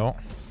me though.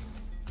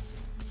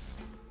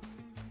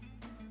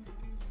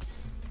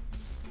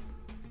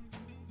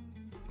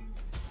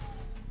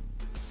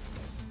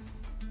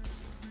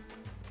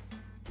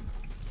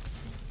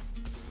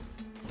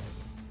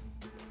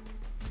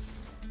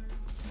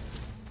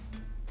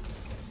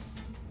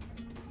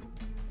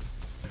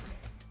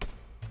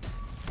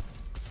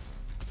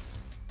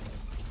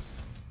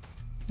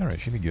 Alright,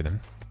 should be good then.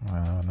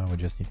 Now we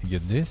just need to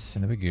get this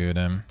and we're good.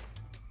 As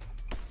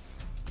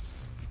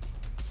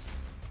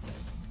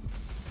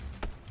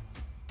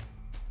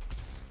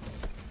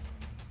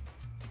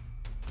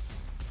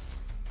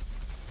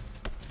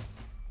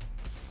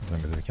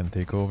long as we can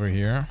take over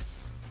here.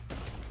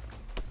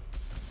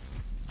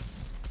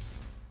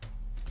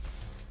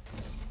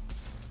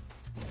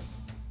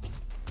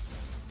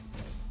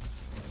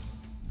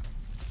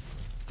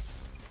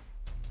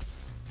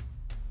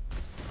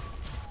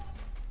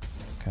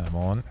 Come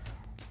on.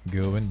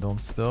 Go in, don't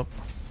stop.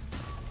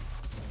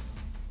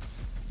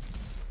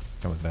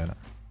 That was bad.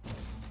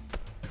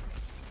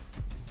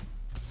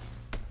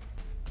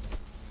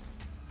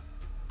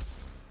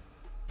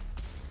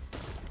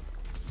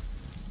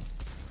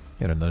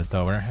 Get another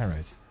tower.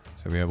 Alright.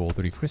 So we have all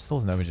 3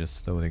 crystals. Now we're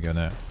just slowly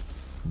gonna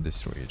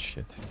destroy its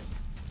shit.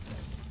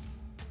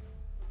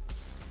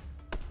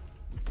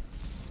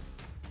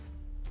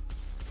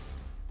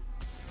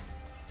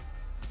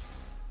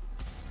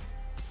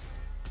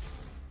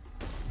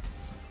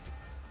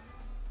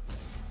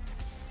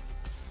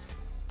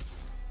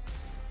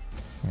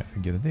 Yeah, if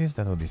we get this,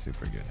 that'll be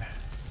super good.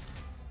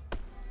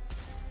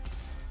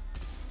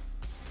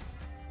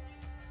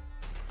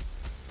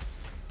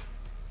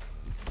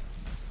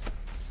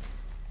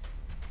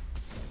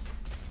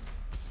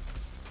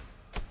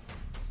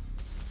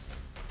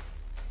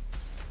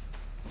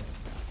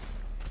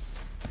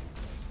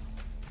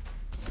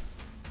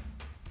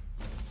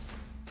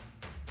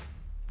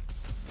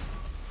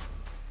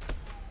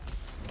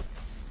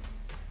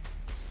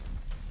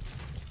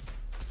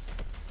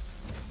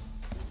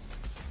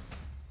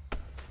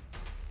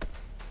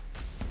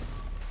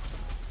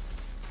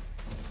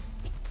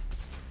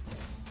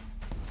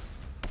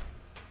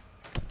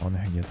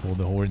 Get all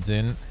the hordes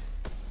in.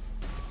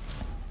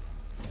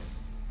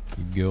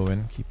 Keep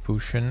going, keep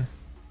pushing.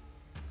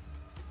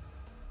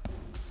 At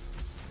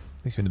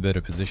least we're in a better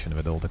position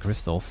with all the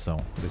crystals, so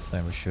this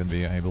time we should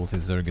be able to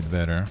zerg it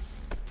better.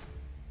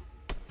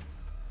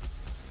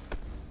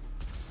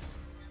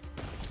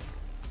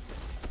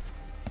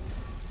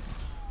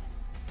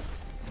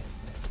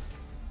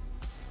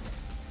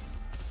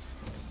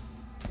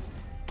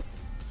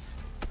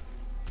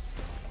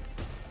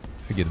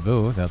 we get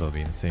both, that'll be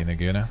insane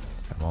again.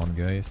 Come on,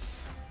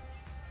 guys.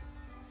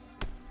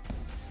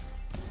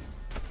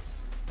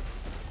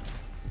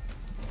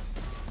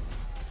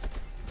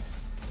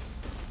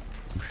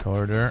 Push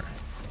harder.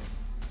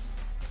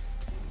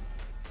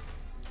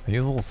 He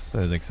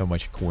also like so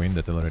much coin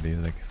that already is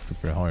like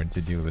super hard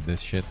to deal with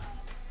this shit.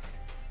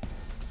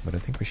 But I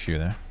think we should,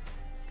 eh?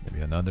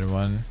 Maybe another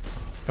one.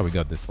 Oh, we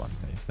got this one.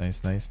 Nice,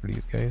 nice, nice.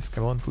 Please, guys.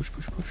 Come on, push,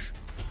 push, push.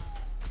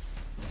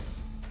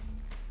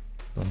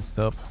 Don't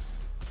stop.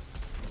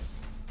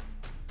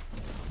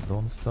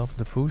 Don't stop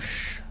the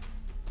push.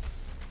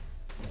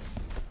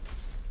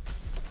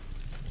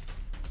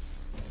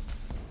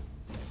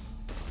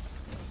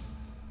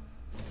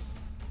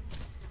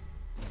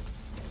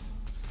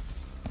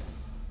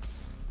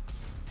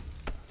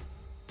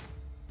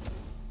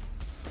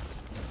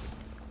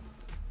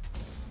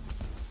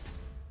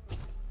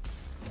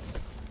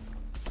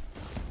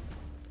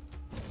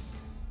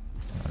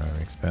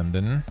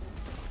 Expanding.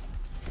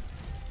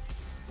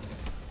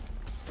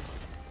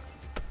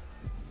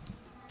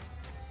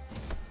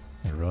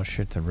 Rush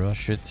it,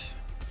 rush it.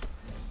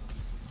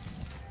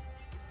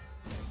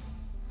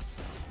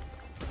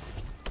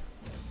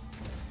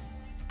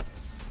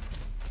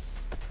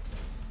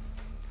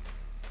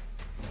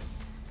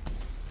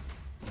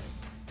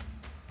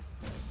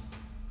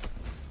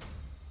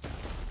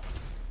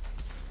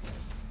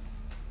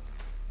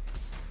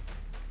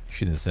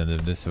 Shouldn't send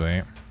it this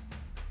way.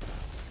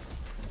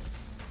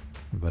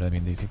 But I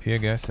mean, the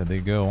PPA guys, there they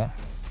go.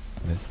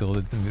 And I still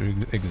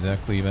didn't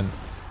exactly even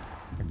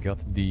got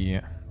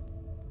the...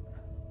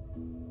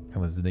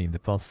 What was the name? The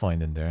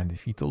Pathfinder in there. And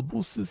defeat all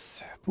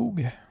bosses.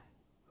 Poog.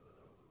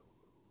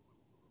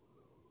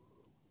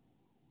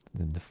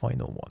 Then the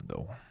final one,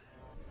 though.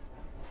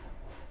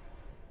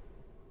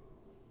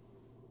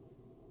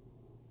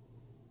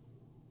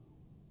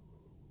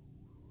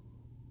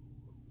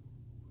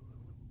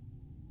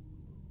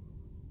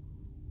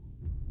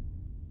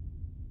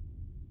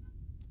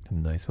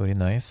 Nice, very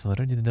nice.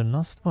 Already the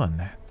last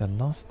one. The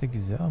last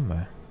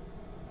exam.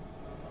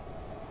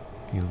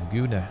 Feels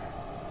good.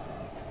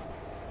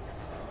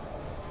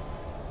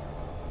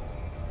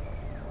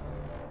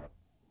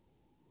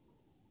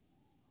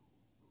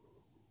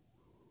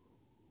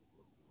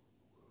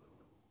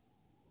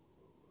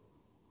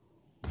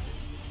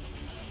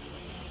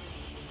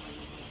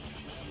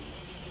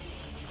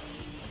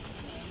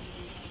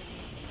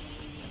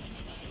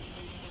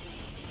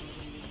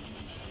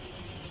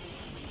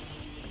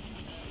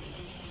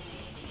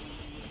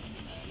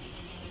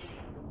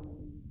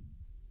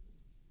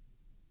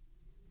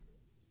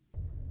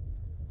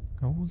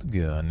 Old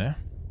gun.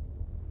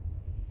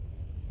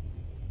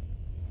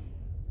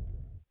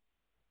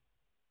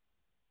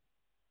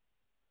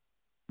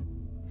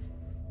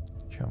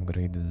 Which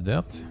upgrade is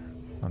that?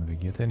 Don't we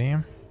get any?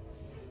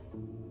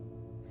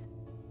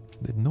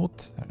 Did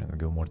not. I'm gonna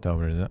go more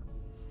towers.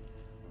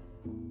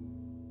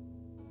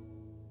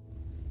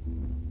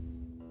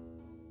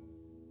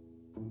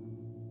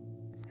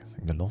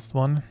 Guessing the last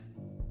one.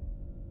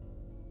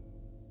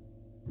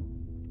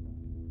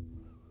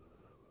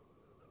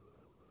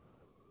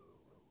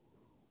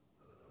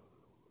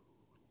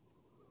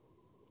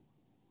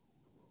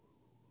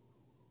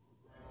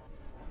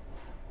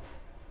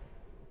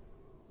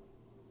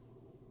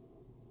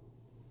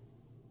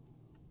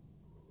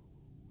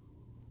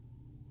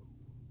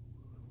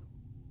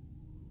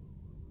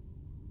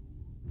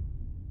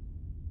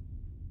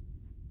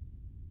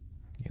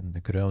 Getting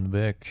the crown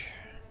back.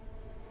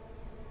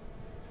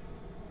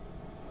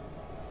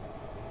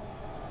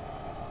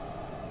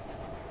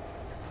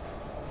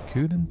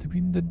 Couldn't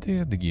win the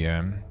dead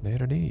game.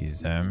 There it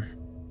is.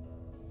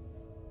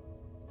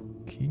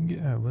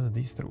 King was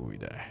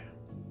destroyed.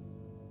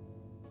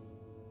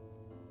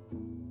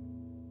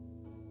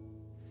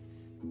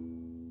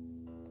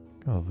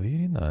 Oh,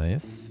 very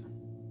nice.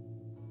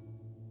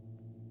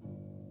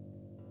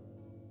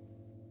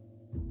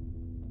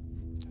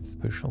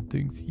 Special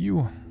thanks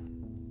you.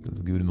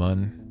 Feels good,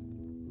 man.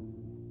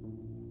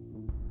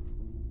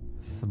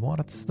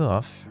 Smart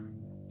stuff.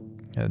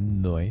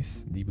 And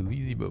nice. Deeble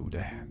easy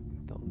mode.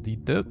 Don't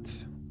need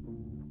that.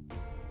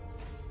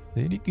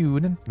 Very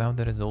good. And now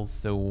there is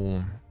also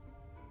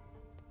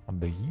on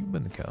the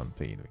human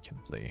campaign we can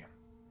play.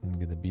 It's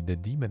gonna be the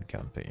demon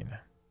campaign.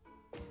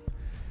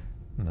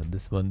 Not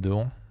this one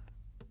though.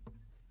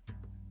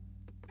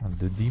 And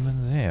the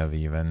demons have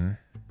even.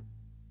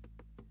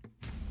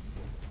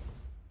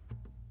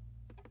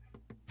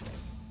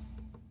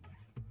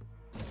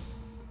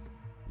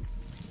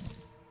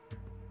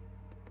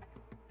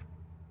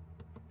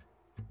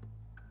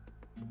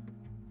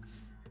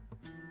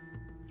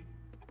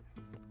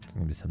 It's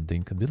gonna be some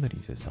dink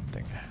abilities or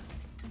something.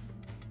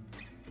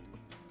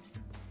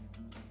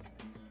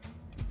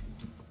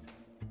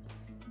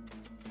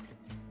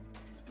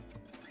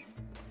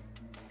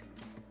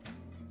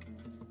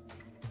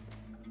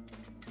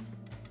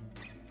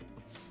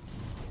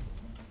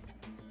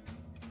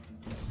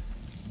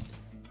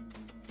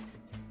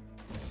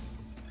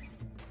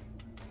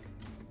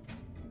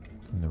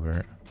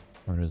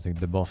 Where is like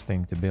the buff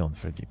thing to build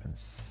for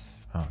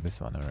demons? Oh,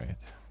 this one, alright.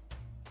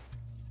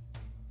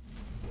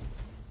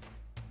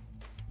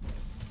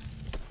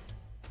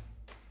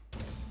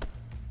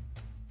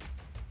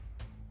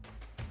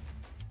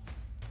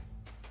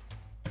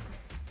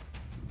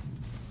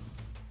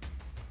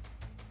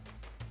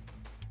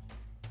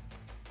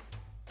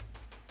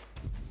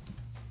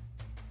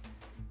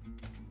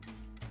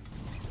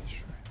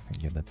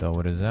 Get the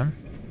tower is there.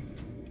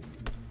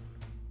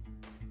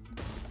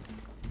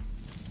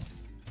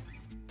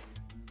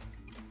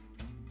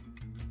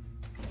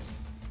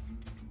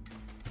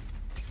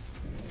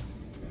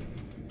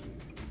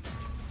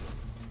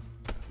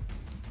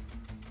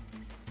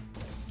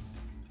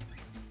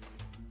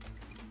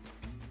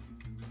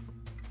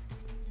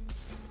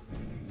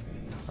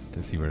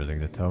 To see where like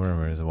the tower,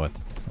 where is what?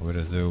 Where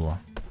is the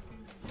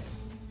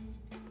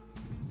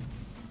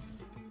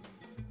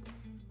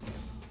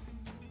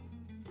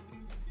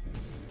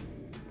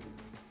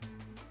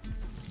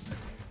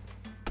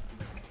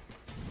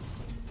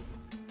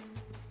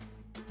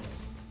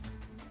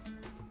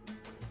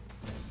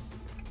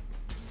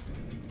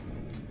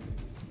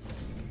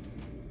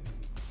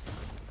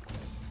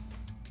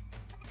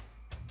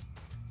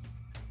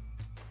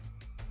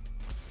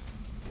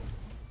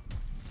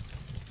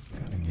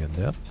gotta get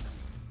that.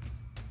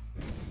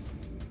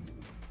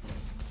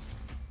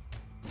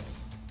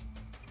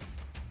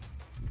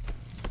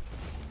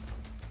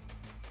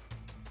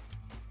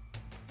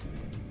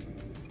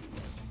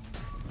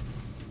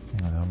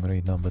 And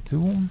upgrade number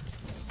 2.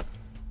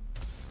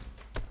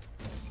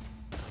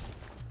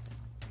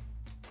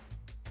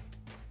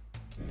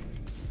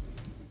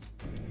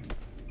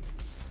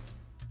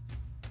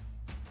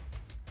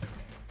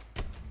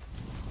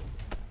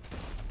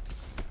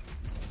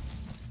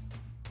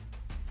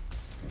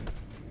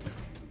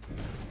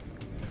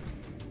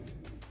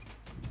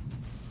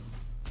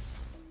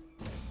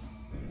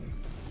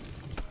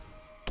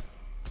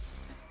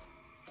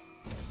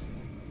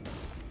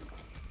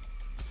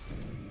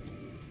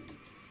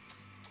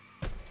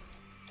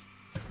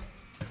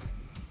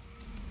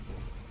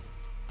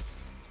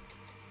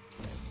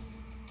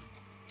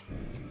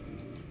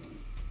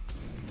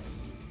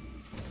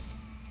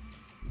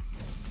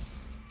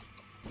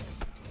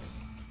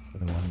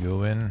 One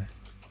go in.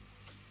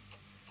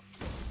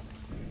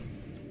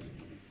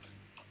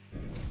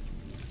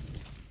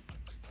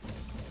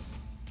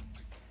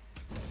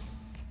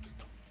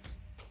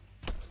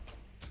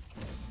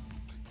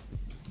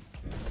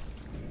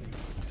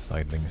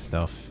 Sidling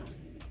stuff.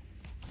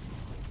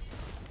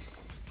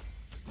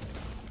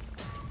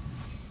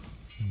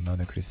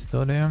 Another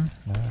crystalium.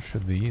 That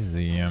should be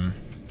easy.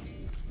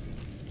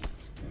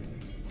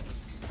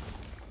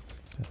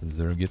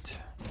 Zergit.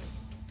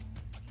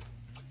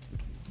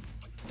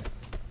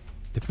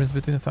 Difference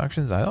between the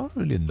factions? I don't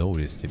really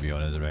notice, to be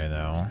honest, right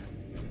now.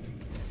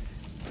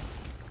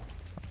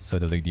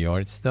 Outside of like the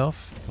art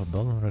stuff, but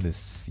doesn't really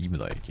seem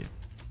like it.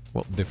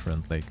 Well,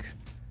 different like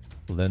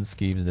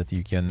landscapes that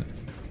you can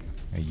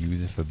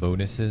use for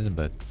bonuses,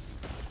 but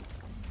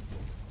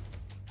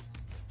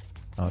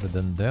other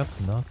than that,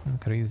 nothing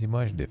crazy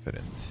much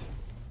different.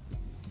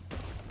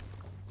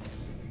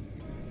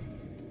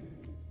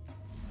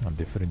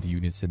 Different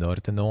units in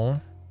art and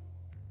all.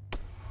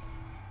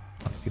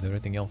 I feel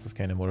everything else is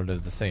kind of more or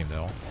less the same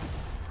though.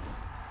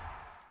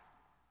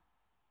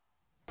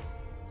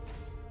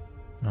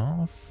 Oh,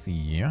 let's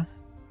see.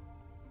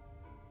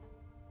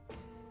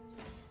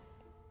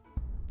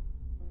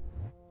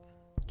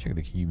 Check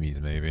the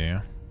Humies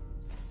maybe.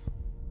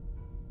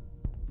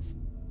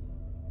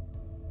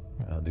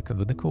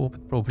 The co-op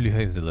probably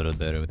is a little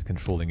better with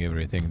controlling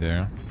everything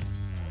there.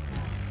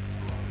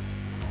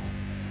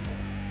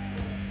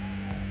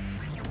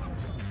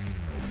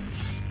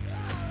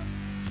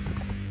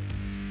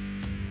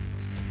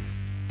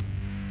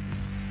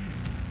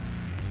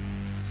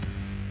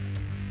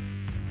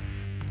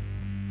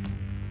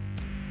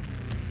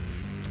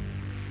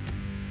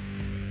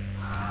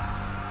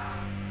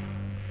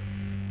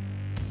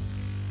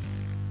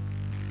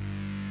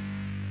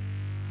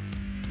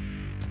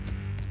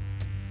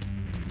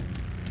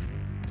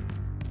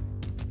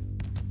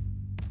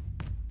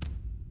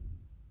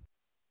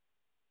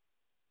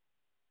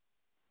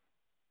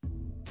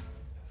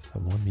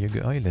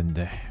 Samoniaga Island.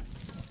 It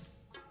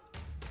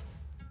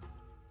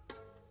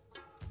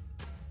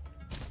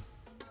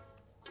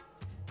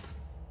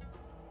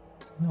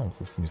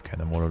also seems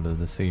kind of more or less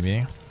the same,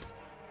 eh?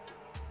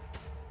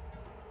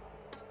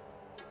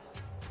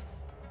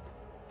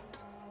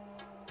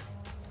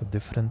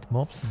 Different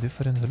mobs,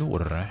 different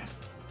lore.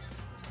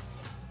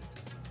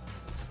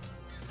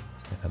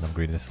 And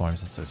upgraded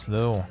farms are so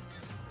slow.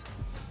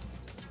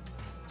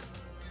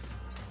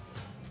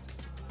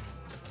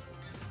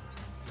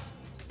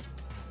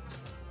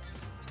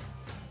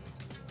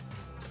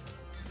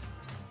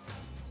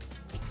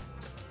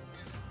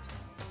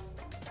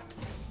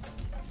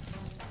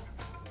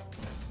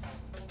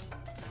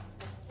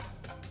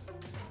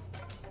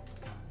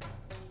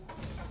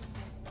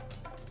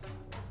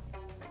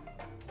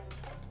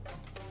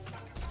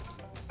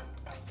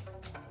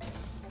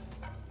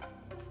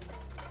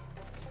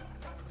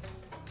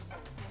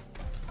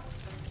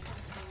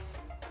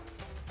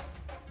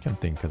 Can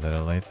think a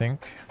little, I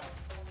think.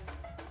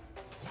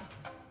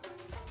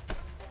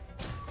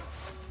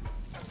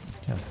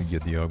 Just to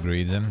get the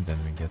upgrades in, then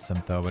we get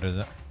some towers.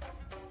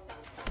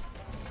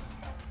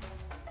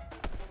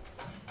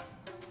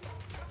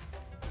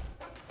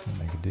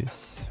 Like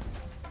this.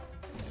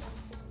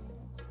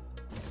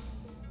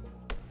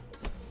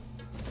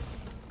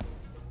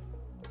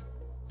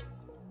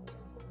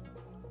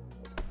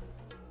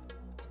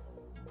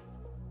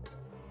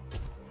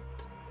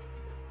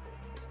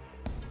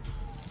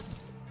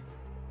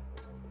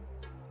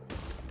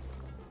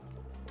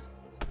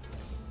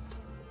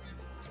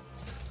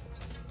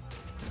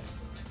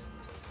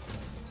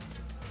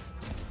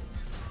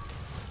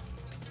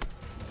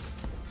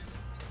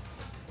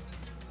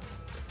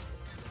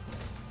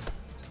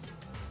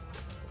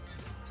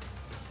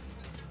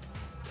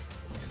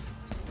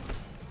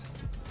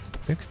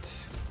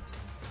 Picked.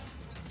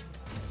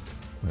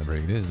 I'm gonna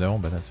break this though,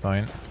 but that's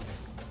fine.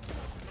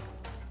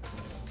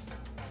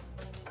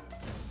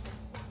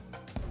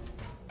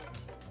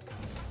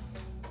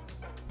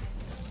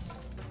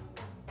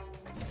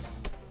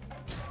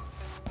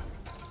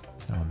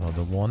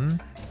 Another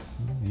one.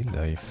 Easy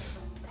life.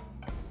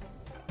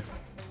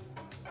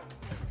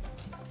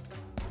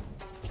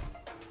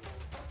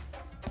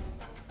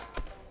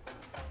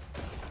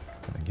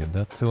 Gonna get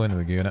that too, and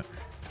we're gonna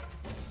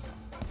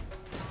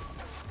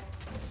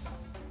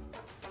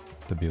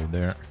the build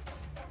there.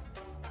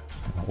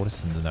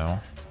 Horsens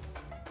now.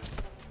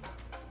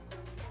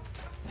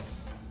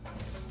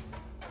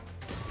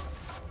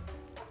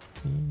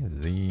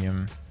 Easy.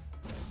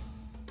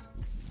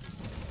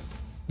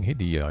 Hit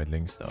the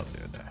idling stuff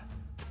there.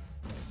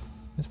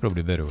 There's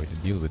probably a better way to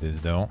deal with this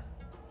though.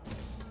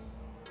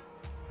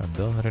 That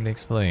doesn't really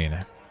explain.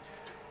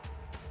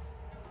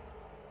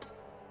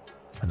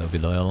 And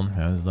Belial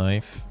has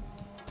life.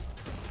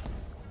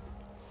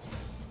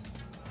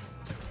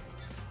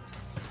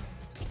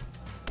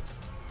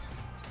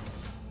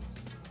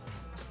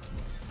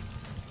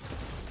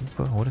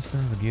 Super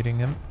Horsens getting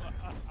him.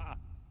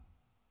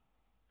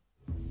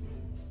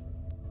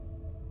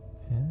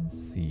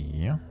 Let's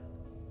see.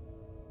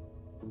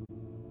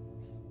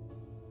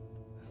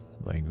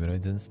 Like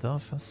grids and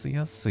stuff. I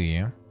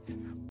see.